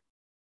go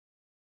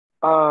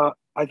ahead.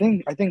 I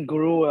think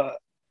Guru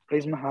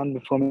raised my hand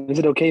before me. Is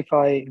it okay if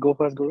I go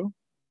first, Guru?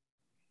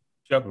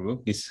 Sure,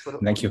 Prabhu. Please.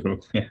 Thank you,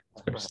 Prabhu. Yeah,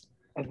 of course.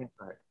 Okay.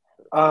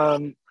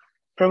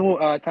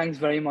 Prabhu, thanks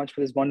very much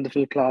for this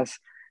wonderful class,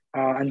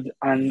 and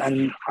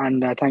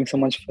thanks so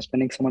much for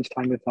spending so much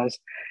time with us.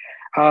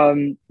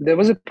 There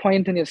was a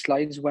point in your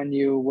slides when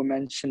you were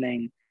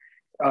mentioning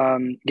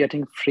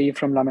getting free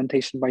from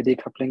lamentation by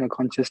decoupling a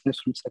consciousness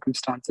from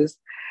circumstances.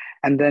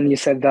 And then you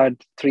said that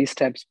 3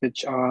 steps,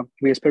 which are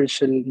we are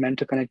spiritual, meant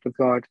to connect with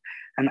God,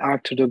 and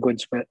act to do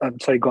God's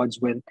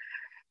will.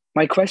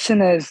 My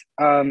question is,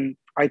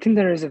 I think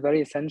there is a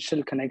very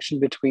essential connection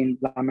between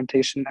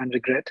lamentation and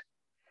regret.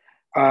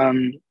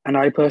 And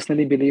I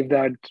personally believe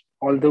that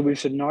although we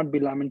should not be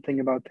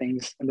lamenting about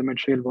things in the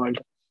material world,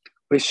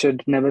 we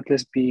should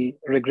nevertheless be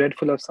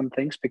regretful of some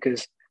things,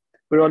 because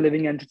we're all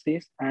living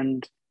entities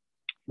and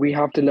we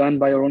have to learn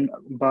by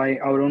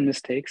our own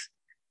mistakes.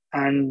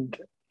 And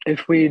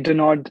if we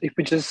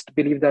just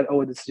believe that,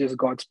 oh, this is just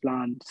God's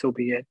plan, so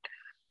be it,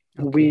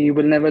 okay, we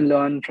will never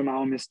learn from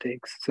our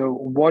mistakes. So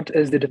what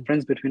is the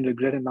difference between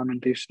regret and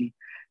lamentation?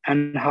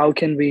 And how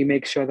can we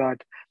make sure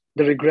that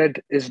the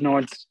regret is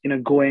not,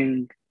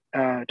 going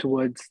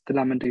towards the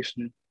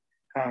lamentation?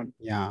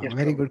 Yeah, Yes,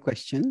 very Prabhu. good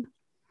question.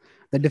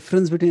 The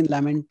difference between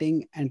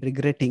lamenting and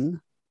regretting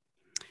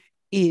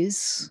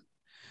is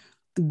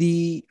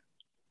the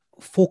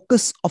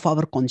focus of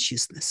our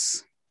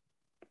consciousness.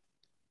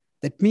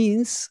 That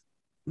means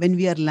when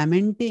we are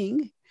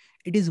lamenting,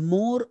 it is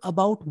more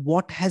about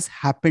what has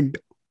happened.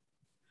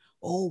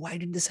 Oh, why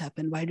did this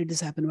happen? Why did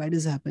this happen? Why did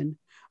this happen?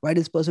 Why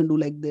did this person do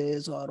like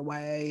this? Or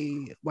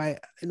why,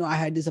 I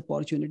had this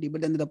opportunity,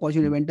 but then the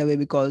opportunity went away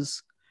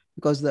because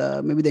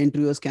maybe the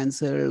interview was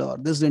cancelled, or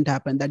this didn't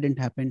happen, that didn't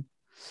happen.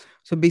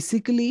 So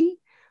basically,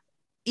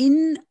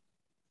 in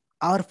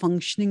our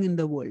functioning in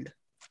the world,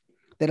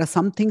 there are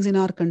some things in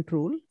our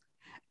control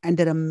and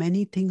there are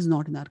many things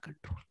not in our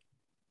control.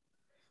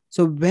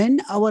 So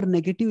when our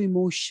negative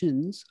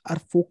emotions are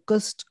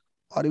focused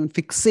or even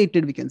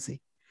fixated, we can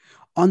say,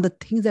 on the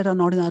things that are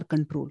not in our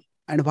control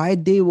and why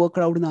they work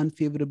out in an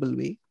unfavorable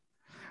way,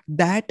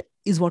 that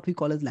is what we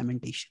call as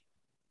lamentation.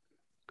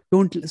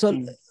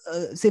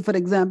 Say for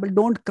example,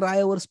 don't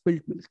cry over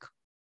spilt milk.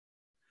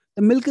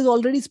 The milk is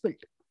already spilled.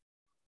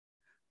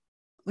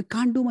 We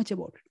can't do much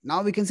about it.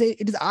 Now we can say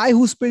it is I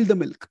who spilled the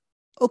milk.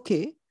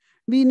 Okay,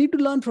 we need to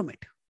learn from it.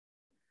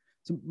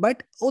 So,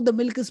 but the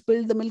milk is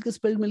spilled, milk is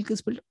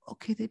spilled.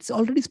 Okay, it's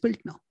already spilled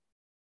now.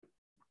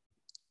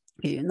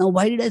 Okay, now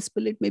why did I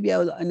spill it? Maybe I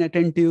was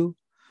inattentive.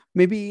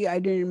 Maybe I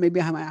didn't.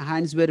 Maybe my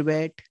hands were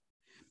wet.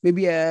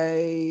 Maybe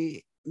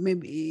I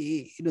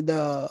filled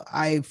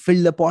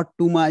the pot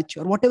too much,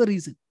 or whatever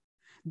reason.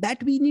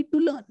 That we need to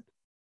learn.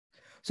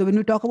 So when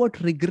we talk about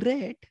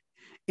regret,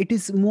 it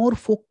is more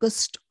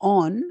focused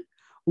on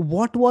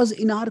what was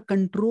in our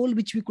control,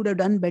 which we could have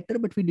done better,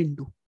 but we didn't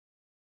do.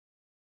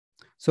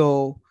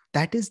 So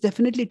that is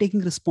definitely taking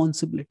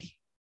responsibility.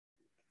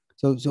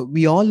 So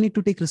we all need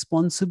to take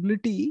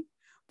responsibility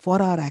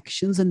for our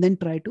actions and then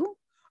try to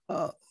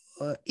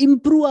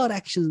improve our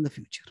actions in the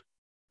future.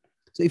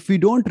 So if we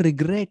don't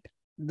regret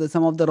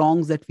some of the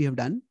wrongs that we have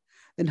done,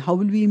 then how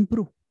will we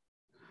improve?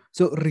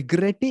 So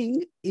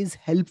regretting is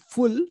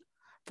helpful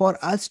for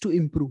us to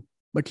improve,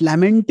 but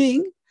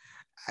lamenting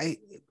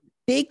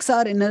takes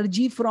our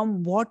energy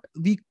from what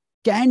we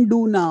can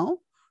do now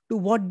to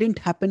what didn't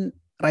happen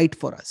right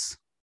for us.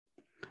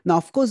 Now,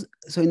 of course,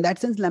 so in that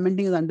sense,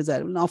 lamenting is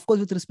undesirable. Now, of course,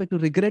 with respect to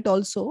regret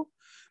also,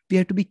 we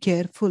have to be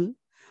careful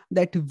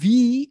that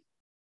we,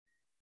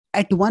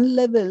 at one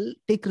level,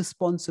 take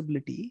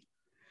responsibility,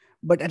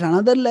 but at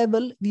another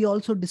level, we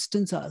also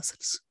distance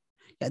ourselves.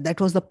 Yeah,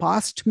 that was the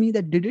past me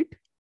that did it,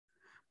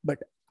 but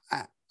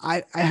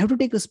I have to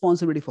take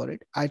responsibility for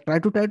it. I try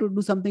to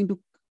do something to,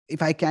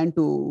 if I can,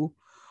 to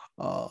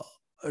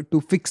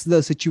fix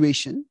the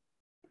situation.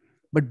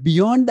 But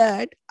beyond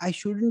that, I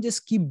shouldn't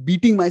just keep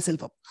beating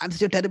myself up. I'm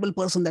such a terrible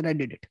person that I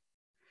did it.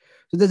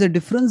 So there's a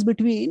difference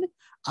between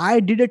I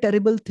did a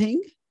terrible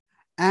thing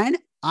and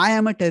I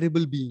am a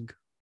terrible being.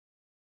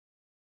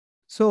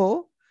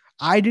 So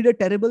I did a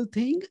terrible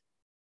thing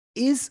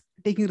is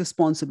taking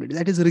responsibility.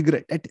 That is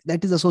regret.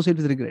 That is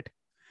associated with regret.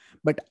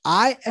 But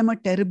I am a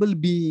terrible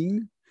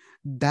being,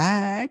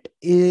 that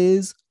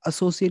is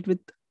associated with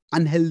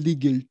unhealthy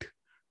guilt,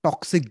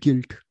 toxic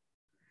guilt.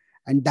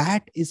 And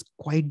that is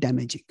quite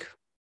damaging.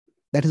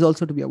 That is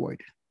also to be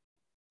avoided.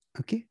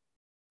 Okay.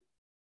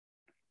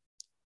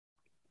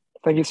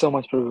 Thank you so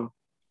much, Prabhu.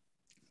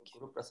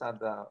 Guru Prasad,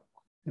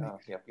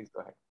 yeah, please go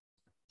ahead.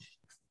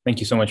 Thank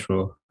you so much,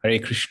 Prabhu. Hare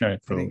Krishna,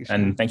 Prabhu. Hare Krishna.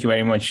 And thank you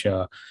very much,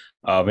 Vinay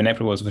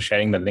Prabhu, for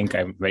sharing the link.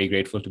 I'm very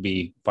grateful to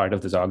be part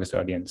of this August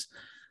audience.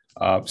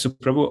 So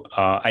Prabhu,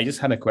 I just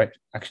had a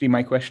question. Actually,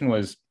 my question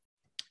was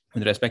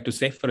with respect to,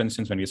 say, for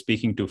instance, when we're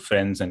speaking to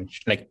friends and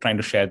like trying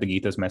to share the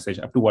Gita's message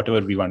up to whatever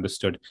we've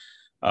understood,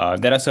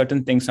 there are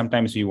certain things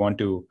sometimes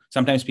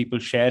sometimes people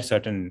share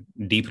certain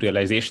deep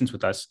realizations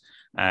with us,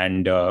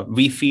 and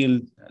we feel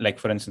like,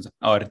 for instance,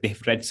 or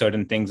they've read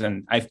certain things,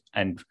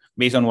 and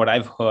based on what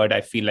I've heard,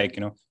 I feel like,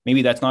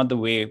 maybe that's not the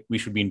way we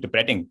should be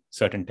interpreting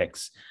certain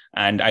texts.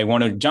 And I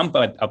want to jump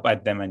up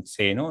at them and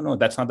say, no,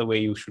 that's not the way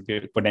you should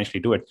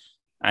potentially do it.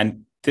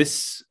 And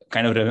this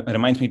kind of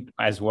reminds me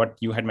as what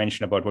you had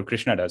mentioned about what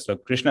Krishna does. So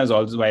Krishna is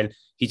also, while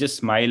he's just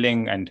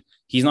smiling and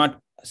he's not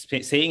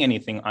saying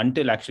anything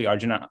until actually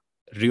Arjuna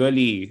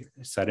really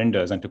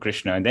surrenders unto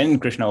Krishna. And then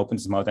Krishna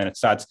opens his mouth and it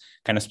starts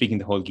kind of speaking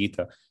the whole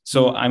Gita.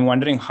 So I'm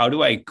wondering, how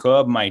do I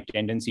curb my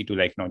tendency to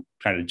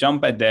try to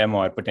jump at them,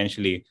 or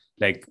potentially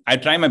I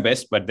try my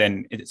best, but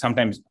then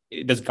sometimes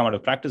it doesn't come out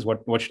of practice.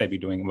 What should I be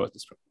doing about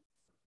this?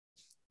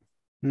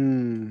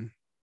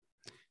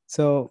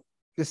 So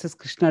just as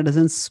Krishna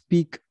doesn't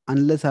speak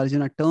unless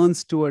Arjuna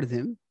turns towards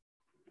him.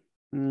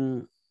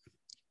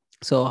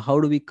 So how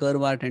do we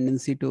curb our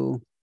tendency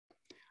to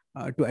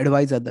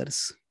advise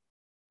others?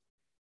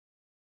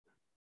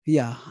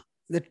 Yeah,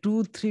 there are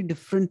 2-3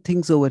 different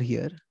things over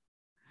here.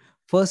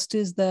 First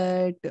is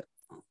that,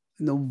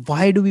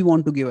 why do we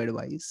want to give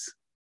advice?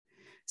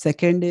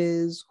 Second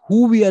is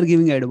who we are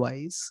giving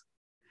advice.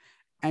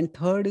 And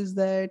third is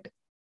that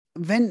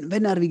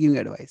when are we giving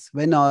advice?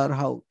 When or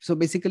how? So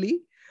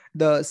basically,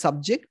 the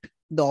subject,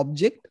 the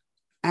object,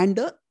 and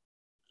the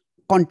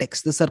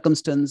context, the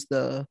circumstance,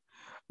 the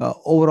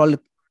overall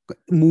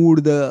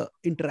mood, the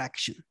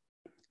interaction.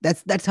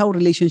 That's how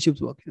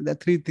relationships work. There are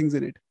three things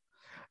in it: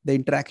 the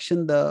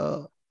interaction,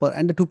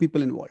 and the two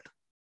people involved.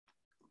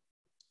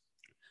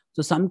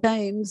 So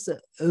sometimes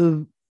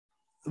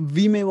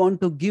we may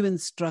want to give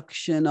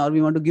instruction or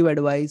we want to give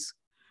advice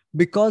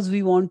because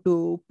we want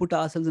to put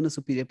ourselves in a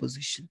superior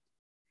position.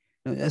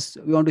 Yes,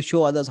 we want to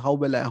show others how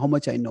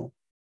much I know,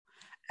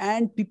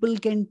 and people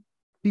can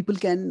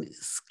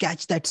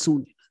catch that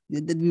soon,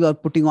 that we are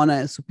putting on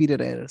a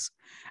superior errors.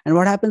 And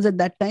what happens at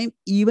that time,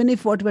 even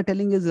if what we're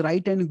telling is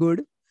right and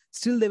good,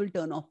 still they will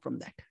turn off from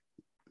that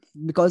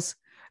because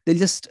they'll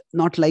just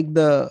not like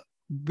the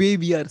way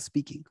we are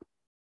speaking,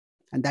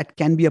 and that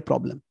can be a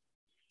problem.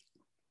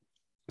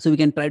 So we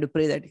can try to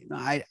pray that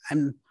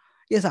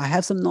yes, I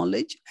have some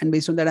knowledge, and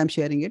based on that I'm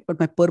sharing it, but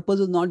my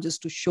purpose is not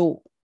just to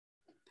show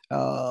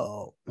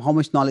how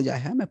much knowledge I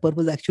have. My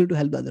purpose is actually to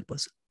help the other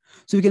person.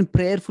 So we can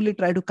prayerfully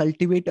try to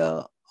cultivate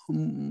a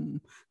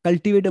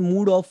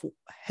mood of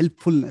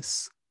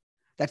helpfulness.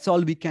 That's all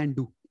we can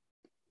do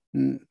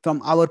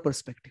from our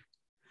perspective.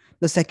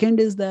 The second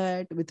is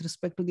that with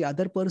respect to the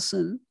other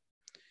person,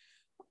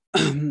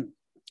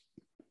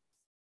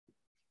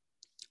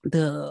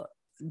 the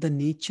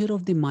nature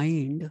of the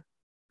mind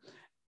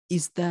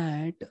is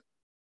that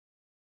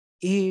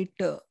it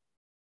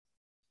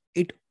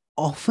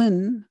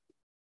often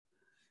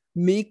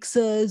makes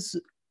us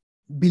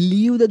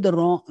believe that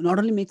not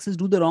only makes us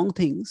do the wrong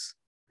things,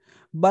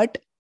 but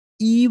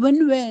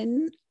even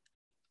when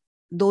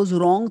those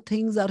wrong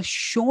things are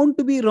shown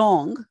to be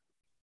wrong,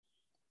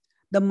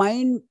 the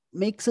mind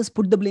makes us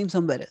put the blame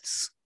somewhere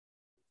else.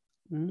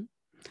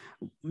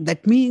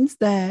 That means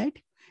that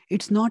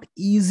it's not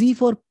easy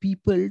for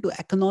people to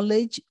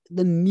acknowledge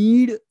the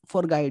need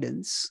for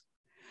guidance,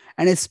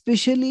 and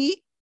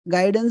especially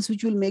guidance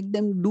which will make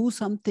them do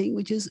something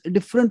which is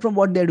different from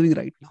what they're doing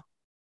right now.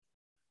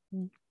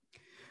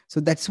 So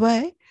that's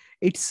why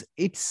it's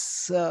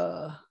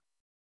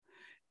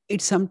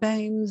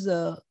sometimes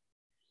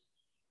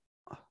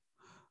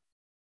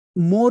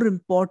more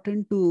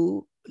important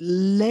to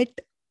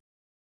let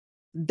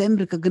them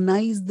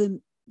recognize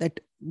that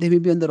they may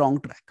be on the wrong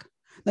track.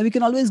 Now we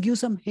can always give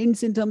some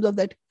hints in terms of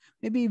that.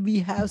 Maybe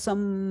I have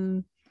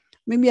some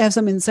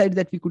insight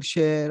that we could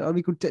share, or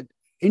we could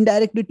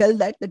indirectly tell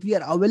that we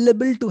are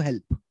available to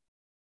help.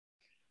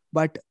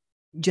 But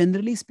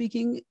generally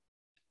speaking,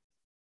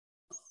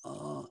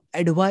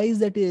 advice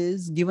that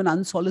is given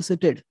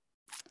unsolicited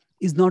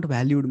is not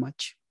valued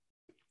much.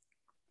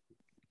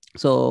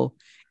 So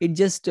it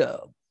just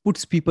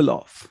puts people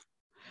off.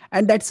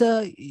 And that's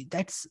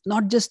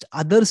not just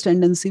others'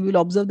 tendency. We'll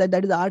observe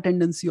that is our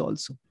tendency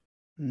also.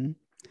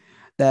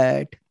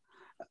 That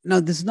now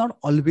this is not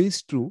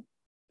always true,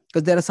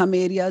 because there are some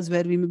areas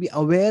where we may be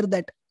aware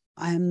that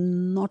I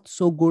am not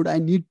so good, I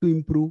need to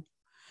improve.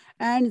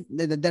 And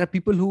there are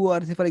people who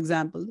are, say, for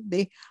example,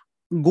 they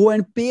go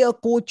and pay a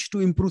coach to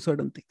improve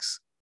certain things.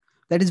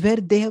 That is where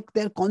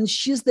they're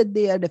conscious that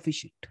they are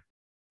deficient.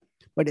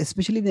 But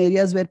especially in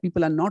areas where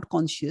people are not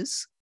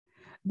conscious,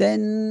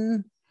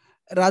 then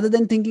rather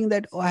than thinking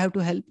that, I have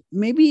to help,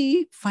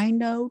 maybe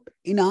find out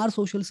in our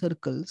social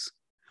circles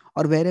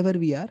or wherever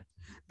we are,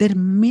 there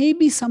may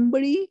be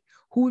somebody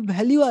who will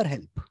value our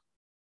help,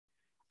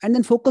 and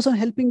then focus on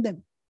helping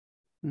them.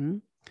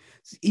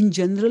 In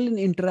general,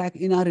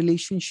 in our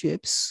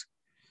relationships,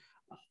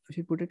 if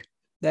you put it,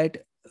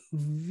 that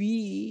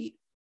we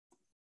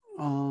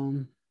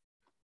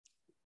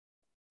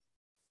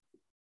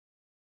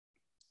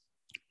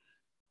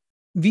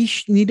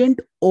needn't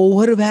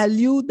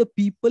overvalue the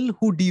people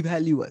who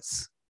devalue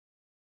us.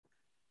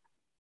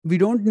 We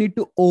don't need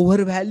to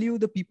overvalue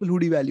the people who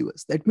devalue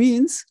us. That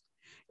means,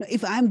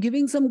 if I'm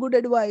giving some good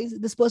advice,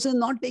 this person is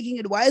not taking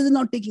it. Why is he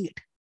not taking it?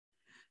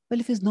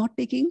 Well, if he's not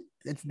taking,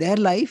 that's their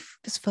life.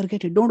 Just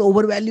forget it. Don't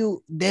overvalue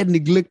their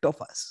neglect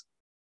of us.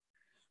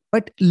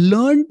 But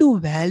learn to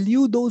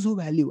value those who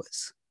value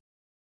us.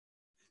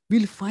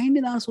 We'll find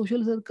in our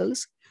social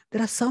circles,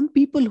 there are some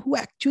people who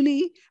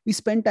actually, we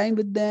spend time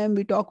with them,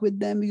 we talk with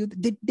them,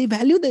 they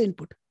value the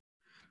input.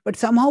 But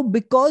somehow,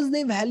 because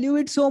they value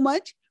it so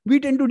much, we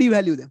tend to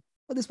devalue them.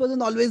 But this person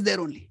is always there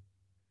only.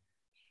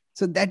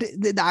 So that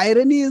the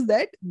irony is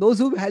that those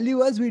who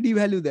value us, we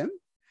devalue them.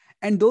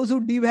 And those who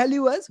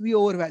devalue us, we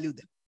overvalue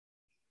them.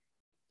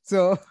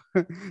 So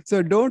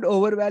don't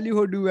overvalue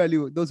or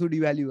devalue those who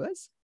devalue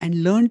us,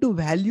 and learn to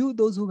value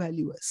those who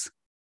value us.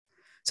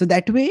 So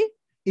that way,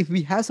 if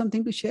we have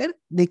something to share,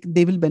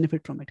 they will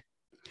benefit from it.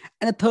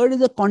 And the third is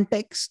the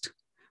context.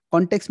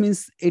 Context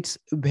means it's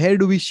where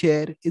do we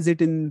share? Is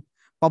it in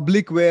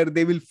public where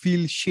they will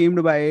feel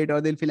shamed by it,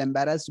 or they'll feel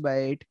embarrassed by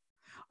it?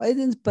 Or is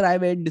it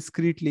private,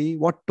 discreetly?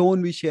 What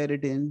tone we share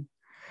it in?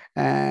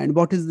 And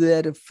what is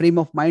their frame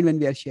of mind when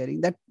we are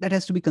sharing? That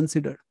has to be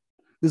considered.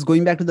 This is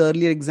going back to the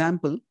earlier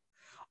example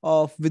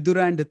of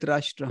Vidura and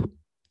Dhritarashtra.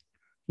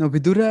 Now,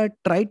 Vidura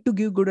tried to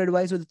give good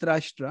advice to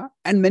Dhritarashtra,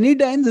 and many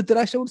times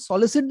Dhritarashtra would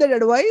solicit that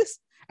advice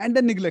and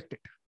then neglect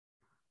it.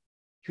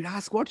 He would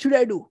ask, what should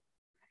I do?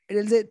 And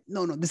he'll say,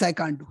 no, this I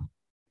can't do.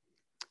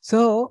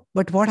 So,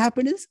 but what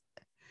happened is,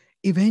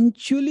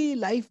 eventually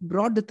life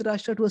brought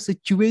Dhritarashtra to a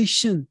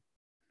situation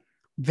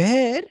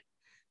where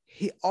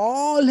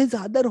all his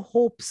other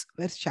hopes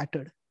were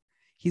shattered.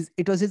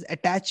 It was his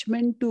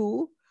attachment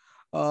to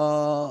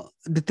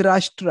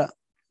Dhritarashtra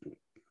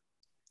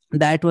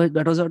that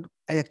was what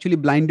actually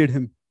blinded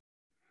him.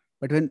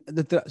 But when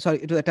it was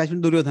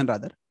attachment to Duryodhan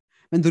rather.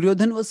 When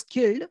Duryodhan was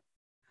killed,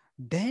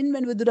 then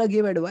when Vidura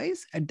gave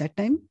advice, at that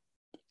time,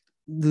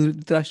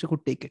 Dhritarashtra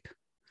could take it.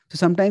 So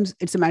sometimes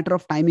it's a matter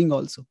of timing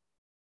also.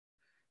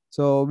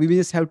 So we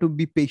just have to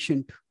be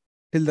patient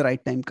till the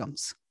right time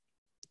comes.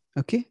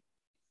 Okay.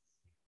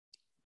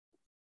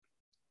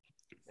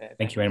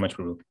 Thank you very much,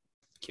 Prabhu.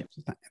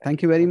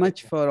 Thank you very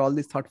much for all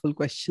these thoughtful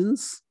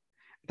questions.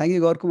 Thank you,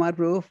 Gaur Kumar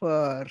Prabhu,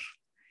 for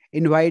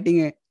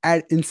inviting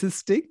and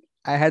insisting.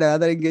 I had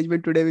another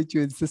engagement today which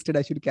you insisted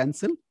I should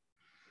cancel.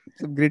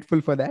 So I'm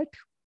grateful for that.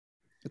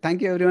 So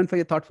thank you everyone for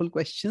your thoughtful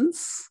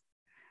questions.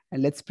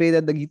 And let's pray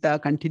that the Gita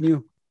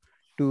continue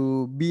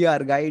to be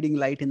our guiding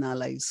light in our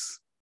lives.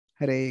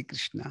 Hare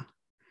Krishna.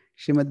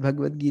 Srimad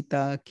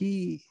Bhagavad-gita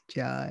ki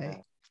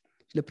jai.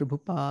 Srila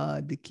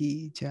Prabhupada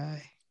ki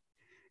jai.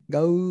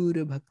 Gaur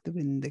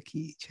Bhaktavinda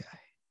ki jai.